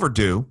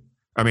overdue.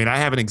 I mean, I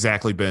haven't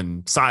exactly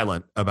been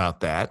silent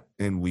about that,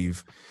 and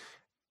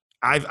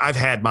I've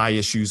had my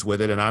issues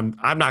with it, and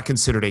I'm not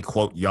considered a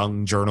quote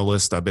young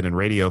journalist. I've been in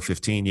radio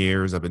 15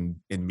 years. I've been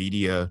in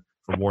media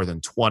for more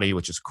than 20,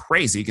 which is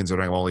crazy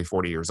considering I'm only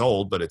 40 years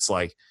old. But it's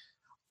like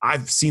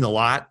I've seen a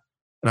lot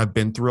and I've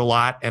been through a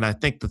lot, and I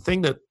think the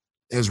thing that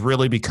has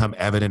really become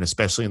evident,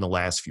 especially in the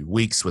last few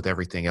weeks with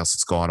everything else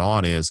that's gone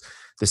on, is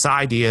this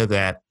idea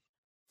that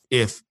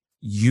if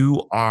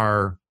you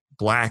are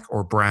Black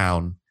or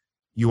brown,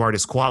 you are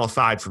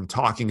disqualified from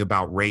talking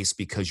about race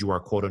because you are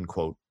quote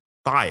unquote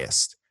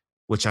biased,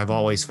 which I've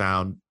always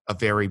found a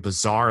very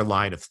bizarre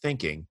line of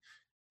thinking.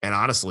 And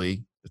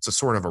honestly, it's a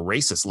sort of a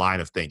racist line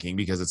of thinking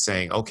because it's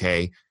saying,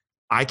 okay,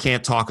 I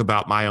can't talk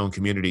about my own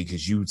community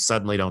because you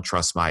suddenly don't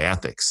trust my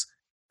ethics.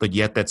 But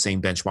yet that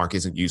same benchmark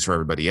isn't used for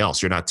everybody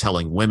else. You're not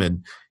telling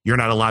women, you're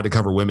not allowed to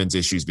cover women's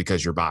issues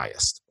because you're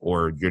biased,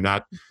 or you're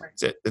not,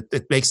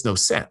 it makes no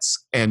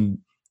sense. And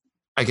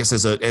I guess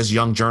as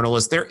young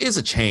journalists, there is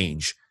a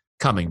change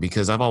coming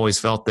because I've always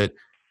felt that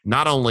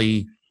not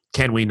only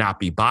can we not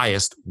be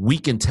biased, we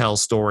can tell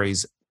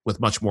stories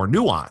with much more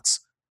nuance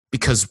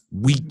because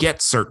we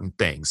get certain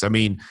things. I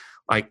mean,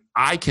 like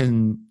I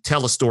can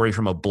tell a story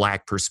from a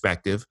Black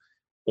perspective,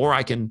 or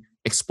I can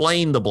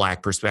explain the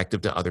Black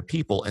perspective to other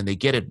people and they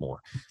get it more.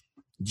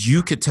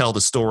 You could tell the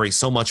story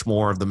so much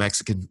more of the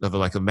Mexican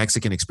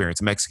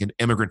experience, a Mexican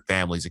immigrant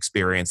family's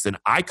experience than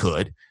I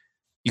could.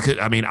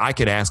 I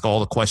could ask all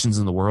the questions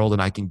in the world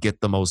and I can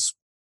get the most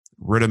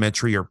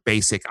rudimentary or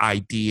basic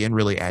idea and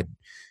really add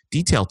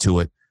detail to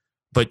it.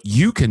 But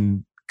you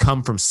can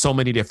come from so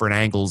many different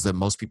angles that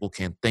most people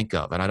can't think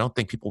of. And I don't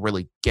think people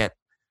really get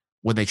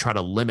when they try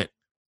to limit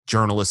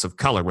journalists of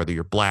color, whether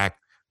you're Black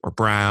or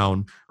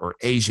brown or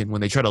Asian, when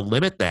they try to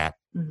limit that,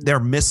 they're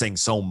missing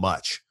so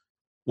much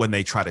when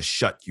they try to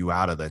shut you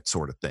out of that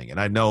sort of thing.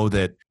 And I know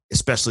that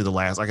especially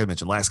like I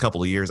mentioned, last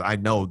couple of years, I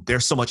know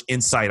there's so much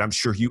insight I'm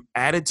sure you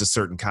added to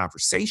certain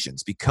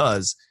conversations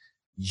because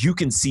you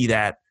can see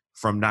that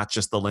from not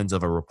just the lens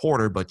of a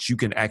reporter, but you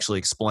can actually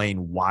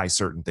explain why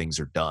certain things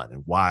are done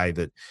and why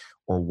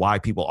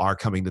people are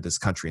coming to this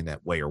country in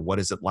that way, or what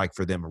is it like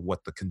for them, or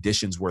what the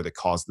conditions were that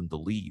caused them to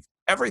leave.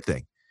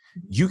 Everything.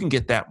 You can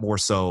get that more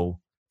so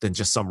than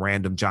just some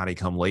random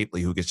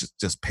Johnny-come-lately who gets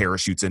just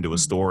parachutes into a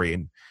story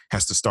and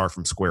has to start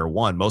from square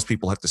one. Most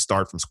people have to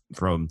start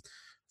from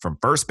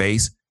first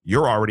base.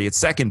 You're already at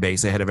second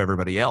base ahead of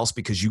everybody else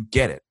because you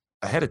get it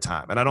ahead of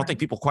time. And I don't think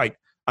people quite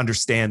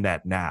understand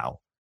that now.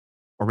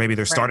 Or maybe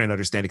they're starting to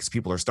understand it because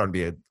people are starting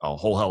to be a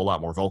whole hell of a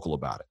lot more vocal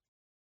about it.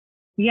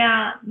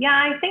 Yeah,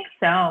 I think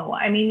so.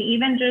 I mean,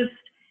 even just,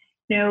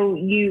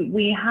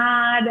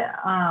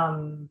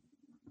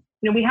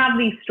 we have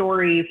these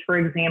stories, for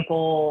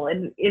example,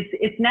 and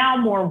it's now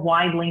more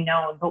widely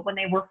known, but when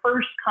they were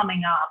first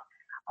coming up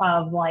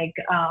of like,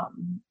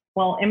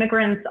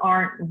 immigrants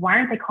why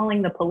aren't they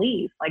calling the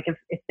police? Like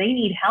if they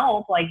need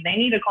help, like they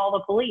need to call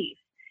the police.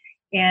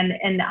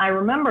 And I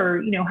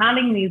remember,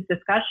 having these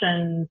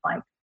discussions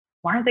like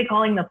why aren't they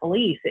calling the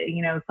police?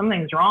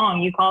 Something's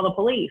wrong. You call the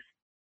police.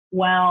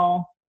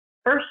 Well,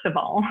 first of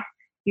all,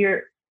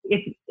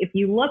 if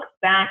you look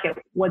back at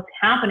what's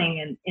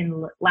happening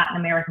in Latin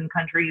American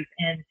countries,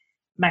 in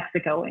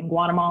Mexico, in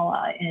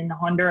Guatemala, in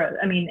Honduras,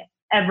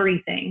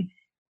 everything,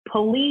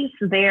 police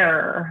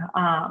there,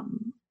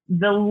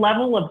 the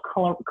level of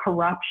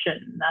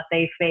corruption that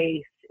they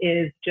face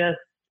is just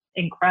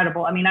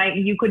incredible.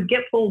 You could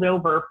get pulled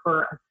over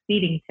for a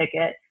speeding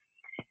ticket,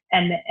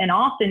 and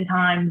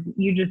oftentimes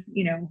you just,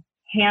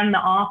 hand the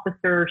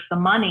officer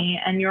some money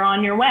and you're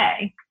on your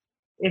way.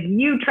 If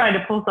you try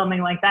to pull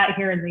something like that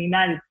here in the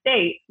United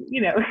States,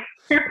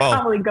 you're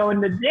probably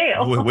going to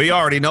jail. We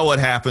already know what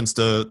happens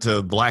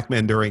to black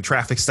men during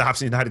traffic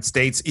stops in the United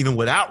States, even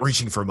without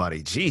reaching for money.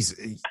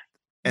 Jeez.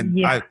 And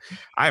yeah.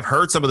 I've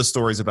heard some of the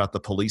stories about the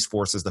police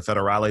forces, the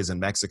federales in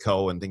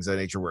Mexico and things of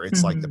that nature, where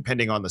it's like,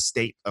 depending on the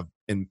state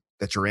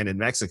that you're in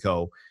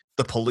Mexico,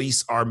 the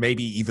police are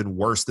maybe even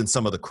worse than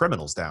some of the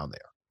criminals down there.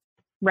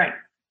 Right.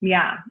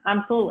 Yeah,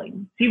 absolutely.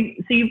 So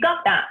you've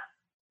got that.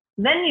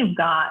 Then you've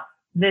got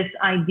this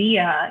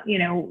idea,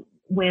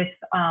 with,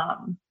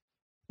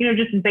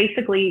 just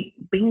basically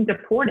being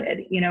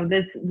deported,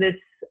 this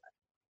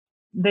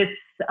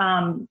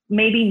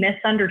maybe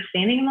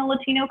misunderstanding in the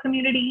Latino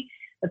community,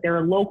 that there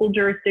are local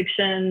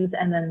jurisdictions,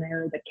 and then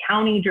there are the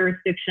county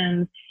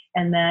jurisdictions,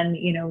 and then,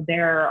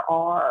 there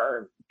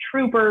are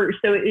troopers.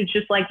 So it's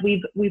just like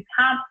we've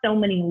had so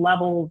many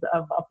levels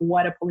of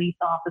what a police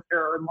officer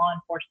or law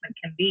enforcement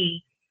can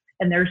be.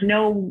 And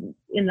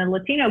in the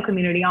Latino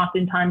community,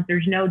 oftentimes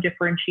there's no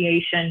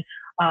differentiation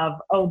of,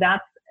 oh,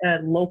 that's a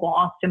local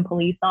Austin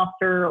police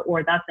officer,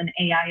 or that's an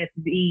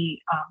AISD,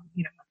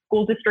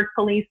 school district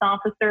police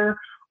officer,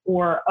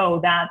 or, oh,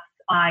 that's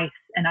ICE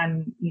and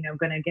I'm,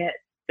 going to get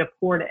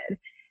deported.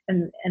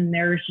 And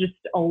there's just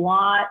a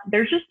lot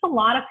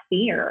of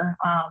fear.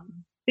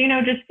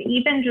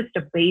 Just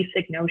a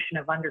basic notion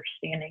of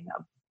understanding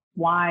of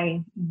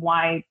why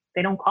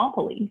they don't call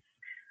police.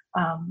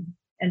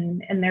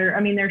 And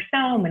there's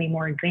so many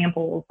more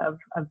examples of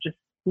just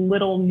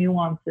little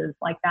nuances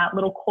like that,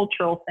 little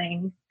cultural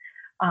things.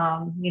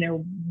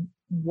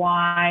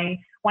 Why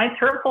it's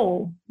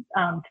hurtful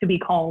to be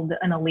called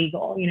an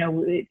illegal.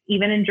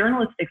 Even in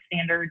journalistic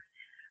standards,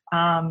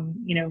 a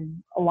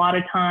lot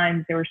of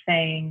times they were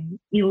saying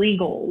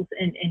illegals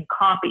in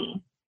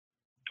copy,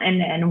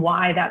 and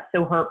why that's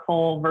so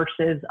hurtful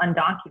versus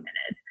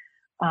undocumented.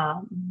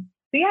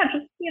 So yeah,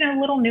 just,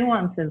 little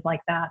nuances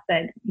like that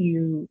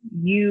you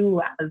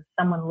as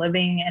someone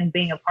living and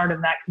being a part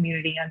of that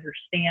community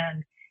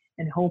understand,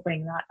 and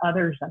hoping that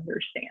others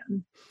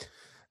understand.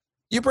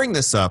 You bring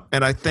this up,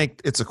 and I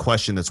think it's a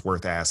question that's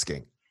worth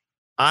asking.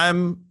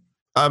 I'm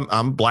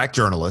a black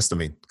journalist.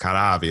 Kind of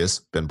obvious,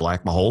 been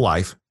black my whole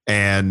life.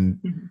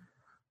 And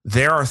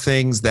there are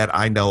things that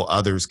I know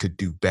others could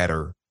do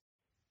better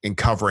in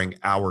covering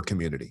our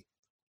community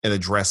and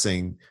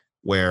addressing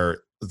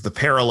where the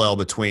parallel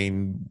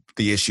between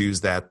the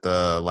issues that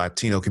the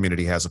Latino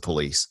community has of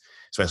police,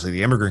 especially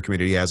the immigrant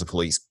community has of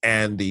police,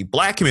 and the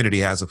black community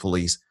has of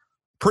police,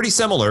 pretty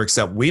similar,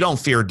 except we don't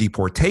fear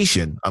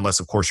deportation, unless,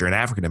 of course, you're an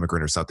African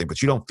immigrant or something,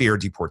 but you don't fear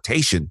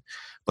deportation,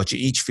 but you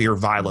each fear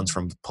violence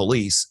from the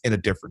police in a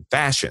different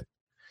fashion.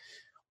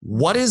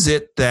 What is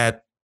it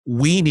that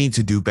we need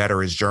to do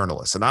better as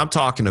journalists? And I'm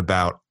talking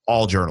about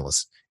all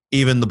journalists,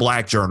 even the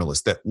black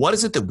journalists. What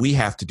is it that we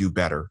have to do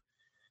better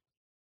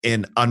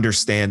in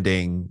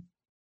understanding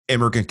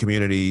immigrant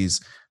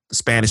communities, the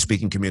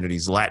Spanish-speaking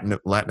communities, Latin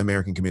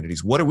American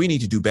communities? What do we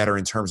need to do better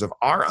in terms of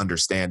our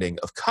understanding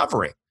of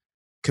covering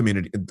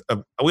community?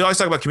 We always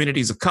talk about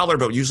communities of color,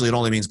 but usually it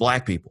only means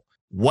black people.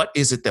 What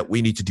is it that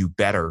we need to do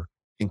better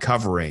in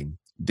covering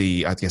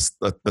the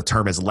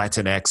term is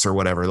Latinx or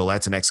whatever, the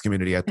Latinx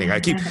community?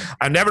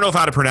 I never know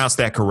how to pronounce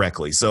that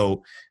correctly.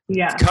 So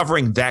yeah,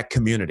 covering that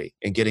community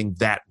and getting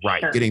that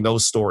right, sure, getting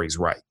those stories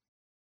right.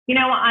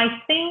 I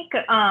think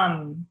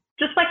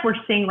just like we're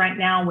seeing right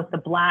now with the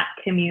black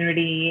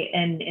community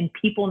and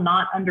people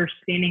not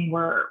understanding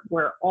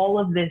where all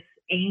of this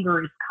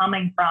anger is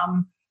coming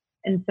from.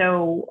 And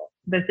so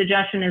the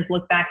suggestion is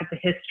look back at the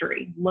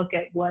history, look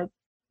at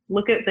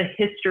the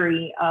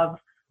history of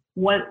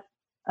what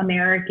the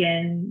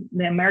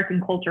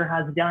American culture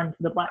has done to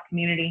the black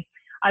community.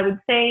 I would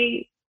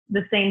say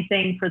the same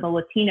thing for the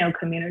Latino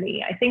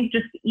community. I think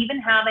just even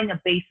having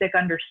a basic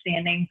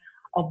understanding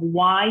of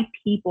why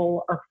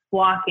people are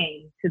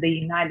flocking to the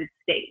United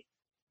States.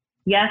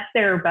 Yes,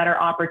 there are better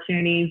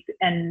opportunities.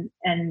 And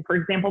for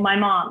example, my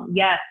mom,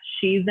 yes,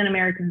 she's an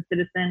American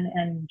citizen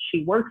and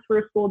she works for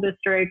a school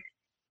district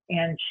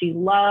and she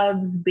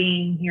loves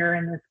being here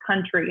in this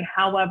country.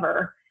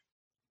 However,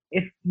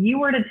 if you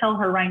were to tell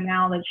her right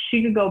now that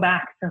she could go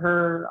back to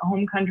her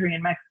home country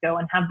in Mexico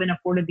and have been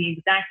afforded the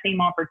exact same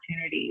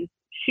opportunities,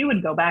 she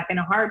would go back in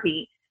a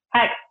heartbeat.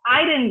 Heck,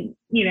 I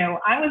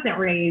wasn't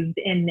raised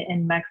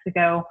in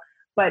Mexico,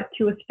 but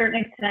to a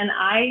certain extent,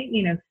 I,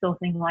 still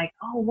think like,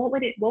 oh, what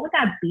would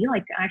that be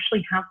like to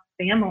actually have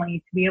family,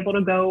 to be able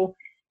to go,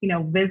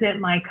 visit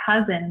my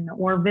cousin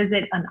or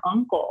visit an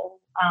uncle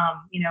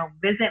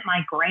visit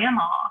my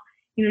grandma,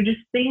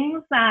 just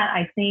things that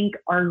I think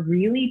are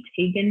really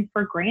taken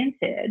for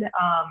granted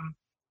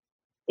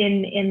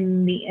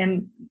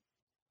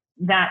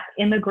that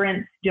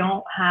immigrants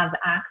don't have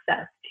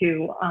access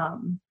to.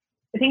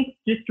 I think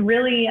just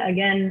really,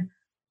 again,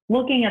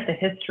 looking at the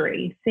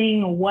history,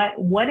 seeing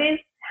what is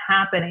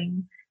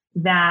happening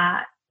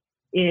that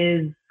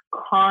is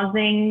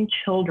causing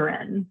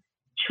children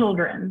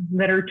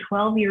that are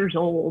 12 years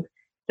old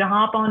to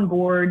hop on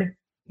board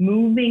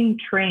moving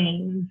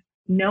trains,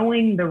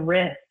 knowing the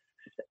risks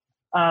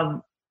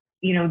of,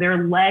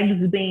 their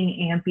legs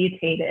being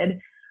amputated,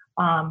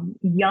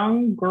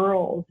 young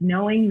girls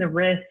knowing the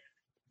risks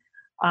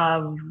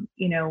of,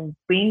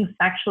 being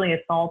sexually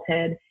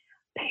assaulted,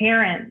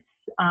 parents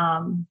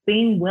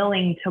being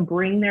willing to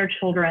bring their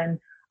children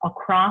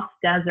across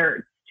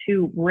deserts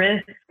to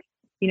risk,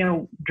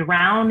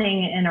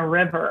 drowning in a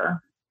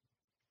river.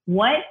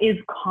 What is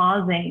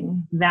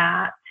causing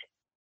that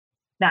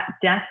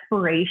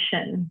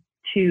desperation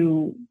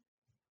to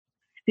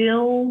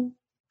still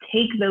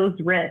take those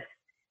risks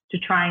to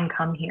try and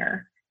come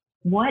here?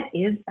 What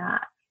is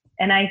that?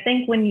 And I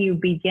think when you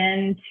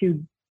begin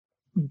to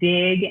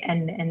dig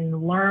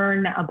and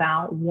learn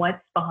about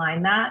what's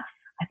behind that,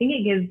 I think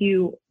it gives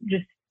you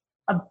just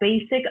a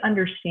basic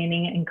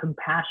understanding and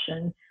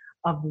compassion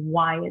of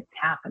why it's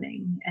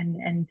happening,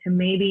 and to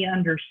maybe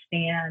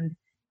understand,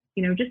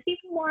 just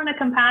even more on a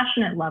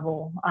compassionate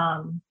level,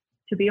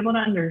 to be able to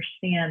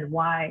understand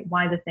why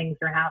the things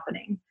are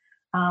happening.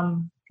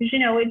 Because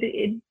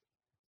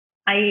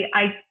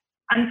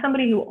I'm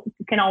somebody who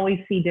can always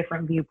see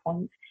different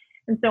viewpoints,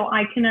 and so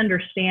I can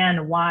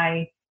understand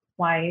why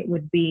it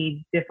would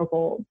be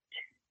difficult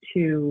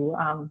to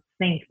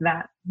think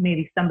that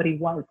maybe somebody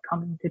was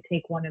coming to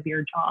take one of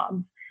your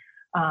jobs.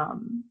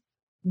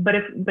 But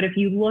if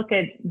you look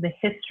at the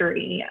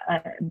history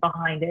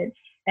behind it,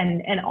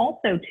 and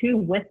also too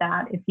with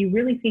that, if you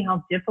really see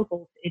how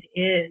difficult it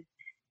is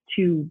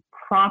to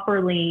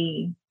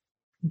properly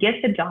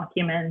get the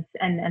documents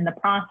and the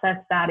process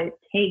that it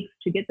takes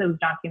to get those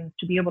documents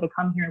to be able to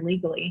come here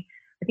legally,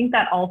 I think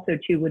that also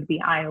too would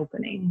be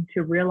eye-opening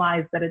to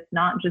realize that it's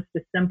not just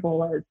as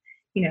simple as,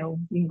 you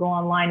can go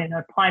online and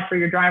apply for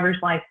your driver's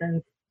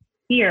license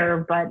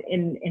here, but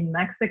in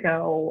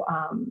Mexico,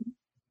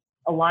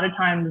 a lot of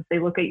times they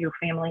look at your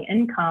family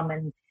income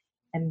and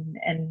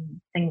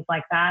things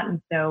like that.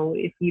 And so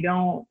if you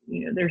don't,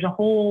 there's a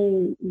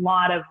whole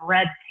lot of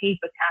red tape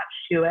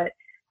attached to it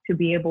to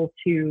be able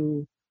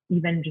to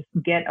even just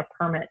get a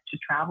permit to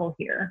travel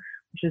here,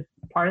 which is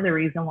part of the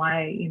reason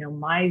why,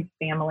 my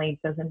family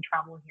doesn't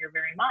travel here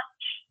very much.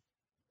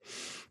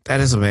 That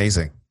is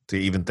amazing to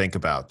even think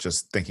about,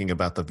 just thinking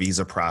about the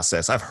visa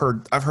process. I've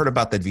heard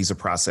about that visa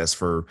process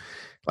for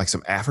like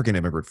some African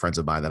immigrant friends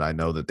of mine that I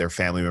know that their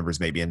family members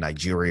maybe in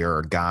Nigeria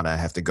or Ghana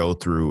have to go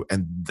through.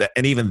 And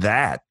even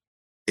that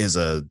is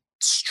a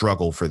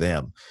struggle for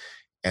them.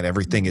 And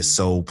everything is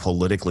so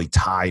politically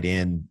tied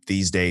in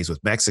these days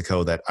with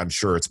Mexico that I'm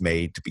sure it's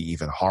made to be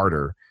even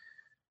harder.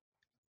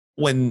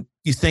 When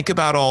you think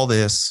about all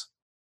this,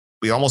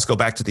 we almost go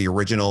back to the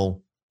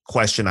original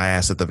question I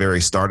asked at the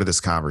very start of this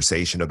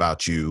conversation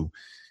about you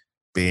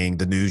being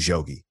the news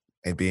yogi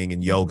and being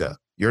in yoga.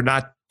 You're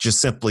not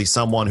just simply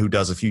someone who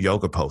does a few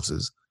yoga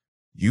poses.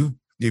 You've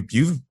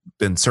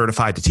been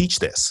certified to teach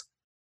this.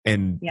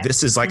 And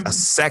this is like a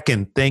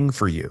second thing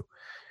for you.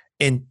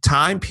 In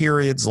time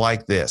periods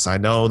like this, I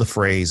know the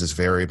phrase has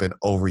been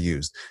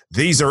overused.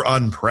 These are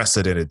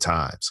unprecedented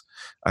times.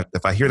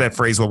 If I hear that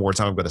phrase one more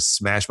time, I'm going to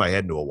smash my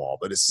head into a wall.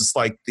 But it's just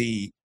like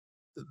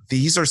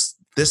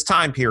this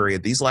time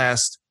period, these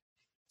last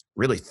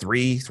really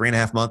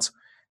 3.5 months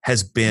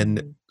has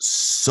been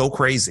so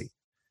crazy.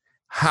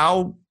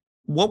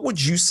 What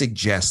would you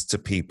suggest to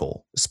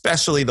people,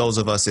 especially those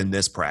of us in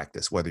this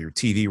practice, whether you're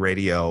TV,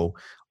 radio,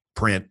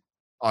 print,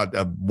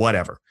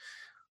 whatever?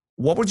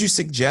 What would you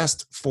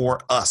suggest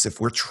for us if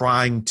we're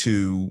trying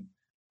to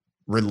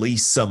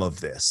release some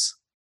of this?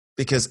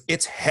 Because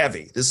it's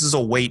heavy. This is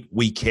a weight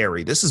we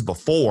carry. This is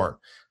before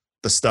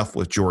the stuff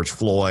with George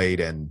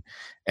Floyd and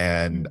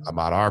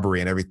Ahmaud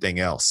Arbery and everything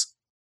else.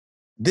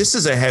 This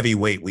is a heavy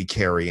weight we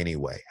carry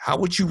anyway. How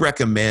would you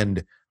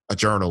recommend a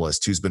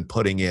journalist who's been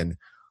putting in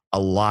a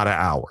lot of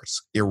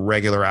hours,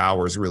 irregular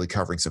hours, really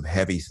covering some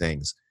heavy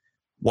things?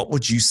 What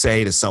would you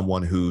say to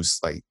someone who's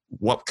like,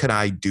 what can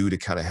I do to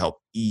kind of help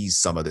ease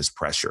some of this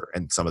pressure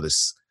and some of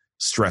this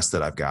stress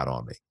that I've got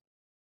on me?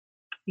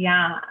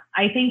 Yeah,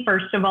 I think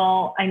first of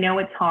all, I know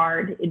it's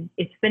hard.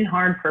 It's been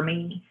hard for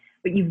me,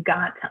 but you've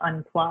got to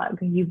unplug.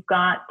 You've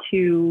got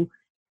to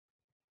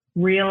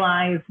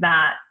realize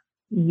that,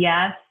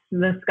 yes,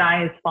 the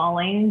sky is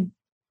falling,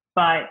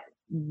 but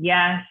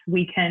yes,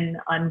 we can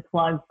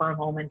unplug for a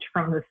moment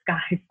from the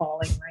sky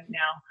falling right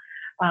now.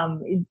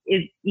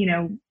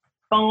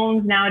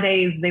 Phones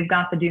nowadays, they've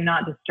got the do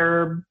not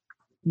disturb,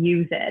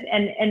 use it.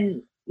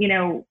 And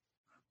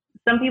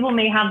some people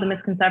may have the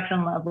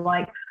misconception of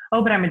like,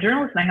 oh, but I'm a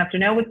journalist and I have to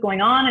know what's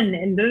going on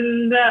and blah,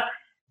 blah, blah.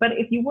 But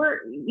if you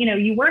work,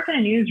 you work in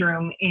a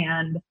newsroom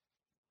and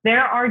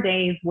there are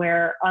days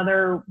where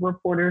other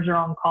reporters are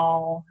on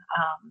call.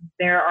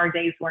 There are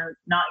days where it's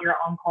not your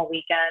on-call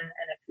weekend.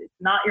 And if it's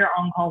not your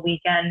on-call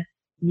weekend,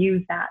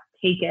 use that,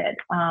 take it.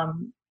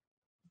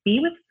 Be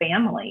with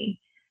family.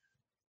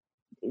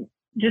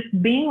 Just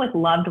being with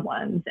loved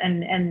ones.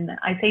 And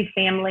I say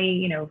family,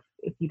 you know,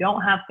 if you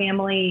don't have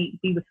family,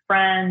 be with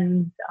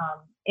friends,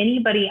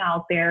 anybody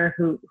out there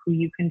who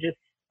you can just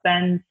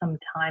spend some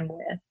time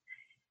with.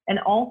 And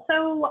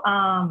also,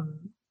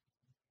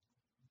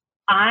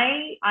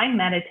 I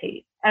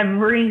meditate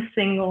every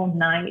single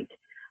night.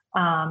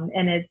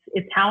 And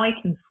it's how I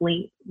can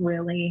sleep,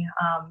 really.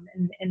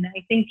 And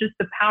I think just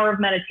the power of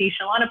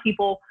meditation, a lot of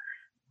people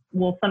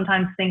will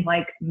sometimes think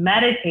like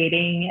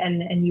meditating,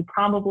 and you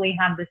probably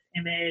have this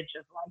image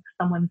of like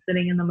someone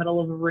sitting in the middle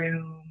of a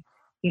room,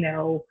 you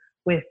know,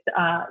 with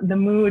the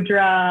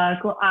mudra,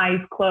 eyes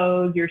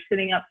closed, you're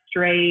sitting up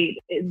straight.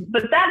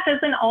 But that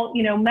doesn't all,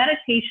 you know,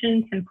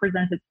 meditation can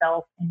present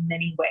itself in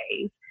many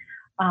ways.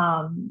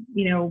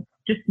 You know,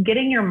 just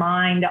getting your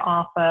mind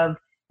off of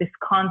this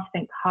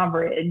constant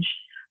coverage.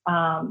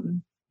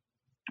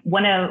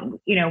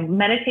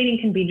 Meditating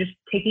can be just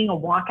taking a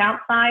walk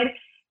outside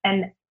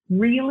and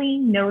really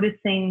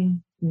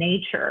noticing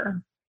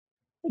nature,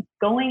 like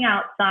going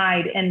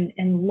outside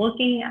and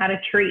looking at a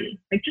tree,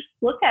 like just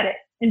look at it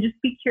and just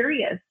be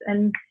curious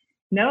and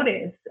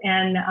notice.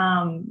 And,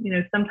 you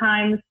know,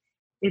 sometimes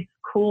it's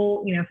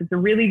cool, you know, if it's a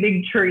really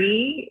big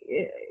tree,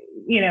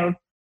 you know,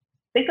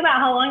 think about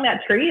how long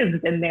that tree has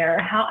been there,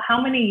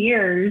 how many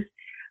years.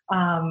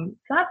 So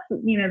that's,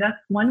 you know, that's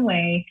one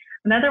way.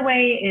 Another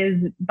way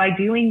is by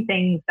doing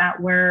things that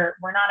we're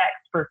not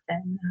experts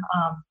in.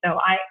 So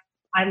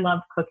I love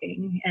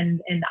cooking,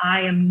 and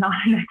I am not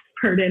an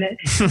expert in it,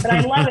 but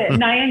I love it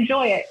and I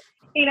enjoy it.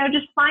 You know,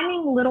 just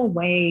finding little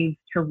ways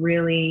to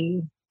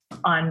really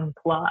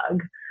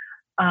unplug.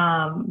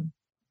 I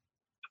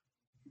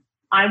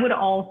would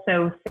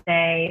also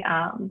say,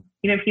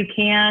 you know, if you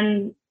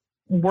can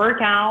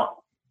working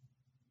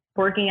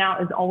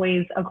out is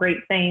always a great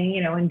thing,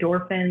 you know,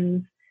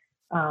 endorphins,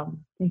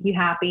 make you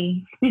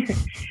happy.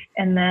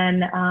 and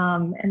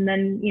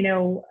then, you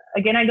know,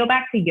 again, I go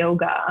back to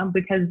yoga,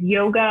 because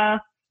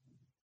yoga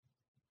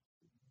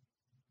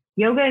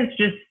is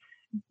just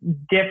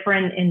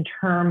different in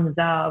terms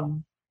of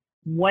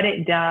what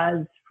it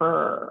does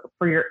for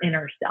your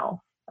inner self.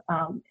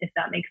 If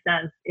that makes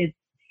sense.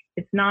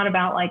 It's not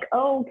about like,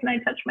 oh, can I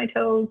touch my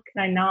toes?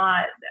 Can I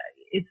not?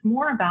 It's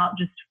more about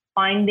just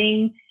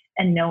finding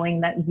and knowing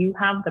that you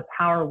have the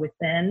power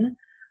within,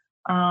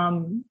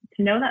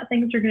 to know that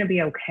things are going to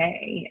be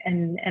okay.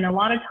 And a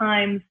lot of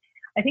times,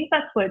 I think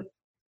that's what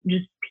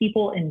just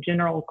people in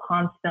general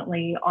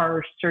constantly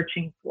are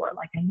searching for.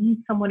 Like, I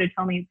need someone to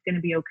tell me it's going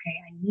to be okay.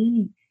 I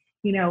need,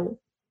 you know,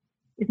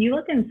 if you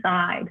look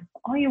inside,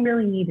 all you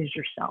really need is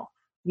yourself.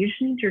 You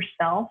just need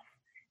yourself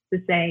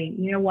to say,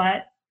 you know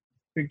what,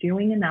 you're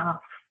doing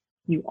enough.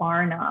 You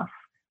are enough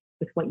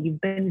with what you've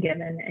been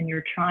given, and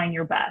you're trying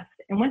your best.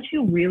 And once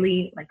you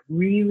really,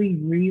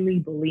 really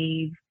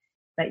believe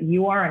that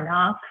you are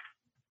enough,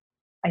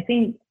 I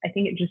think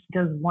it just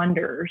does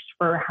wonders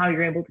for how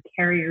you're able to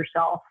carry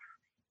yourself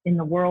in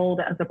the world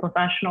as a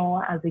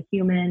professional, as a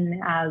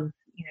human, as,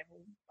 you know,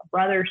 a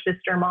brother,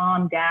 sister,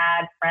 mom,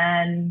 dad,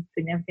 friend,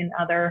 significant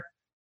other.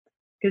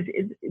 Because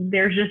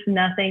there's just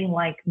nothing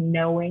like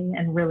knowing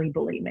and really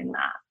believing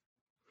that.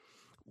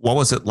 What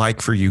was it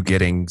like for you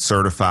getting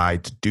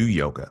certified to do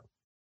yoga?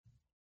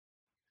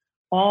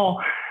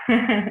 Oh,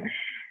 that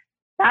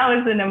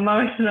was an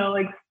emotional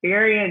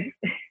experience.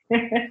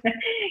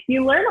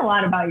 You learn a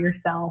lot about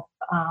yourself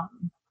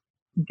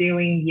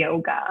doing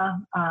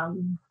yoga.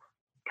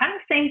 Kind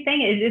of same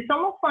thing. It's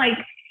almost like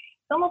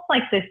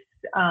this.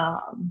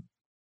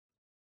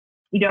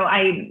 You know,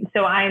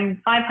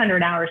 I'm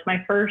 500 hours.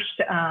 My first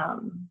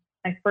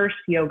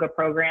yoga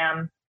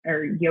program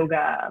or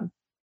yoga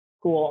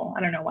school. I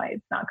don't know why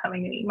it's not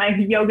coming to me. My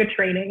yoga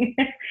training.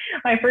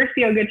 My first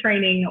yoga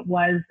training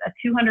was a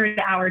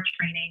 200-hour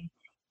training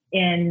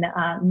in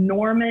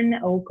Norman,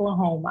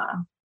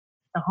 Oklahoma,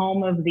 the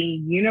home of the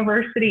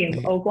University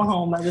of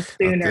Oklahoma, the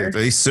Sooners.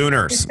 The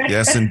Sooners,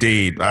 yes,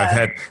 indeed.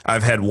 Yeah.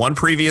 I've had one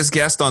previous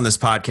guest on this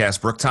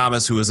podcast, Brooke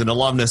Thomas, who is an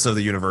alumnus of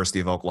the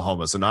University of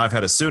Oklahoma. So now I've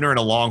had a Sooner and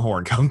a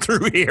Longhorn come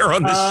through here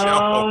on this show.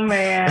 Oh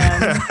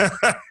man!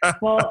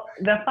 Well,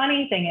 the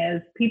funny thing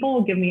is, people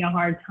will give me a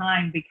hard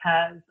time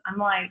because I'm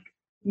like,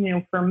 you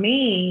know, for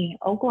me,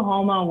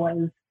 Oklahoma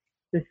was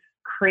this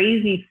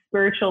crazy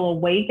spiritual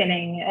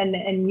awakening,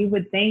 and you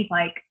would think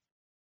like,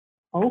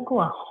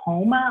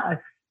 Oklahoma, a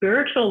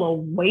spiritual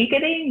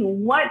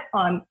awakening? What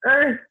on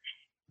earth?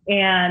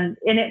 And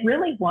it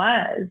really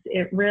was.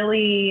 It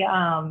really,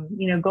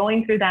 you know,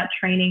 going through that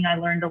training, I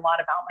learned a lot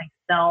about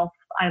myself.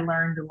 I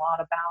learned a lot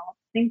about,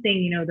 same thing,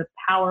 you know, the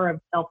power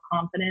of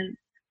self-confidence.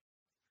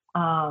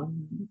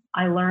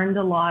 I learned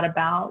a lot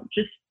about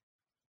just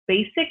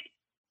basic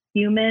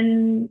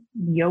human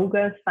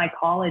yoga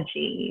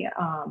psychology,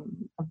 of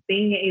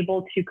being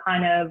able to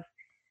kind of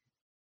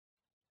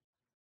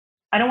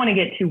I don't want to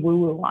get too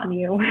woo-woo on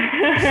you.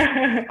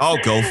 Oh,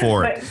 go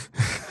for it.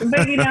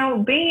 But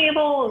being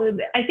able,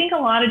 I think a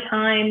lot of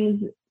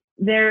times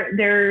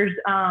there's,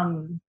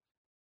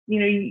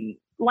 you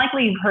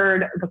likely you've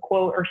heard the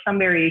quote or some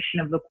variation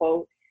of the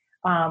quote,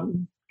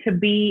 to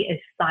be is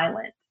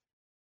silent.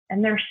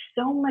 And there's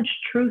so much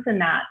truth in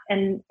that.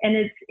 And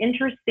it's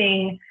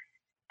interesting,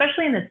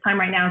 especially in this time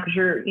right now,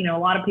 because a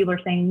lot of people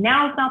are saying,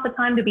 now is not the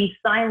time to be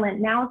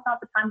silent. Now is not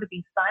the time to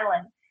be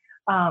silent.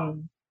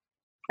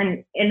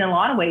 And in a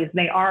lot of ways,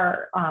 they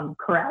are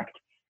correct.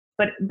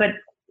 But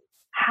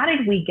how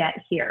did we get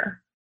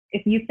here?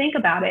 If you think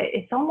about it,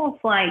 it's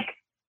almost like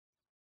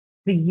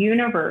the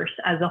universe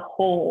as a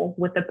whole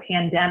with the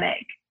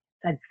pandemic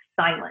said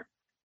silence.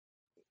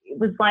 It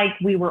was like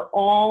we were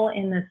all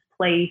in this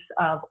place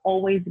of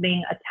always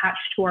being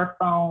attached to our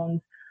phones,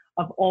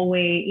 of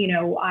always,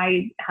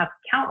 I have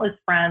countless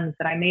friends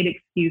that I made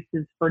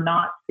excuses for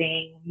not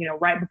seeing,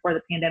 right before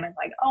the pandemic,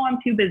 like, oh, I'm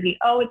too busy.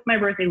 Oh, it's my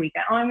birthday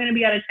weekend. Oh, I'm going to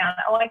be out of town.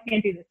 Oh, I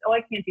can't do this. Oh,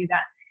 I can't do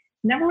that.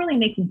 Never really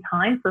making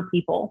time for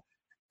people.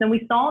 Then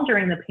we saw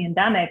during the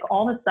pandemic,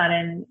 all of a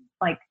sudden,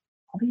 like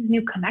all these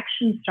new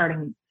connections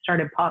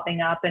started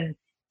popping up, and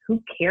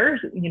who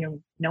cares?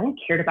 No one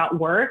cared about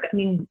work. I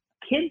mean,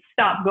 kids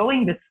stopped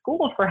going to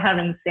school, for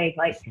heaven's sake.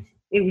 Like,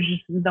 it was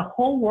just, the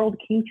whole world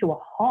came to a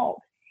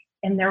halt.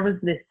 And there was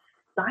this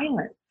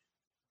silence.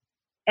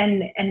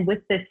 And with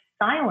this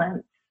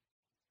silence,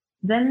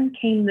 then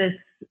came this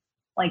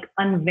like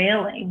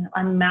unveiling,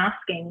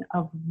 unmasking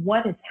of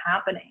what is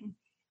happening.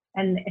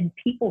 And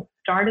people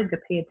started to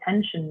pay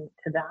attention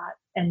to that.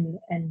 And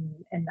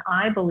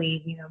I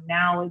believe,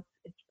 now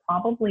it's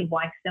probably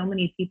why so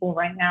many people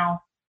right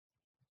now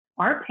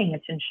are paying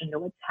attention to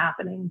what's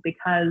happening,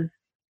 because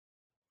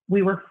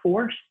we were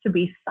forced to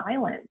be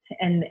silent.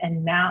 And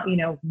now,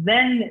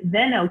 then,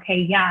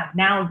 okay, yeah,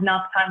 now is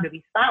not the time to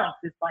be silent.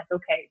 It's like,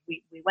 okay,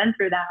 we went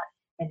through that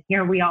and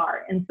here we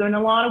are. And so in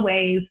a lot of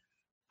ways,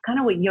 kind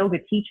of what yoga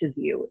teaches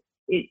you,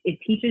 it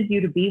teaches you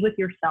to be with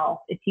yourself.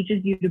 It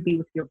teaches you to be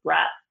with your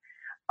breath.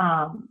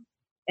 And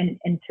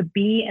to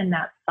be in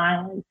that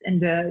silence,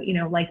 and to,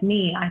 like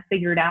me, I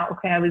figured out,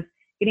 okay, I was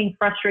getting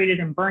frustrated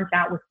and burnt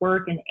out with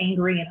work and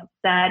angry and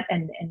upset.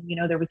 And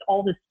there was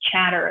all this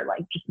chatter,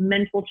 like just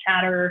mental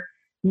chatter,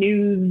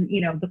 news,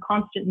 the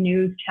constant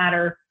news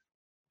chatter.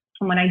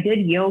 And when I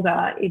did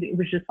yoga, it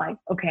was just like,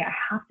 okay, I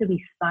have to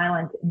be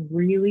silent and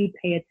really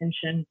pay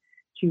attention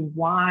to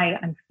why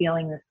I'm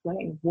feeling this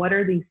way. What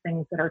are these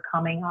things that are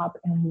coming up,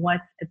 and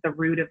what's at the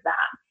root of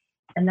that?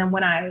 And then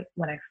when I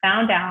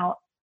found out,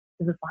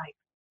 it was like,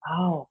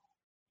 oh,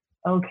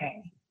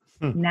 okay,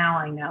 now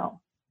I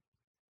know.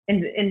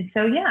 And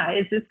so, yeah,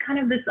 it's just kind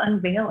of this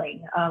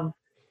unveiling of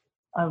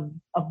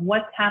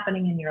what's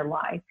happening in your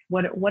life.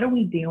 What are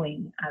we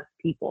doing as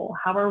people?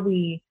 How are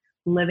we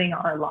living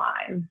our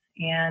lives?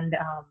 And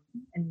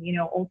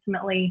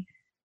ultimately,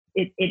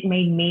 it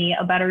made me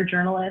a better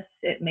journalist.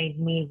 It made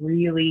me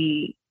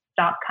really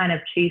stop kind of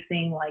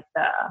chasing like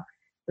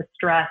the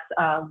stress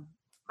of,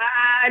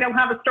 I don't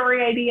have a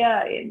story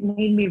idea. It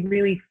made me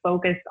really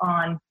focus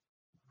on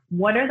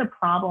what are the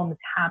problems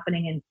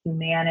happening in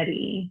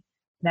humanity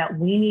that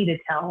we need to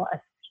tell as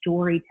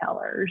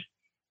storytellers.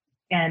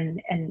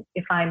 And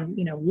if I'm,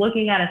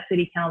 looking at a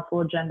city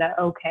council agenda,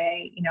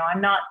 okay,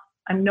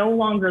 I'm no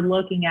longer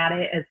looking at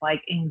it as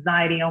like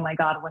anxiety. Oh my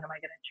God, when am I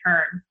going to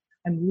turn?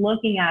 I'm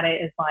looking at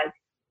it as like,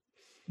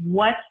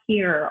 what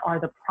here are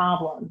the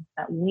problems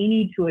that we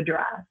need to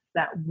address,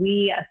 that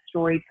we as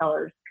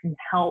storytellers can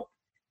help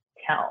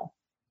tell.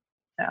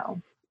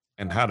 So.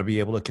 And how to be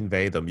able to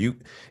convey them.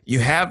 You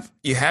have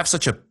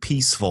such a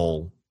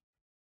peaceful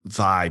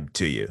vibe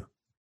to you.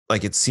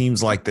 Like, it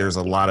seems like there's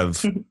a lot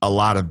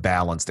of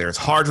balance there. It's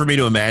hard for me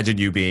to imagine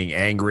you being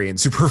angry and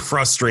super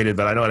frustrated,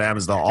 but I know it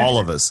happens to all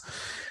of us.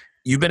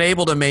 You've been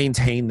able to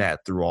maintain that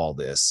through all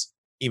this,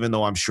 even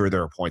though I'm sure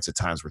there are points at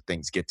times where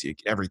things get to you.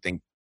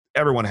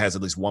 Everyone has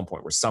at least one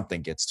point where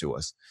something gets to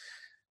us.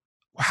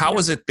 How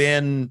has it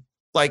been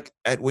like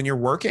when you're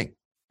working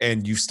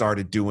and you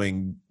started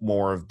doing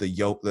more of the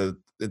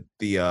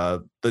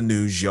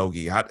news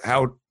yogi?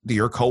 How do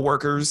your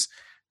coworkers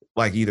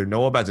like either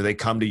know about? Do they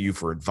come to you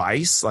for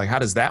advice? Like, how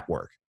does that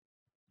work?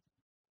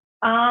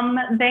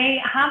 They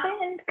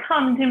haven't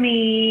come to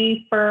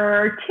me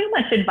for too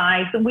much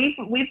advice. We've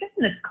been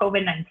in this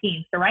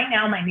COVID-19. So right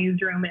now my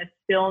newsroom is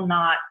still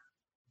not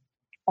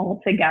all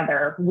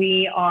together.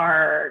 We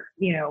are,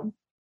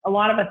 a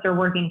lot of us are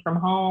working from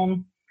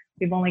home.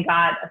 We've only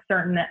got a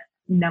certain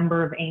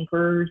number of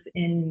anchors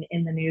in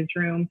the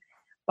newsroom,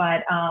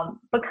 but kind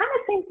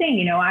of same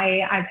thing.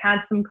 I've had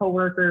some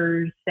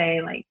coworkers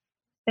say like,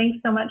 thanks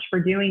so much for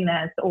doing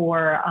this.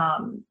 Or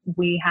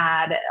we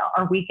had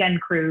our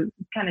weekend crew,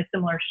 kind of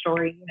similar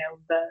story,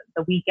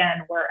 the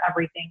weekend where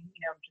everything,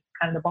 just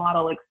kind of the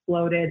bottle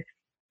exploded.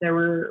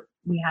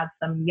 We had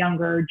some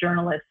younger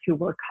journalists who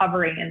were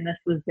covering, and this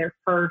was their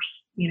first,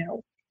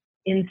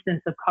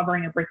 instance of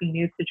covering a breaking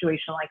news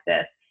situation like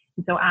this.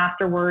 And so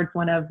afterwards,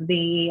 one of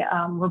the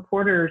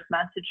reporters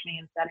messaged me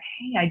and said,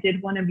 hey, I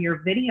did one of your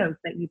videos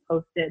that you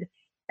posted,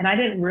 And I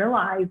didn't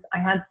realize I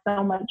had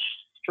so much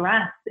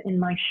stress in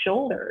my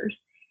shoulders.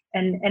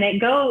 And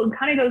it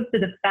kind of goes to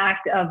the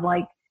fact of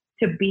like,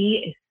 to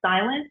be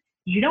silent,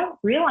 you don't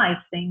realize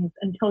things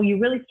until you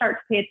really start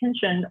to pay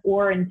attention,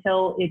 or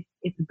until it's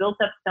built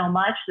up so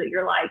much that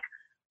you're like,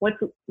 what's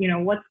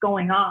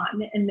going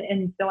on?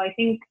 And so I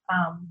think,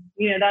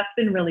 that's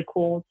been really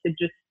cool to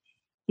just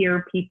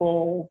hear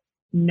people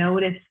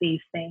notice these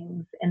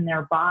things in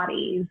their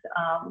bodies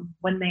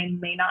when they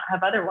may not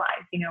have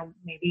otherwise.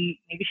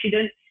 Maybe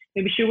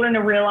she wouldn't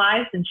have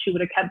realized, and she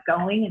would have kept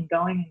going and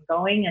going and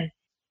going, and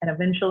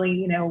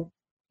eventually,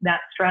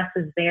 that stress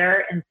is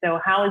there. And so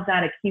how is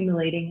that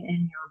accumulating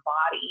in your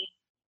body?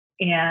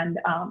 And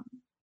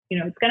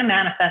it's going to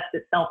manifest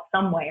itself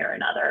some way or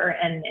another,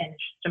 and it's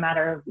just a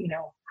matter of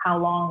how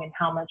long and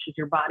how much is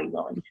your body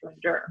willing to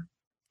endure.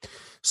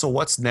 So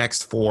what's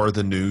next for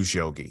the News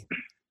Yogi?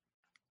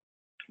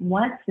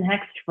 What's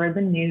next for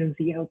the News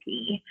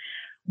Yogi?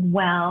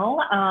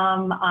 Well,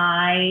 I'm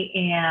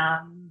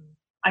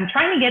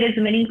trying to get as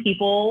many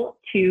people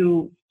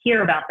to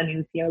hear about the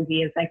News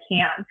Yogi as I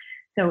can.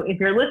 So if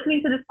you're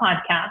listening to this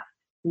podcast,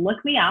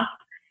 look me up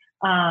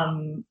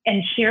and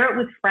share it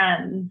with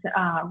friends.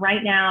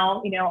 Right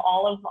now,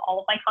 all of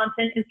my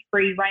content is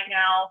free right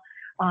now.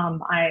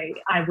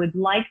 I would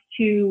like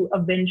to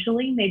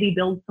eventually maybe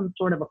build some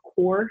sort of a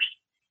course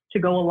to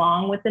go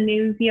along with the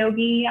News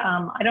Yogi.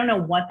 I don't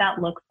know what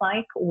that looks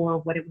like or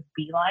what it would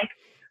be like.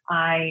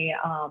 I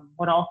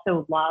would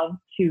also love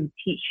to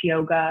teach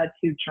yoga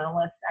to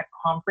journalists at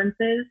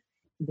conferences.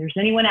 If there's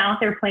anyone out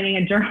there planning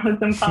a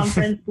journalism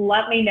conference,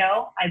 let me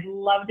know. I'd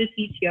love to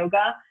teach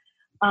yoga.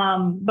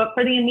 But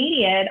for the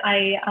immediate,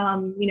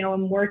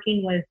 I'm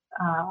working with,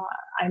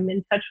 I'm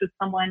in touch with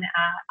someone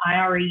at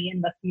IRE,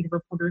 Investigative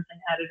Reporters and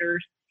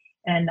Editors,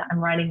 and I'm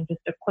writing just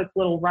a quick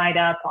little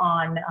write-up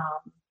on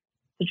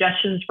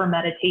suggestions for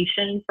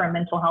meditation for a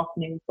mental health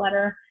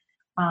newsletter.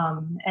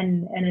 And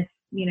if,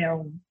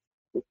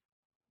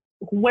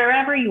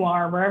 wherever you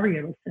are, wherever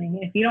you're listening,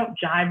 if you don't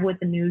jive with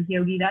the News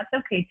Yogi, that's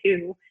okay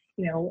too.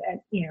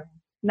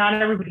 Not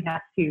everybody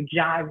has to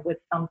jive with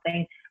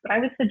something, but I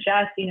would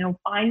suggest,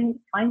 find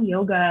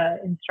yoga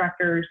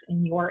instructors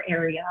in your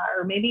area,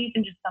 or maybe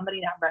even just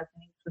somebody that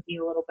resonates with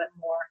you a little bit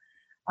more.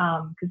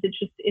 Cause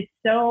it's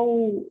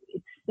so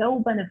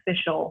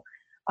beneficial,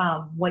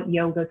 what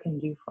yoga can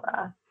do for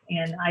us.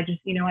 And I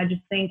just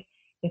think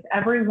if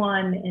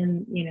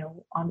everyone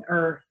on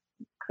earth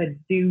could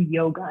do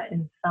yoga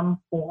in some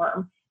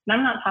form, and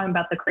I'm not talking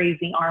about the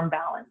crazy arm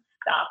balance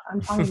stuff.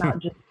 I'm talking about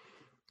just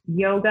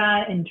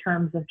yoga in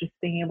terms of just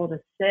being able to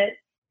sit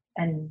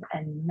and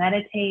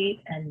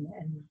meditate and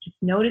just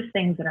notice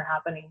things that are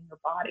happening in your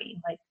body.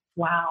 Like,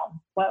 wow,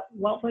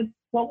 what would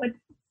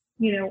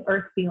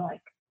Earth be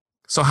like?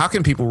 So how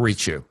can people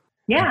reach you?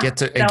 Yeah, and get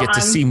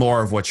to see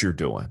more of what you're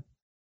doing?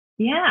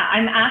 Yeah,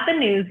 I'm at the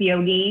News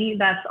Yogi.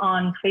 That's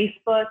on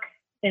Facebook,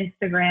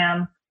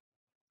 Instagram.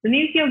 The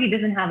News Yogi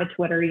doesn't have a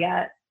Twitter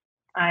yet.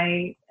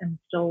 I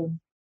don't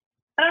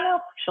know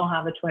if she'll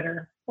have a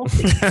Twitter. We'll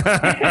see.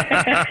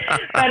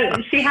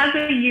 But she has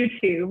a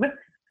YouTube,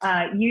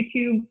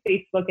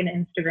 Facebook, and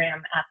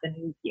Instagram at the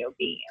News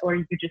Yogi. Or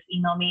you could just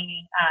email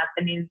me at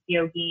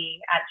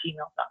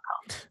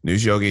thenewsyogi@gmail.com.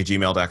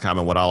 Newsyogi@gmail.com.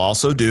 And what I'll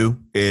also do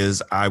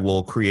is I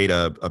will create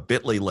a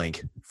Bitly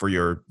link for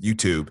your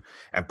YouTube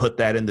and put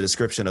that in the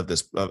description of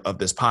this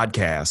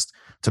podcast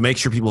to make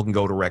sure people can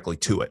go directly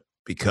to it.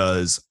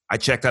 Because I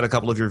checked out a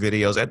couple of your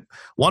videos. At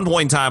one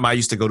point in time, I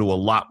used to go to a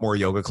lot more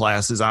yoga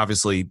classes.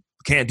 Obviously,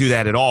 can't do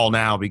that at all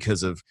now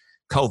because of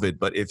COVID.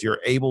 But if you're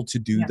able to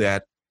do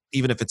that,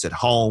 even if it's at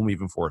home,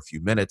 even for a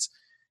few minutes,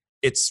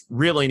 it's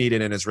really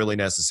needed and it's really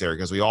necessary,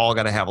 because we all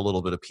got to have a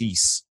little bit of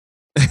peace,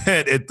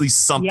 at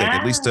least something,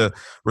 at least to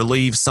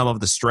relieve some of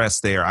the stress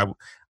there.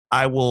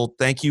 I will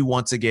thank you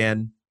once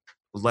again,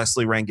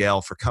 Leslie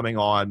Rangel, for coming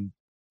on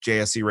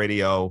JSC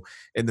Radio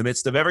in the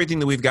midst of everything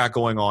that we've got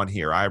going on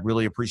here. I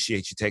really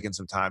appreciate you taking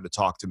some time to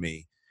talk to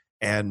me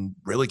and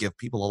really give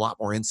people a lot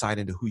more insight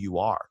into who you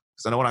are.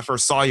 Because I know when I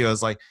first saw you, I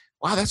was like,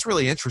 wow, that's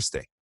really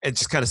interesting. And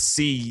just kind of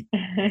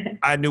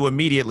I knew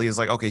immediately, it's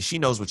like, okay, she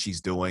knows what she's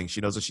doing. She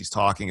knows what she's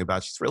talking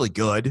about. She's really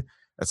good.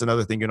 That's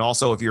another thing. And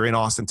also, if you're in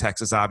Austin,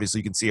 Texas, obviously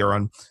you can see her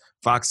on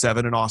Fox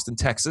 7 in Austin,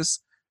 Texas.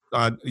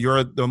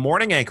 You're the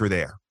morning anchor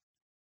there.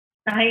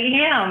 I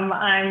am.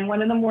 I'm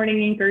one of the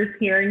morning anchors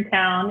here in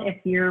town. If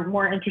you're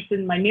more interested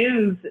in my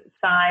news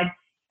side,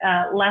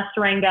 Les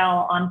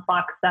Rangel on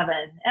Fox 7.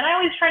 And I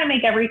always try to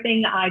make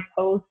everything I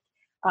post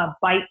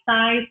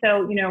bite-sized.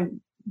 So,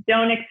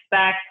 don't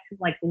expect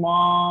like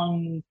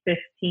long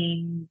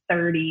 15,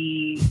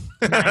 30,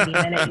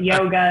 90-minute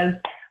yogas.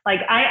 Like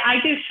I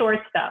do short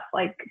stuff,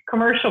 like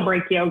commercial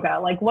break yoga.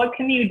 Like what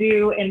can you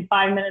do in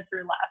 5 minutes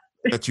or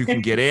less? That you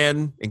can get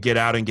in and get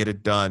out and get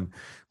it done.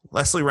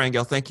 Leslie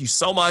Rangel, thank you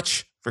so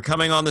much for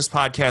coming on this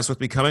podcast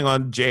with me, coming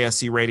on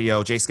JSC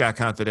Radio, J. Scott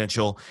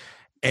Confidential.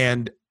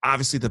 And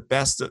obviously the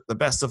best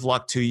of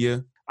luck to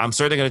you. I'm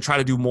certainly going to try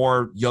to do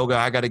more yoga.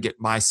 I got to get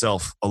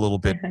myself a little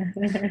bit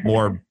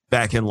more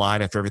back in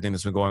line after everything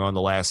that's been going on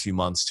the last few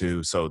months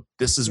too. So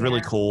this is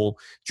really cool.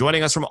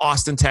 Joining us from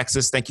Austin,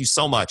 Texas. Thank you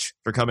so much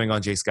for coming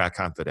on J. Scott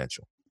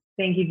Confidential.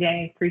 Thank you,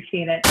 Jay.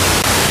 Appreciate it.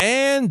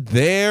 And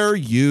there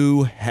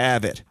you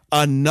have it.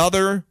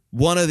 Another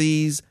one of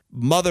these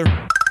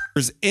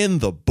motherfuckers in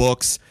the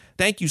books.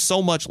 Thank you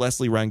so much,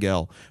 Leslie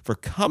Rangel, for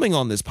coming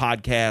on this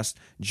podcast,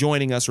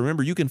 joining us.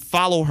 Remember, you can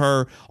follow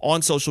her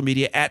on social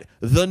media at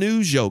The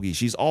News Yogi.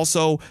 She's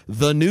also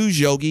The News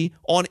Yogi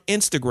on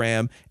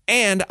Instagram.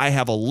 And I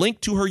have a link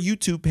to her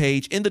YouTube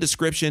page in the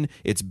description.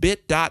 It's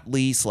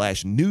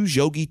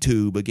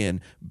bit.ly/newsyogitube.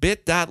 Again,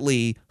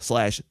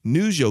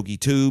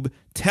 bit.ly/newsyogitube.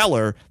 Tell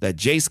her that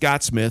J.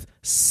 Scott Smith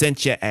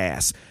sent you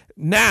ass.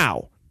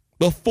 Now,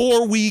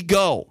 before we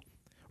go,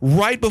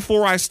 right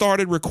before I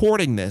started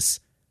recording this,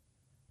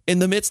 in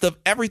the midst of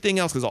everything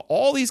else, because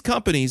all these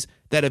companies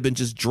that have been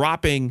just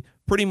dropping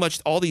pretty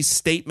much all these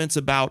statements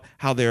about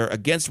how they're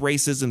against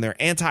racism,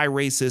 they're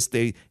anti-racist,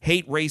 they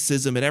hate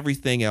racism and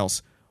everything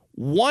else.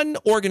 One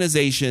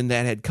organization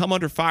that had come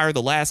under fire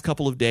the last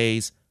couple of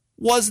days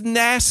was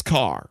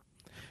NASCAR.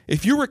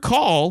 If you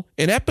recall,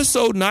 in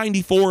episode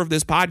 94 of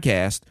this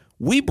podcast,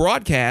 we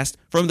broadcast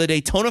from the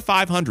Daytona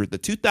 500, the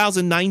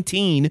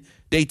 2019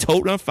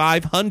 Daytona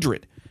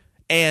 500.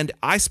 And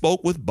I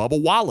spoke with Bubba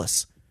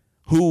Wallace,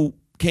 who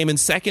came in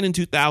second in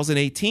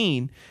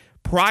 2018.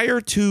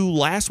 Prior to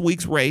last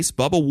week's race,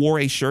 Bubba wore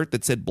a shirt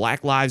that said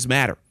Black Lives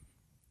Matter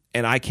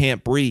and I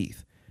Can't Breathe.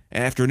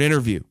 And after an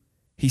interview,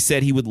 he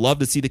said he would love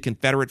to see the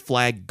Confederate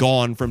flag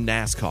gone from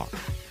NASCAR.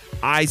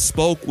 I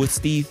spoke with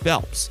Steve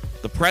Phelps,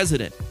 the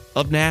president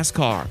of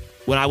NASCAR,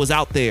 when I was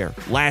out there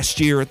last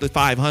year at the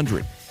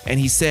 500. And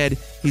he said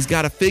he's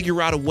got to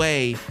figure out a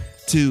way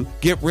to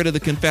get rid of the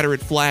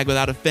Confederate flag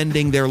without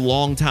offending their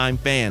longtime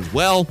fans.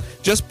 Well,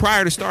 just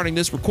prior to starting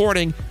this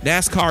recording,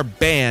 NASCAR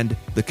banned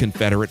the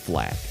Confederate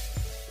flag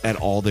at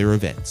all their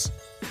events.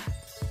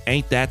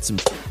 Ain't that some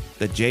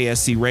that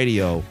JSC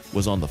Radio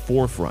was on the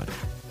forefront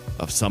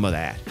of some of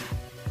that.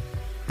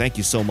 Thank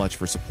you so much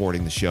for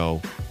supporting the show.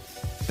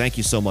 Thank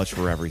you so much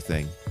for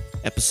everything.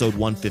 Episode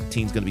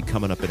 115 is going to be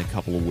coming up in a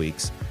couple of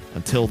weeks.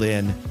 Until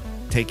then,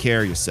 take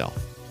care of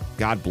yourself.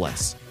 God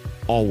bless.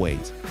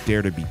 Always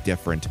dare to be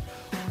different.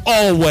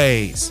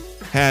 Always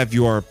have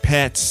your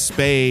pets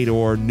spayed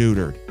or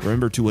neutered.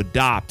 Remember to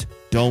adopt,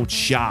 don't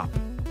shop.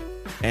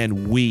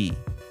 And we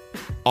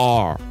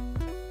are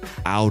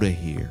out of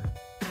here.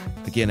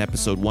 Again,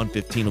 episode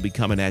 115 will be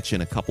coming at you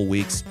in a couple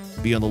weeks.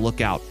 Be on the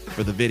lookout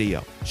for the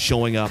video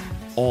showing up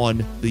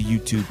on the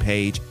YouTube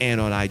page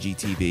and on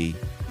IGTV.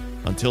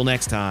 Until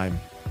next time,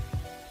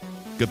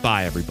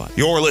 goodbye, everybody.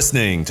 You're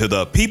listening to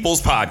the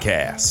People's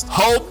Podcast.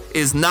 Hope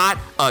is not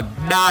a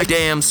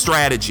goddamn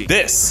strategy.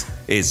 This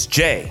is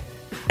JSC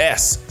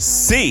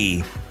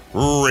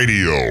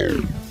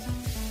Radio.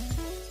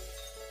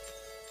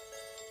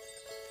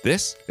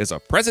 This is a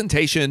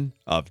presentation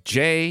of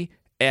JSC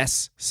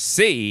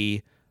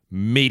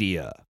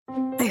Media.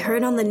 I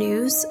heard on the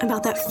news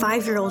about that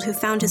 5-year-old who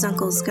found his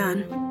uncle's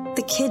gun.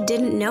 The kid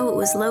didn't know it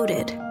was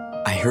loaded.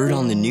 I heard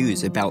on the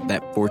news about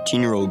that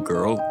 14-year-old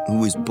girl who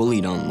was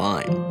bullied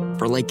online.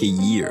 For like a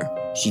year,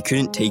 she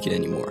couldn't take it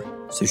anymore,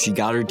 so she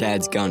got her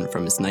dad's gun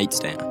from his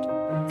nightstand.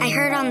 I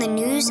heard on the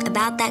news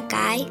about that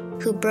guy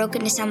who broke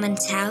into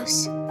someone's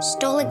house,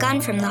 stole a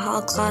gun from the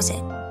hall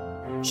closet.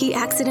 He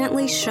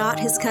accidentally shot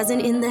his cousin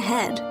in the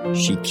head.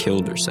 She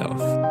killed herself.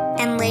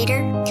 And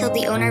later, killed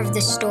the owner of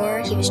the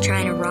store he was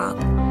trying to rob.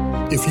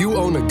 If you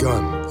own a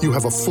gun, you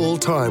have a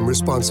full-time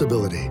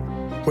responsibility.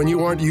 When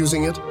you aren't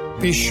using it,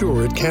 be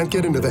sure it can't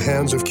get into the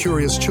hands of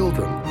curious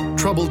children,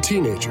 troubled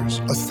teenagers,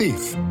 a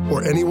thief,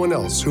 or anyone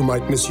else who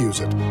might misuse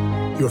it.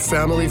 Your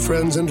family,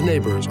 friends, and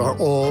neighbors are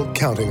all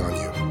counting on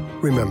you.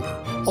 Remember,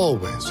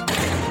 always,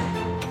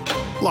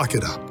 lock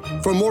it up.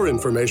 For more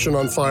information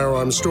on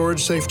firearm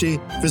storage safety,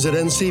 visit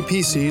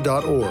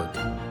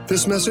ncpc.org.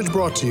 This message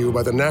brought to you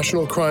by the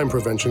National Crime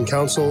Prevention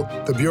Council,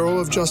 the Bureau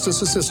of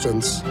Justice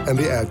Assistance, and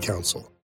the Ad Council.